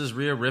 Asuka versus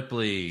Rhea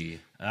Ripley.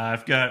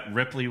 I've got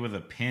Ripley with a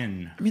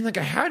pin. I mean, like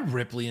I had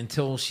Ripley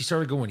until she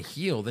started going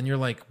heel. Then you're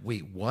like,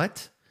 wait,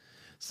 what?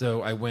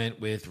 So I went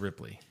with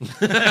Ripley.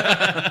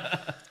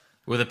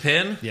 With a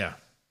pin? Yeah,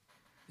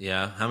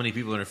 Yeah. How many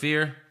people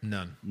interfere?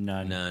 none.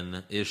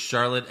 None. Is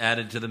Charlotte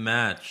added to the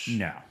match?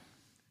 No.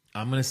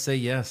 I'm gonna say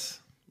yes.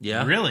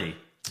 Yeah. Really?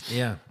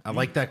 Yeah, I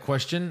like that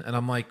question, and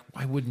I'm like,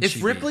 why wouldn't she?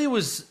 If Ripley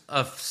was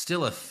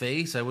still a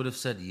face, I would have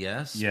said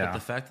yes. Yeah. But the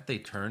fact that they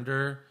turned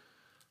her,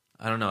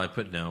 I don't know. I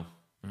put no.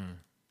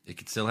 It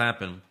could still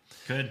happen.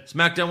 Good.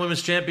 SmackDown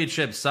Women's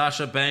Championship,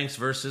 Sasha Banks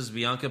versus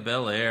Bianca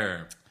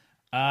Belair.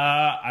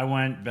 I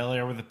went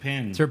Belair with a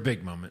pin. It's her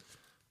big moment.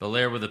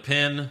 Belair with a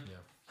pin. Yeah.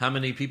 How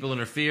many people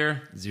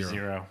interfere?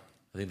 0.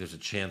 I think there's a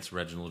chance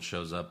Reginald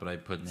shows up, but I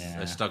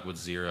Nah. stuck with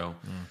 0.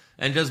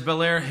 And does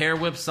Belair hair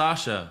whip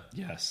Sasha?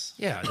 Yes.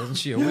 Yeah, doesn't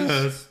she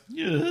always?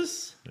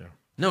 Yes.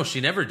 No,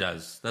 she never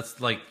does.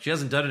 That's like she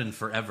hasn't done it in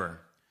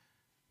forever.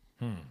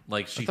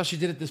 Like I she thought she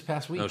did it this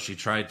past week. No, she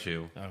tried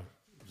to. Oh.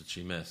 But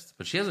she missed.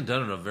 But she hasn't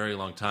done it in a very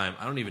long time.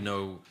 I don't even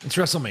know. It's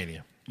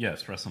WrestleMania.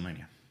 Yes,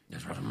 WrestleMania.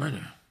 That's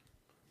WrestleMania.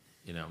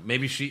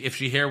 Maybe if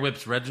she hair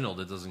whips Reginald,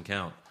 it doesn't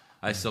count.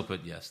 I still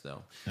put yes,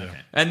 though. Okay.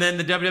 And then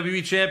the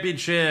WWE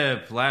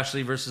Championship,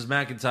 Lashley versus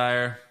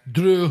McIntyre.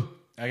 Drew.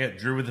 I got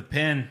Drew with a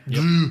pin.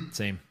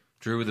 Same.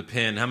 Drew with a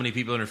pin. How many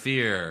people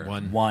interfere?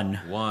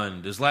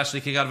 One. Does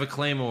Lashley kick out of a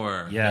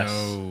Claymore? Yes.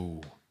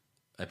 No.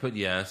 I put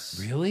yes.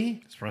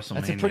 Really? It's WrestleMania.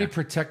 That's a pretty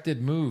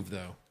protected move,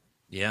 though.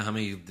 Yeah, how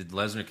many did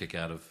Lesnar kick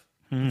out of?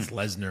 It's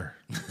Lesnar.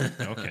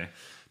 Okay.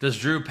 Does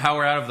Drew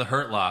power out of the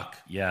Hurt Lock?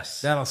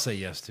 Yes. That I'll say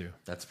yes to.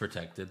 That's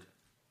protected.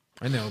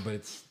 I know, but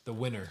it's the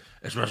winner.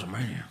 It's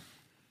WrestleMania.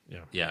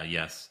 Yeah. Yeah,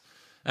 yes.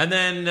 And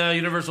then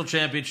Universal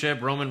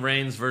Championship, Roman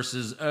Reigns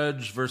versus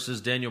Edge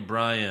versus Daniel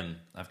Bryan.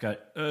 I've got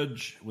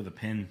Edge with a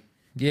pin.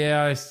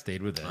 Yeah, I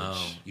stayed with Edge.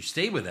 Oh, you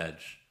stayed with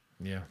Edge.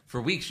 Yeah. For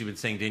weeks, you've been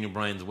saying Daniel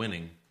Bryan's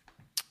winning.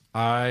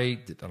 I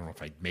don't know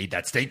if I made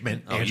that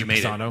statement. Oh, Andrew you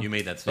made Pisano. it. You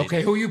made that statement.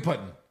 Okay, who are you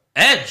putting?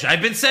 Edge.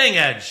 I've been saying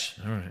Edge.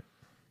 All right.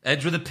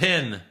 Edge with a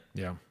pin.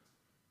 Yeah.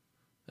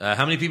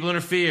 How many people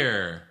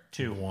interfere?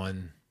 2.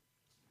 1.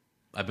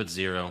 I put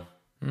 0.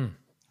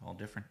 All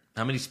different.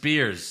 How many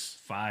spears?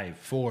 5.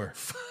 4.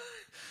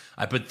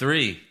 I put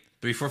 3.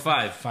 3, 4,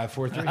 5. 5,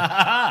 4, 3.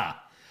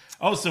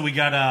 Oh, so we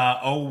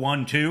got 0,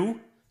 1, 2,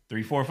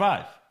 3, 4,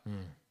 5.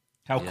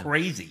 How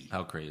crazy.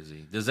 How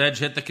crazy. Does Edge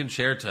hit the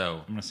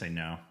concerto? I'm going to say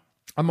no.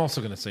 I'm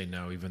also going to say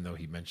no, even though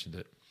he mentioned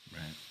it.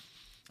 Right.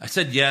 I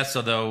said yes,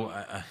 although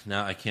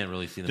now I can't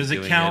really see them Does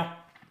doing it count?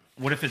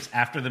 What if it's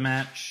after the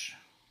match?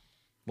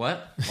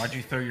 What? Why'd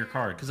you throw your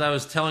card? Because I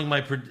was telling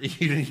my...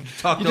 you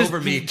talked just- over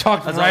me. you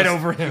talked as right I was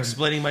over him.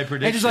 Explaining my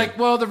prediction. And just like,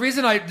 well, the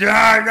reason I...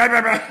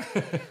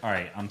 All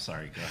right, I'm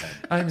sorry. Go ahead.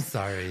 I'm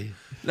sorry.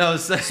 No,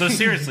 So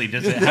seriously,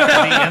 does it have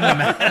to be in the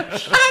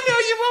match? I know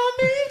you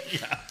want me.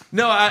 Yeah.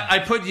 No, I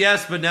put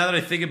yes, but now that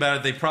I think about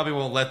it, they probably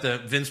won't let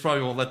Vince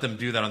probably won't let them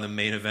do that on the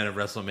main event of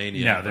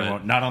WrestleMania. No, they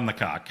won't. Not on the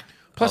cock.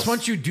 Plus,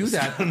 once you do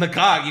that... on the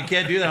cock. You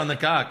can't do that on the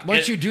cock.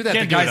 Once you do that, the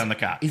Can't do it guy's on the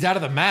cock. he's out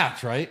of the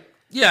match, right?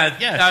 Yeah,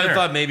 I sure.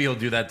 thought maybe he'll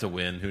do that to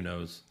win. Who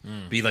knows?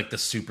 Be like the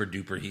super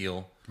duper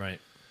heel. Right.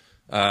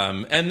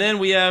 And then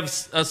we have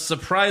a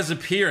surprise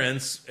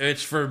appearance.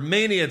 Which for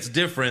Mania, it's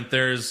different.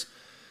 There's,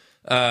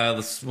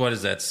 what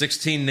is that?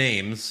 16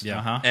 names. Yeah.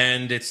 Uh-huh.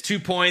 And it's 2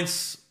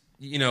 points.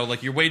 You know,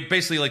 like you're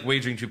basically like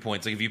wagering 2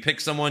 points. Like if you pick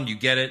someone, you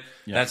get it.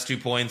 Yeah. That's 2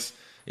 points.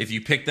 If you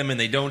pick them and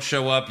they don't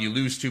show up, you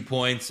lose 2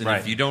 points. And Right.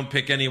 if you don't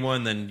pick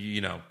anyone, then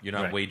you're not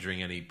Right.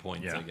 wagering any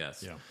points. Yeah. I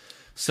guess. Yeah.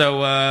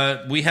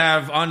 So we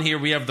have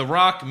The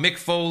Rock, Mick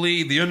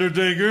Foley, The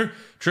Undertaker,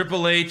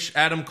 Triple H,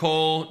 Adam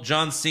Cole,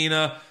 John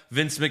Cena,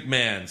 Vince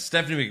McMahon,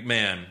 Stephanie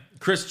McMahon,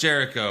 Chris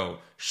Jericho,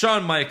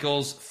 Shawn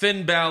Michaels,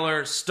 Finn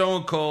Balor,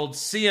 Stone Cold,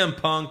 CM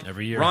Punk,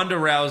 Every year. Ronda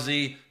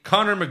Rousey,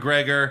 Conor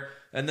McGregor,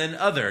 and then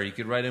other. You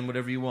could write in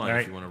whatever you want All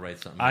right. if you want to write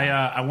something.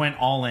 I went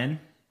all in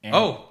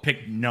and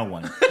picked no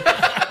one.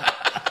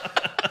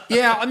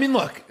 Yeah, I mean,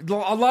 look,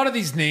 a lot of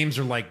these names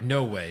are like,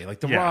 no way.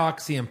 Like The Yeah. Rock,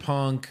 CM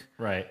Punk,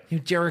 Right.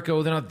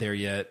 Jericho, they're not there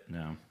yet.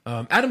 No.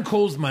 Adam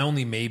Cole's my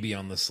only maybe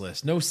on this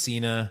list. No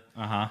Cena.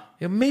 Uh-huh.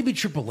 Maybe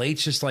Triple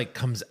H just like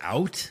comes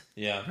out,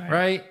 Yeah.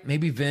 right?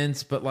 Maybe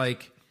Vince, but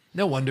like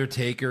no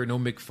Undertaker, no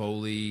Mick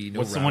Foley, no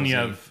What's the one you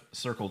Rousey. have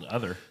circled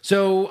other?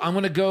 So I'm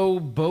going to go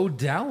Bo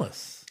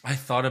Dallas I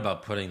thought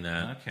about putting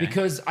that. Okay.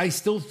 because I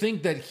still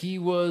think that he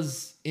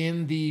was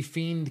in the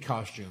Fiend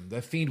costume.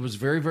 That Fiend was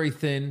very, very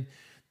thin.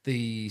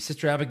 The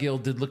Sister Abigail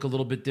did look a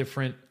little bit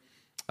different.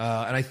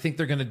 And I think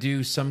they're going to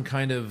do some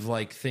kind of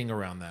like thing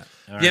around that.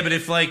 Yeah, but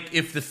if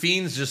the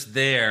Fiend's just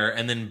there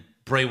and then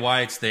Bray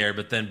Wyatt's there,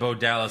 but then Bo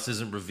Dallas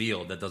isn't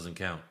revealed, that doesn't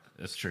count.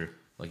 That's true.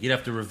 Like you'd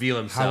have to reveal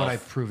himself. How would I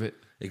prove it?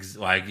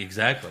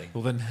 Exactly.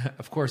 Well, then,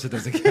 of course, it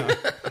doesn't count.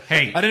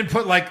 Hey, I didn't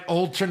put like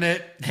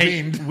alternate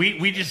Fiend.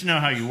 we just know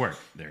how you work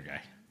there,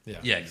 guy.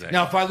 Yeah, exactly.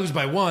 Now, if I lose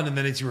by 1 and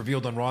then it's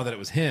revealed on Raw that it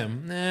was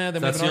him, then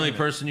That's the only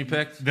person you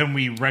picked? Then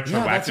we retroactively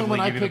Yeah, that's the one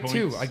I give you the picked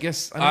points. too. I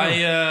guess. I don't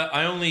know.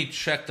 I only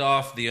checked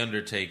off The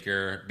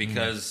Undertaker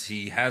because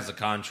he has a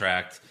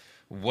contract.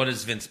 What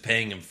is Vince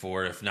paying him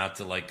for if not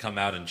to like come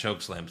out and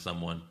chokeslam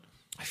someone?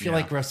 I feel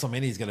like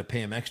WrestleMania's going to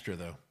pay him extra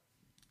though.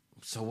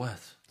 So what?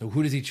 So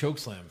who does he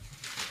chokeslam?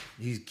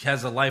 He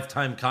has a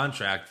lifetime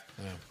contract.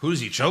 Who does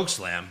he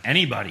chokeslam?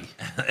 Anybody.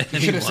 You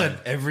should have said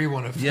every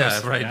one of Yeah,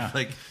 us. right. Yeah.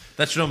 Like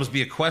that should almost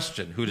be a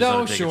question. Who does No,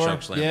 Undertaker sure.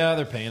 chokeslam? Yeah,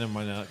 they're paying him.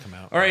 Why not come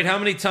out? All right. How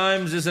many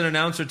times is an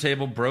announcer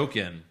table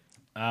broken?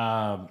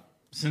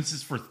 Since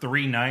it's for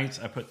 3 nights,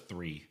 I put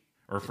 3.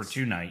 Or for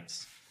 2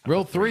 nights.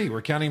 Real 3.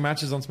 We're counting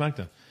matches on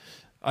SmackDown.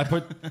 I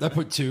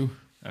put 2.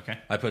 Okay.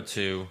 I put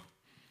 2,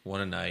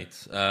 1 a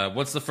night.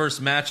 What's the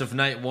first match of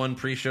night 1?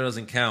 Pre-show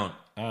doesn't count.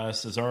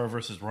 Cesaro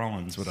versus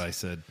Rollins. That's what I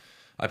said.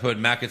 I put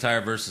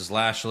McIntyre versus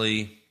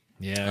Lashley.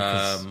 Yeah,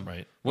 'cause-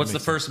 right. What's the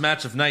first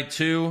match of night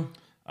 2?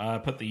 I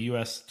put the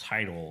U.S.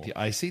 title. The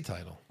IC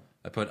title.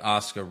 I put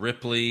Asuka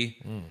Ripley.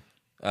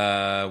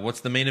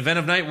 What's the main event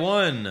of night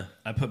 1?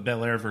 I put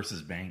Belair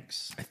versus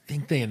Banks. I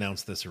think they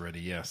announced this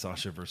already. Yeah,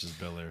 Sasha versus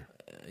Belair.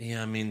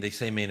 Yeah, I mean, they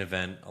say main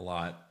event a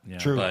lot. Yeah.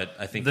 True. But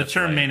I think The that's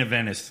term right. main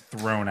event is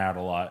thrown out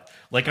a lot.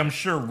 Like, I'm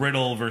sure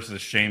Riddle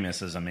versus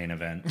Sheamus is a main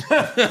event.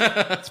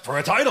 It's for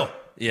a title.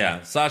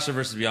 Yeah, Sasha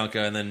versus Bianca,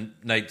 and then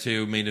night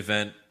 2, main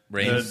event,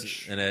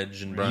 Reigns and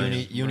Edge and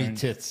Bryan. Uni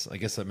tits. I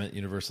guess that meant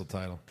universal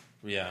title.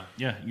 Yeah.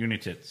 Yeah,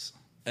 Unitits.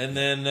 And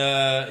then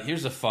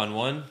here's a fun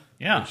one.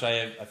 Yeah. Which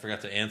I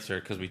forgot to answer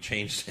because we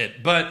changed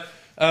it. But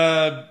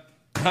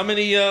how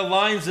many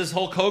lines does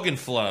Hulk Hogan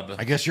flub?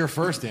 I guess you're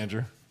first,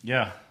 Andrew.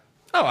 Yeah.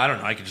 Oh, I don't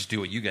know. I could just do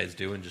what you guys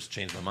do and just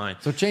change my mind.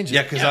 So change it.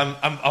 Yeah, because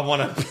I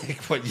want to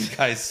pick what you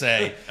guys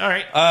say. All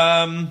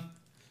right.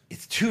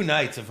 It's 2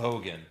 nights of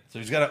Hogan. So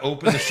he's got to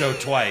open the show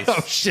twice.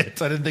 Oh,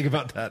 shit. I didn't think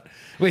about that.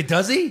 Wait,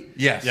 does he?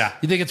 Yes. Yeah.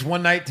 You think it's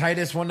one night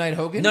Titus, one night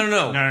Hogan?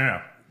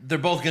 No. They're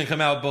both going to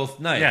come out both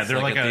nights. Yeah,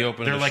 they're like at the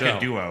opening of the show. a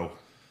duo.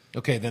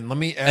 Okay, then let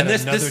me add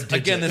and another digit.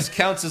 Again, this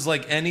counts as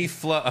like any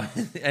flub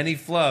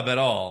at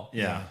all.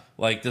 Yeah.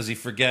 Like, does he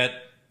forget?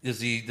 Does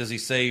he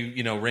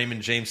say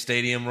Raymond James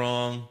Stadium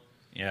wrong?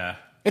 Yeah.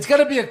 It's got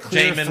to be a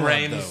clear Jamin flub,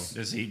 Reigns.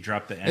 though. Does he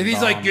drop the N-bomb? If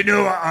he's like,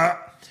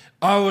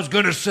 I was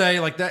going to say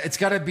like that, it's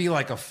got to be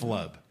like a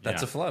flub.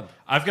 That's a flub.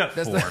 I've got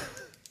 4.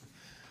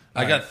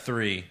 I got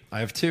 3. I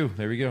have 2.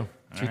 There we go.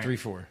 2, right. 3,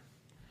 4.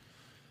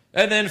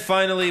 And then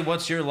finally,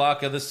 what's your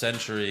lock of the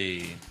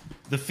century?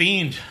 The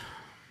Fiend.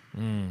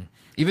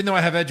 Even though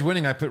I have Edge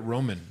winning, I put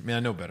Roman. I mean,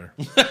 I know better.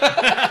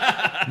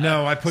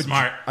 No, I put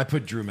Smart. I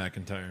put Drew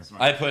McIntyre.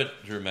 I put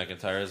Drew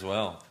McIntyre as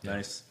well.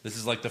 Nice. This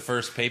is like the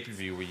first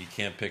pay-per-view where you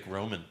can't pick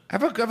Roman. I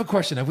have a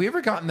question. Have we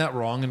ever gotten that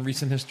wrong in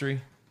recent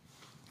history?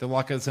 The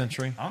lock of the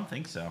century? I don't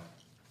think so. I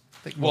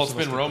think Well, most it's of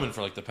us been did. Roman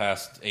for like the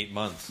past 8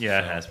 months. Yeah,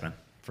 so. it has been.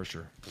 For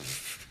sure.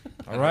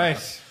 All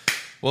right.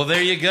 Well,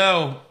 there you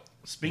go.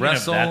 Speaking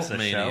of that's a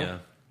WrestleMania. show.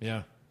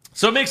 Yeah.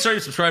 So make sure you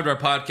subscribe to our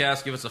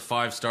podcast. Give us a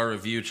 5-star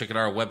review. Check out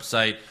our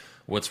website,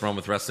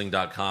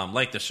 what'swrongwithwrestling.com.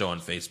 Like the show on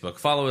Facebook.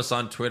 Follow us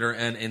on Twitter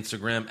and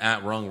Instagram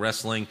at Wrong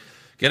Wrestling.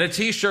 Get a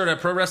t-shirt at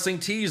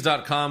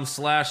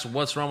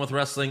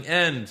prowrestlingtees.com/what'swrongwithwrestling.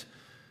 And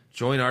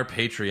join our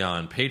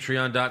Patreon,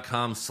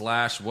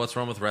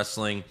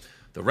 patreon.com/what'swrongwithwrestling.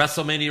 The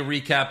WrestleMania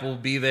recap will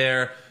be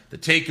there. The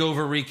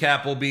TakeOver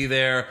recap will be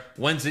there.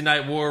 Wednesday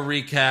Night War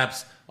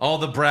recaps. All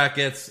the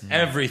brackets.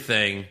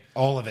 Everything.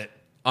 All of it.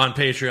 On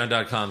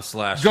patreon.com/.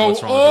 Go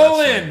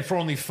all in for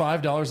only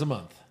 $5 a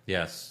month.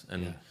 Yes.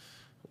 And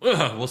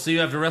we'll see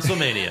you after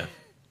WrestleMania.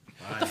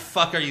 What the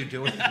fuck are you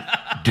doing?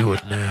 Do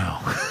it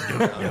now.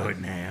 Do it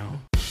now.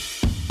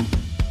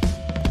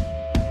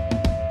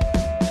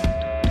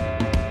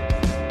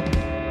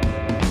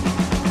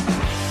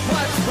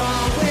 What's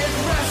wrong with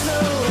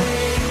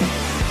wrestling?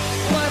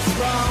 What's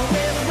wrong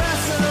with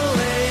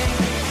wrestling?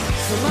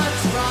 So much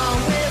wrong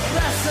with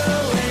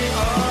wrestling.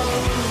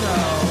 Oh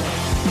no.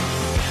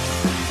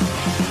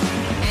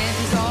 And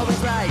he's always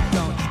right.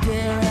 Don't you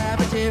dare have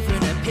a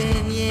different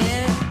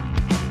opinion.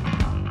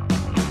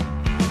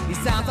 He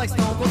sounds like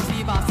Stone Cold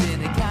Steve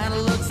Austin. It kinda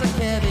looks like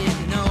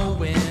Kevin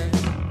Owens.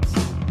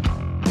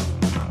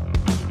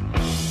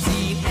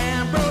 Dean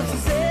Ambrose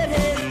is in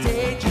his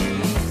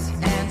daydreams,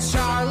 and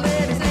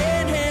Charlotte is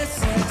in his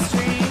sex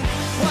dream.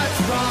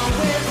 What's wrong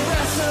with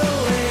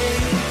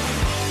wrestling?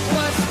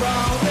 What's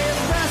wrong with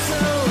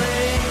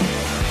wrestling?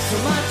 So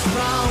much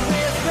wrong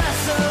with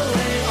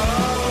wrestling.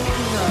 Oh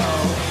no.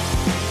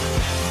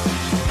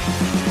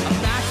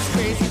 Obnoxious,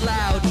 crazy,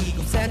 loud,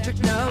 egocentric,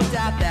 no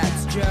doubt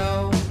that's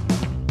Joe.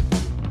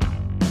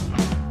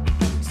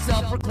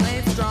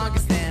 Self-proclaimed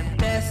strongest and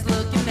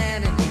best-looking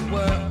man in the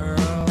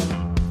world.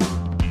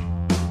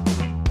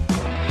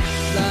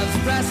 Loves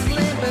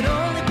wrestling, but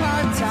only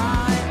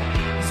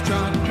part-time.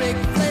 Strong, big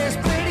players,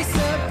 pretty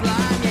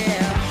sublime,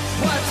 yeah.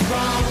 What's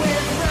wrong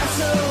with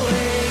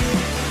wrestling?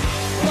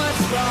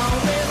 What's wrong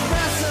with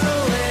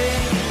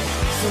wrestling?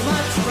 So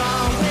much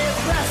wrong with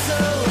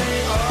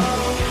wrestling,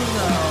 oh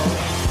no.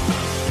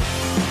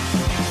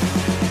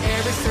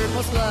 Every certain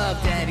most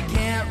loved, and he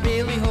can't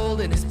really hold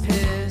in his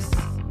piss.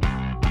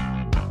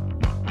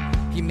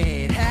 He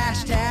made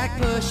hashtag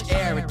push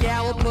Eric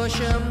Gallo push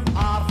him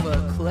off a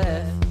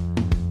cliff.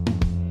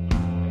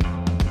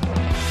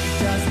 He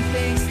doesn't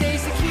think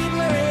Stacy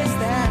Keibler is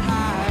that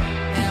high,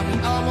 and we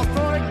almost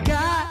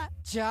forgot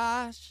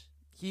Josh.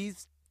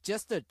 He's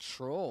just a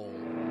troll.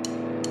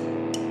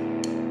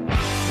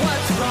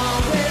 What's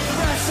wrong with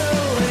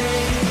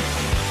wrestling?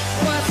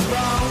 What's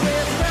wrong